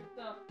much face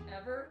stuff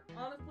ever,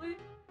 honestly.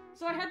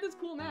 So I had this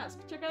cool mask.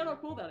 Check out how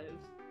cool that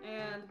is.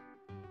 And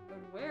I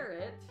would wear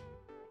it.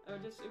 It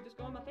would just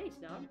go on my face,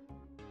 dog.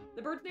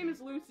 The bird's name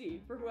is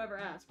Lucy, for whoever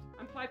asked.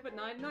 I'm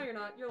 5'9". No, you're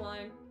not. You're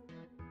lying.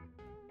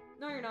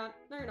 No, you're not.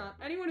 No, you're not.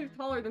 Anyone who's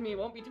taller than me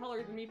won't be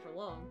taller than me for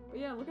long. But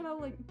yeah, look at how,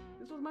 like,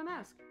 this was my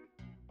mask.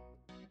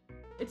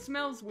 It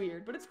smells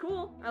weird, but it's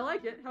cool. I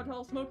like it. How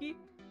tall, Smokey?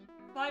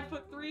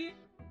 5'3"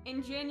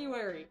 in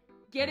January.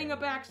 Getting a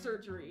back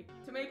surgery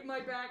to make my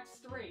back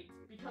straight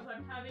because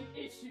I'm having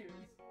issues.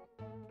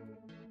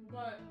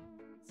 But,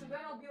 so then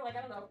I'll be like,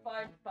 I don't know,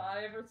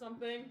 5'5" or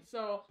something.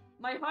 So,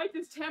 my height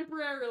is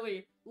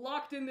temporarily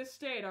locked in this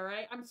state,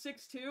 alright? I'm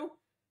 6'2".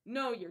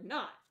 No, you're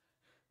not.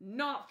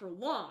 Not for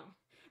long.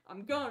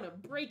 I'm gonna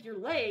break your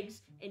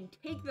legs and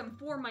take them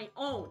for my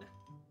own.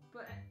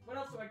 But what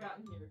else do I got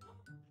in here?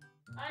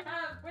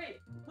 Wait,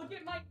 look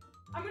at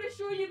I'm gonna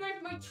show you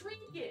guys my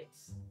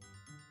trinkets.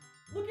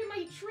 Look at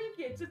my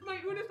trinkets. It's my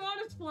Unis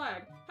Honest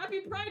flag.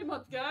 Happy Pride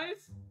Month,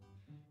 guys.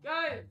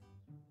 Guys,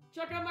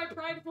 check out my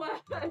Pride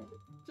flag.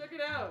 Check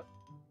it out.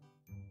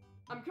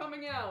 I'm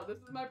coming out. This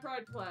is my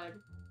Pride flag.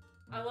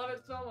 I love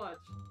it so much.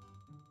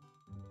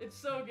 It's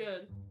so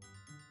good.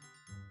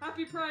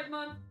 Happy Pride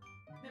Month!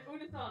 The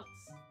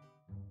Unisons.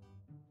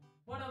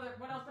 What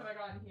else have I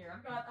got in here?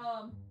 I've got,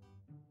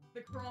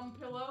 the crumb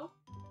pillow.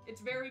 It's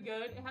very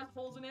good. It has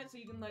holes in it so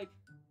you can, like,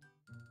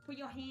 put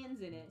your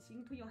hands in it. So you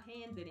can put your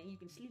hands in it and you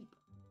can sleep.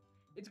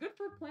 It's good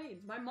for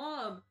planes. My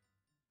mom,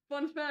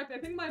 fun fact, I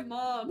think my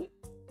mom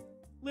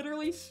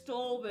literally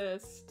stole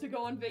this to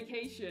go on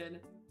vacation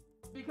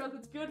because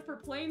it's good for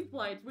plane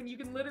flights when you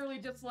can literally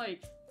just,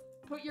 like,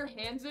 put your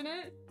hands in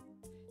it.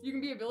 You can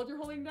be a villager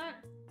holding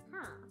that.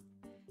 Huh.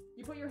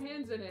 You put your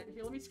hands in it.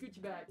 Here, let me scoot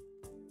you back.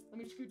 Let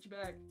me scoot you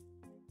back.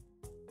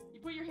 You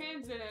put your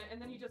hands in it,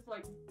 and then you just,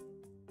 like,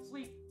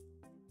 sleep.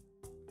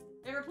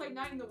 Ever played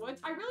Night in the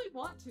Woods? I really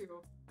want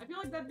to. I feel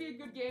like that'd be a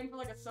good game for,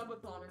 like, a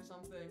subathon or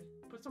something.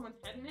 Put someone's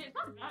head in it. It's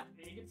not that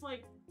big. It's,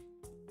 like,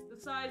 the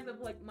size of,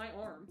 like, my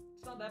arm.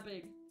 It's not that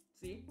big.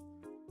 See?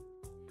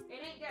 It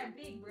ain't that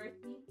big,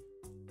 Bricky.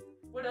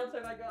 What else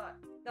have I got?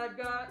 I've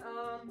got,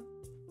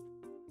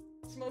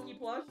 Smokee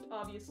plush,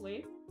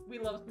 obviously. We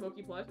love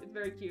Smokee plush. It's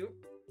very cute.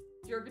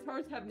 Do your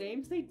guitars have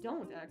names? They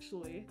don't,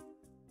 actually.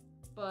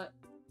 But,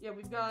 yeah,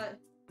 we've got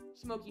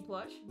Smokee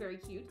plush. Very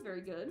cute. Very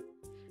good.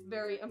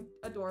 Very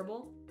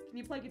adorable. Can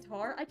you play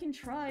guitar? I can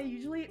try.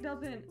 Usually it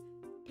doesn't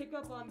pick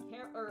up on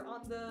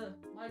on the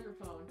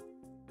microphone.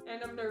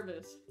 And I'm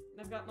nervous.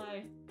 And I've got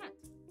my hat.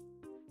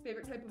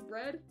 Favorite type of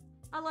bread?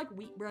 I like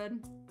wheat bread.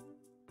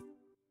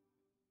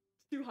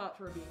 It's too hot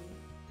for a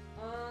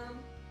beanie.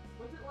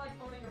 What's it like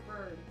owning a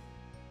bird?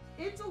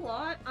 It's a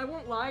lot, I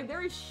won't lie.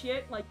 There is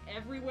shit, like,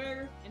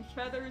 everywhere, and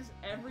feathers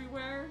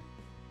everywhere.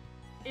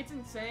 It's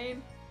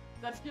insane.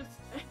 That's just,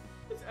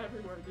 it's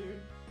everywhere,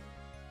 dude.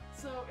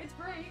 So, it's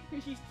great,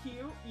 because she's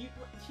cute,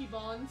 she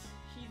bonds,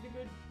 she's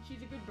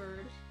a good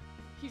bird.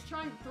 She's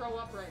trying to throw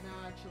up right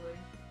now, actually.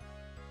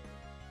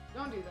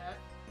 Don't do that.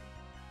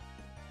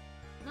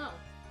 No.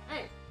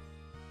 Hey!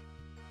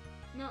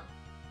 No.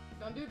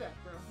 Don't do that,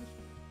 bro.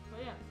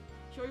 But yeah,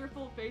 show your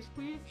full face,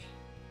 please.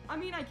 I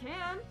mean, I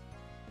can.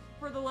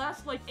 For the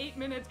last, like, 8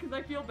 minutes, because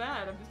I feel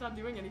bad. I'm just not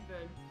doing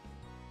anything.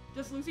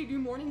 Does Lucy do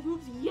morning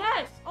boobs?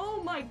 Yes!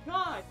 Oh my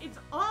god! It's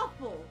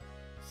awful!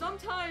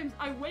 Sometimes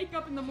I wake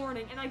up in the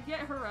morning and I get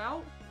her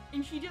out,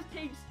 and she just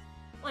takes,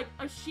 like,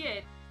 a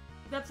shit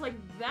that's, like,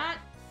 that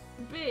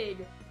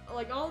big,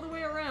 like, all the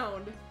way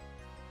around,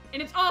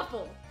 and it's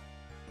awful!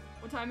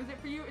 What time is it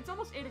for you? It's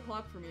almost 8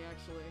 o'clock for me,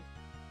 actually.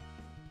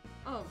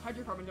 Oh,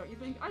 hydrocarbon, don't you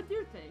think? I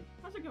do think.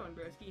 How's it going,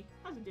 broski?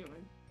 How's it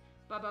doing?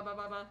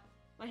 Ba-ba-ba-ba-ba.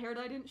 My hair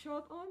dye didn't show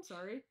up? Oh, I'm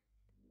sorry.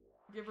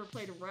 Have you ever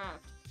played a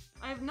raft?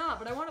 I have not,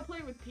 but I want to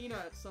play with Peanut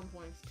at some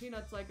point.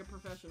 Peanut's like a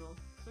professional.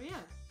 So yeah.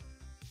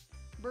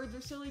 Birds are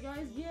silly,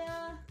 guys?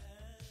 Yeah.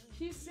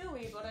 She's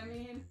silly, but I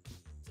mean...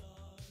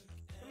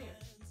 Come here.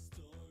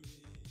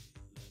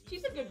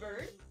 She's a good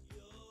bird.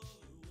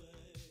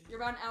 You're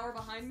about an hour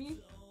behind me?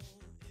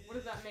 What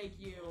does that make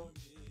you?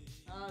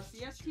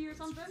 CST or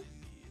something?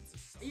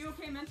 Are you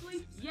okay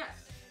mentally?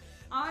 Yes.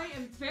 I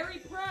am very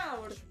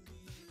proud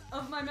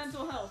of my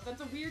mental health.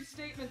 That's a weird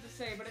statement to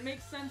say, but it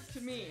makes sense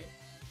to me.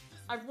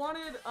 I've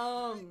wanted,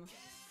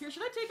 here,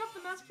 should I take off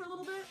the mask for a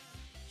little bit?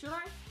 Should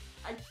I?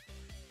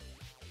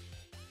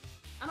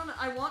 I don't know,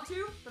 I want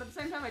to, but at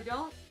the same time I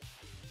don't.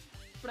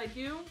 But I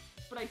do,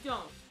 but I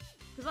don't.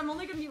 Because I'm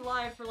only gonna be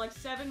live for like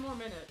 7 more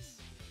minutes.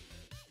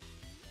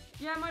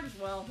 Yeah, I might as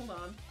well, hold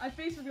on. I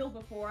face revealed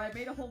before, I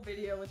made a whole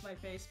video with my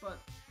face, but...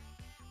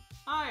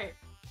 Hi!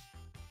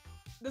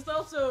 This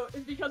also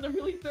is because I'm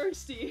really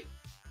thirsty.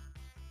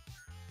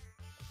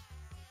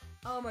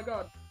 Oh my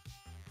god.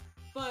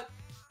 But,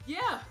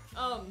 yeah,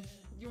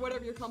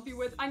 whatever you're comfy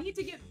with. I need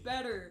to get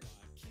better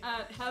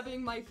at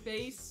having my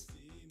face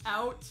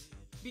out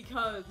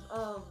because,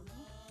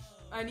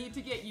 I need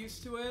to get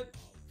used to it.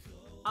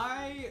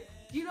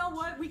 You know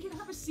what? We can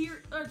have a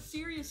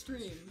serious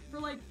stream. For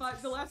like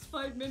the last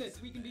 5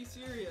 minutes, we can be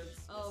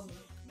serious.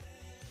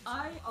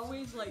 I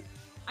always, like,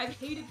 I've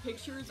hated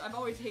pictures. I've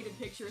always hated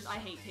pictures. I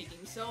hate taking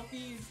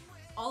selfies.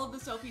 All of the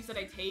selfies that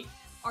I take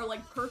are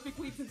like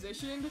perfectly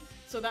positioned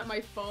so that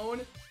my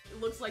phone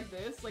looks like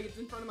this, like it's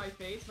in front of my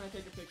face when I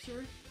take a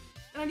picture.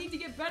 And I need to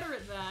get better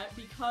at that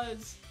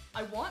because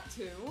I want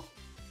to.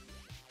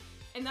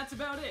 And that's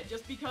about it,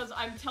 just because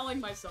I'm telling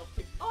myself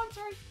to. Oh, I'm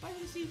sorry, bye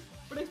Lucy.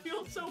 But I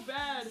feel so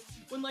bad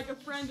when like a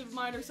friend of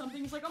mine or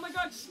something is like, oh my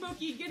god,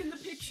 Smokee, get in the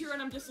picture,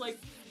 and I'm just like,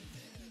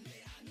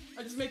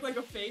 I just make like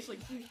a face, like,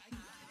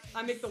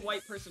 I make the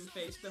white person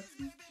face,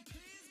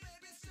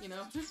 you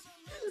know?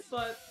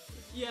 But,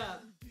 yeah.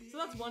 So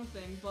that's one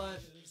thing, but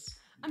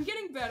I'm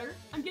getting better.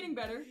 I'm getting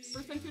better.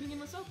 First time tuning in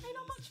myself. Hey,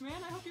 not much,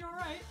 man. I hope you're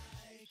alright.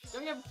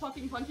 Don't you have a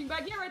fucking punching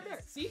bag? Yeah, right there.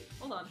 See?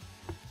 Hold on.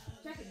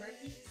 Check it,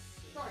 Bertie.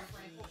 Sorry,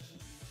 Frank.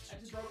 I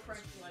just broke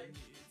Frank's leg.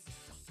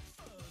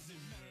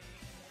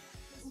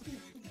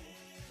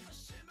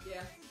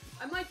 Yeah.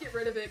 I might get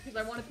rid of it because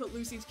I want to put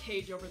Lucy's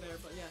cage over there,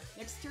 but yeah.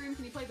 Next stream,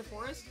 can you play The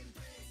Forest?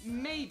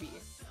 Maybe.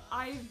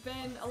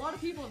 A lot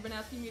of people have been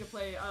asking me to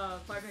play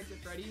Five Nights at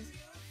Freddy's.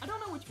 I don't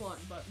know which one,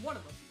 but one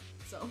of them.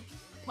 So,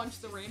 punch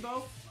the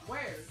rainbow?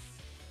 Where?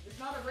 There's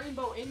not a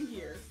rainbow in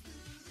here.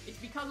 It's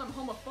because I'm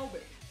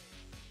homophobic.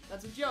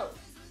 That's a joke.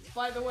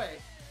 By the way,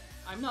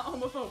 I'm not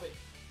homophobic.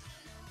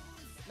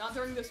 Not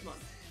during this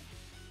month.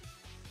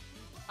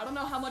 I don't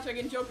know how much I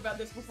can joke about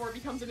this before it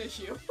becomes an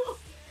issue.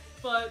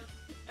 But,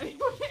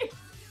 anyway.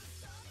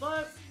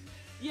 But,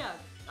 yeah.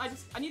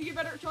 I need to get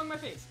better at showing my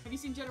face. Have you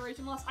seen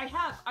Generation Lost? I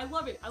have! I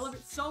love it! I love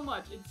it so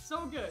much. It's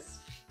so good.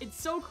 It's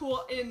so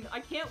cool, and I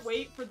can't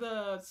wait for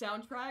the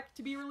soundtrack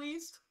to be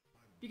released.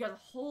 Because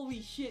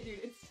holy shit, dude,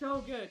 it's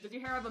so good. Does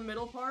your hair have a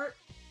middle part?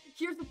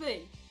 Here's the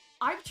thing.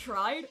 I've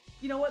tried,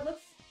 you know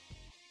what,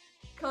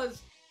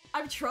 cause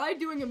I've tried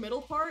doing a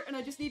middle part, and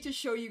I just need to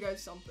show you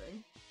guys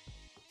something.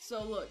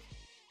 So look.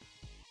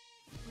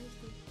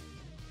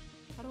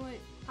 How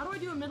do I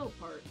do a middle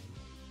part?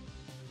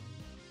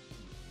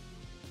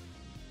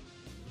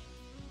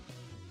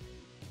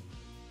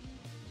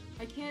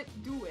 I can't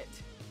do it.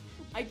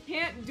 I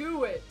can't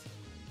do it!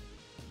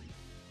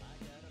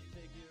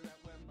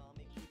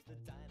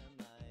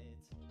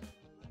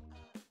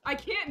 I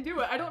can't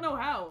do it! I don't know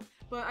how!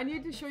 But I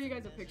need to show you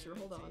guys a picture,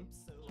 hold on.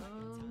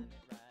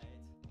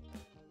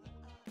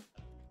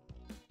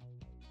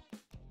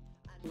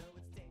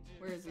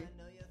 Where is he?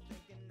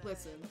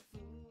 Listen.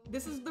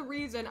 This is the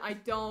reason I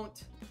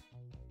don't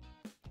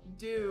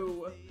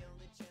do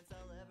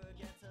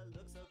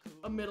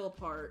a middle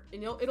part.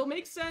 And it'll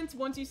make sense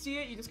once you see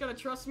it, you just gotta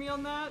trust me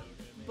on that,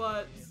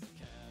 but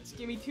just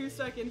give me 2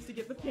 seconds to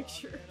get the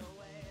picture.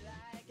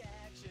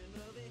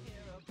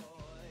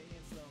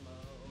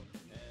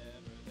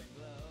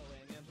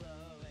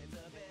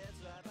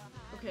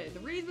 Okay,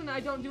 the reason I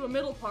don't do a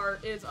middle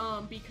part is,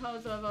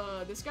 because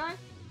of, this guy.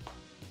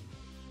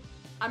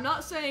 I'm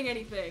not saying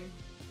anything.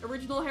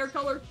 Original hair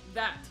color,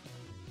 that.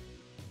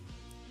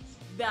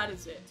 That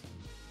is it.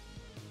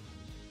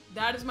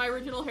 That is my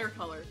original hair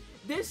color.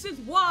 This is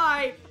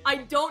why I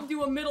don't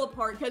do a middle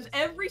part, because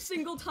every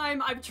single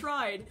time I've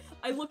tried,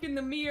 I look in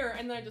the mirror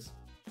and then I just...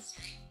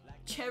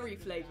 cherry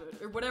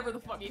flavored, or whatever the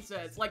fuck he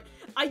says. Like,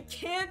 I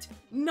can't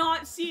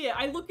not see it.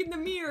 I look in the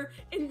mirror,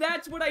 and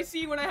that's what I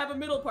see when I have a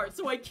middle part,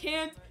 so I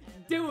can't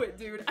do it,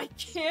 dude. I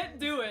can't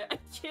do it. I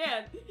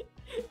can't.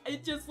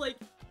 It just, like,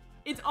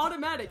 it's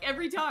automatic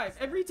every time.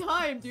 Every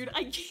time, dude.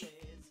 I can't.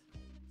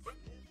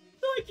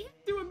 So I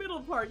can't do a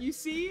middle part. You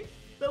see?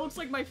 That looks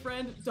like my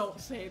friend. Don't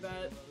say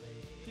that.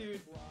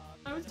 Dude,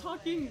 I was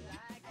talking...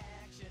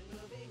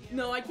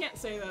 No, I can't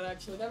say that,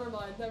 actually. Never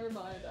mind, never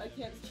mind. I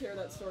can't share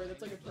that story.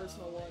 That's like a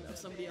personal one of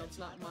somebody else,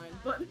 not mine.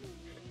 But,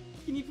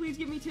 can you please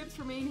give me tips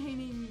for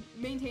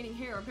maintaining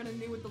hair? I'm kind of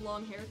new with the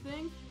long hair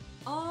thing.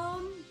 I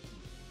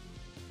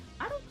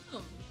don't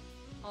know,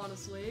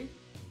 honestly.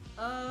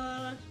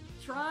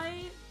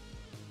 Try...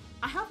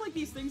 I have, like,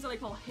 these things that I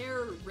call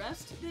hair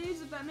rest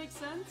days, if that makes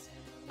sense.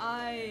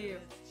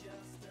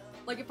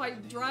 Like, if I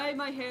dry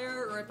my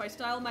hair, or if I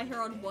style my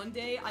hair on one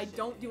day, I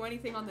don't do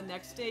anything on the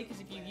next day, because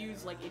if you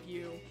use, like, if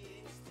you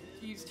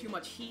use too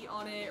much heat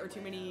on it, or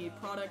too many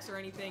products or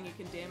anything, it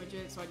can damage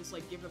it, so I just,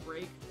 like, give it a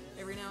break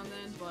every now and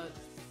then, but,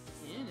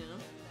 you know.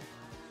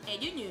 I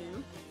don't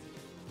know.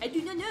 I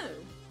do not know.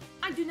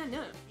 I do not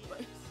know.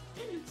 But,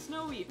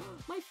 Snowy.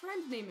 My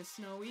friend's name is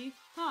Snowy.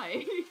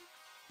 Hi.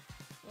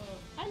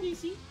 Hi,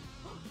 Lucy.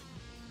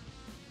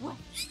 What?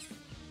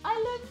 I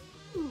love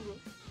you.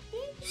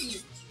 Thank you.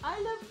 I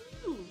love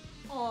you.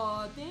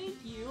 Aw, thank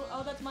you.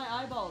 Oh, that's my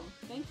eyeball.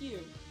 Thank you.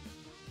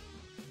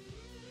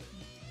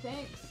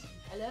 Thanks.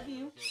 I love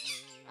you.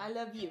 I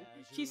love you.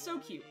 She's so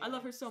cute. I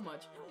love her so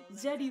much.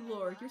 Zeddy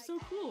Lord, you're so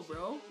cool,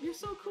 bro. You're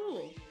so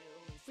cool.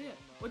 So yeah,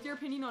 what's your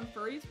opinion on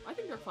furries? I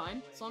think they're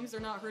fine, as long as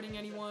they're not hurting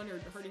anyone or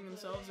hurting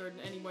themselves or in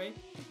any way.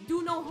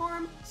 Do no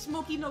harm,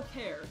 Smokey no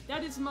care.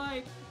 That is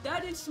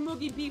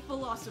SmokeeBee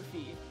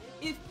philosophy.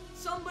 If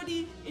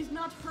somebody is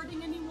not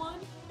hurting anyone,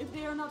 if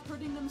they are not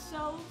hurting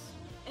themselves,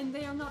 and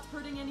they are not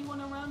hurting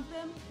anyone around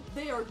them,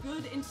 they are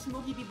good in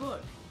SmokeeBee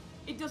book.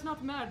 It does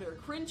not matter.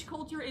 Cringe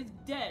culture is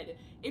dead.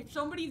 If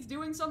somebody's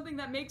doing something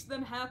that makes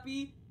them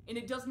happy, and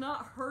it does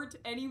not hurt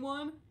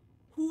anyone,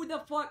 who the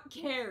fuck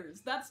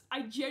cares?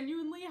 I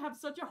genuinely have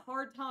such a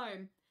hard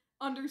time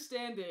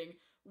understanding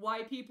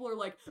why people are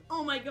like,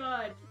 oh my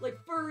god, like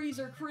furries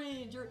are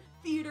cringe, or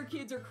theater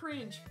kids are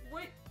cringe.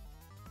 What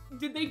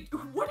did they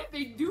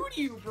do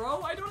to you,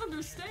 bro? I don't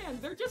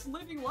understand. They're just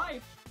living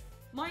life.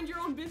 Mind your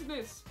own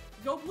business.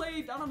 Go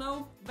play, I don't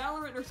know,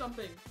 Valorant or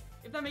something.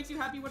 If that makes you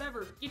happy,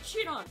 whatever. Get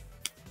shit on.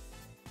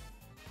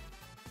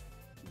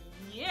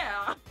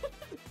 Yeah.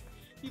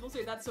 People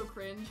say that's so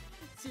cringe.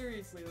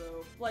 Seriously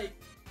though, like,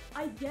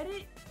 I get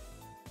it,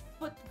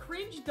 but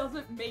cringe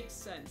doesn't make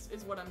sense,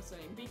 is what I'm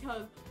saying,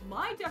 because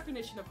my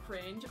definition of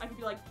cringe, I could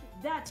be like,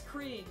 that's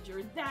cringe,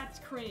 or that's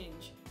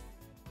cringe.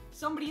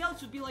 Somebody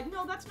else would be like,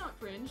 no, that's not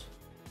cringe.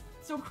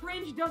 So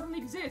cringe doesn't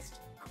exist.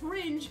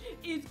 Cringe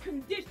is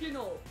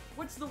conditional.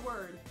 What's the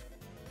word?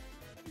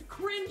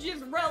 Cringe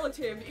is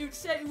relative.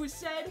 It was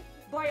said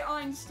by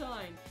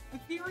Einstein. The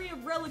theory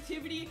of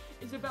relativity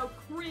is about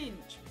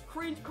cringe.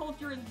 Cringe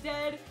culture is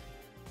dead.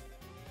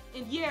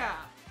 And yeah,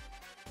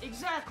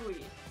 exactly.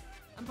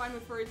 I'm fine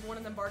with furries, one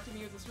of them barked at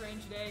me. It was a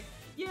strange day.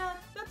 Yeah,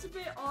 that's a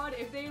bit odd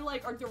if they,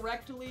 like, are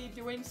directly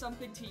doing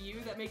something to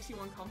you that makes you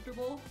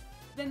uncomfortable.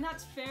 then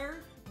that's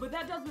fair, but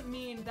that doesn't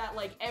mean that,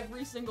 like,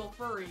 every single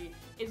furry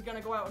is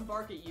gonna go out and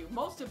bark at you.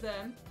 Most of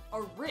them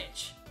are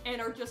rich and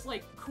are just,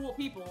 like, cool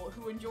people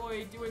who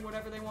enjoy doing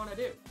whatever they want to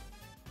do.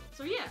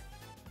 So yeah.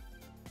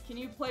 Can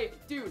you play-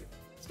 Dude,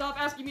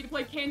 stop asking me to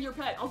play Can Your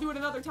Pet. I'll do it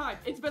another time.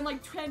 It's been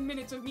like 10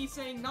 minutes of me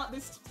saying not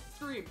this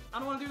stream. I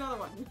don't want to do another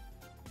one.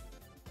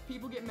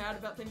 People get mad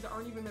about things that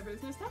aren't even their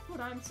business. That's what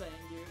I'm saying,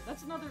 dude.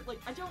 That's another, like,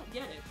 I don't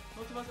get it.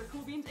 Most of us are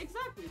cool beans.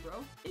 Exactly,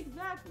 bro.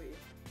 Exactly.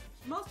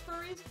 Most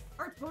furries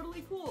are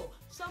totally cool.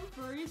 Some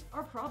furries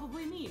are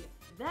probably mean.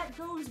 That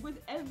goes with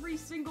every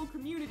single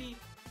community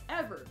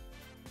ever.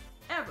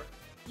 Ever.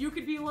 You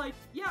could be like,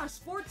 yeah,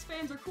 sports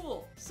fans are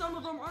cool. Some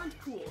of them aren't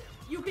cool.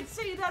 You could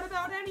say that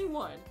about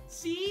anyone.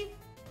 See?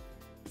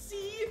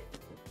 See?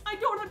 I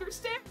don't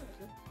understand.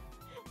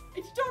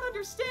 I don't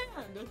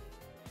understand.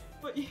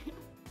 But yeah,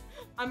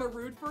 I'm a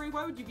rude furry.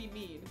 Why would you be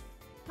mean?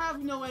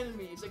 Have no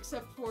enemies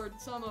except for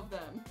some of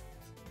them.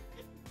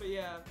 But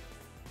yeah.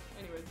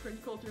 Anyway,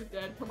 cringe culture is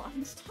dead. Come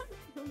on, stop.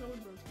 No one knows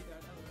me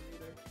that. I don't know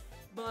either.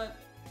 But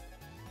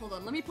hold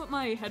on, let me put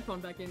my headphone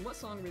back in. What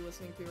song are we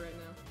listening to right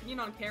now? You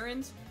know, on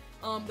Karen's?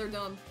 They're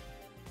dumb.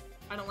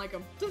 I don't like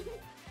them.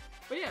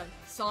 But yeah,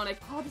 Sonic.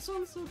 Oh, the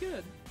song is so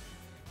good.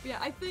 But yeah,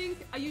 I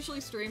think I usually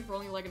stream for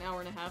only like an hour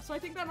and a half, so I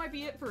think that might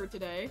be it for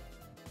today.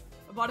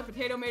 I bought a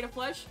potato made of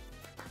flesh.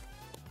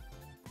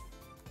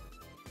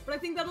 But I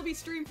think that'll be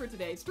stream for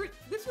today.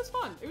 This was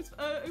fun.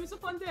 It was a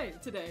fun day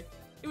today.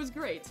 It was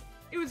great.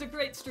 It was a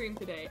great stream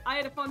today. I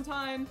had a fun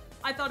time.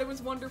 I thought it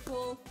was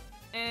wonderful.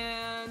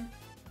 And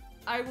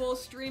I will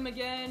stream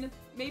again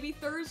maybe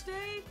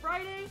Thursday,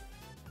 Friday?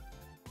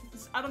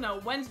 I don't know,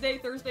 Wednesday,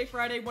 Thursday,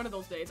 Friday, one of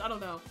those days, I don't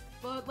know.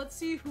 But let's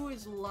see who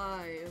is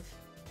live.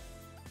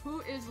 Who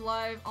is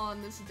live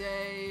on this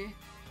day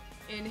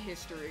in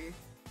history?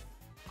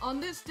 On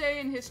this day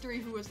in history,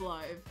 who is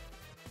live?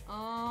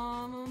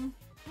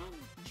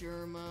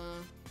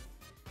 Germa.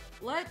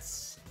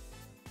 Let's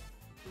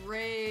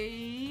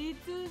raid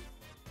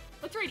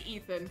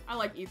Ethan. I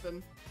like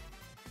Ethan.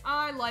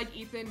 I like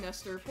Ethan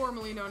Nestor,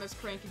 formerly known as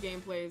Cranky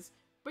Gameplays.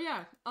 But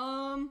yeah,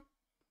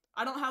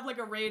 I don't have like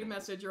a raid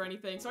message or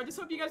anything, so I just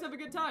hope you guys have a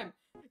good time.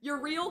 You're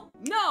real?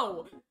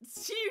 No!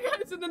 See you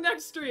guys in the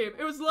next stream.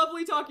 It was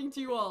lovely talking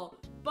to you all.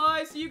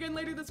 Bye, see you again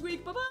later this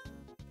week. Bye-bye!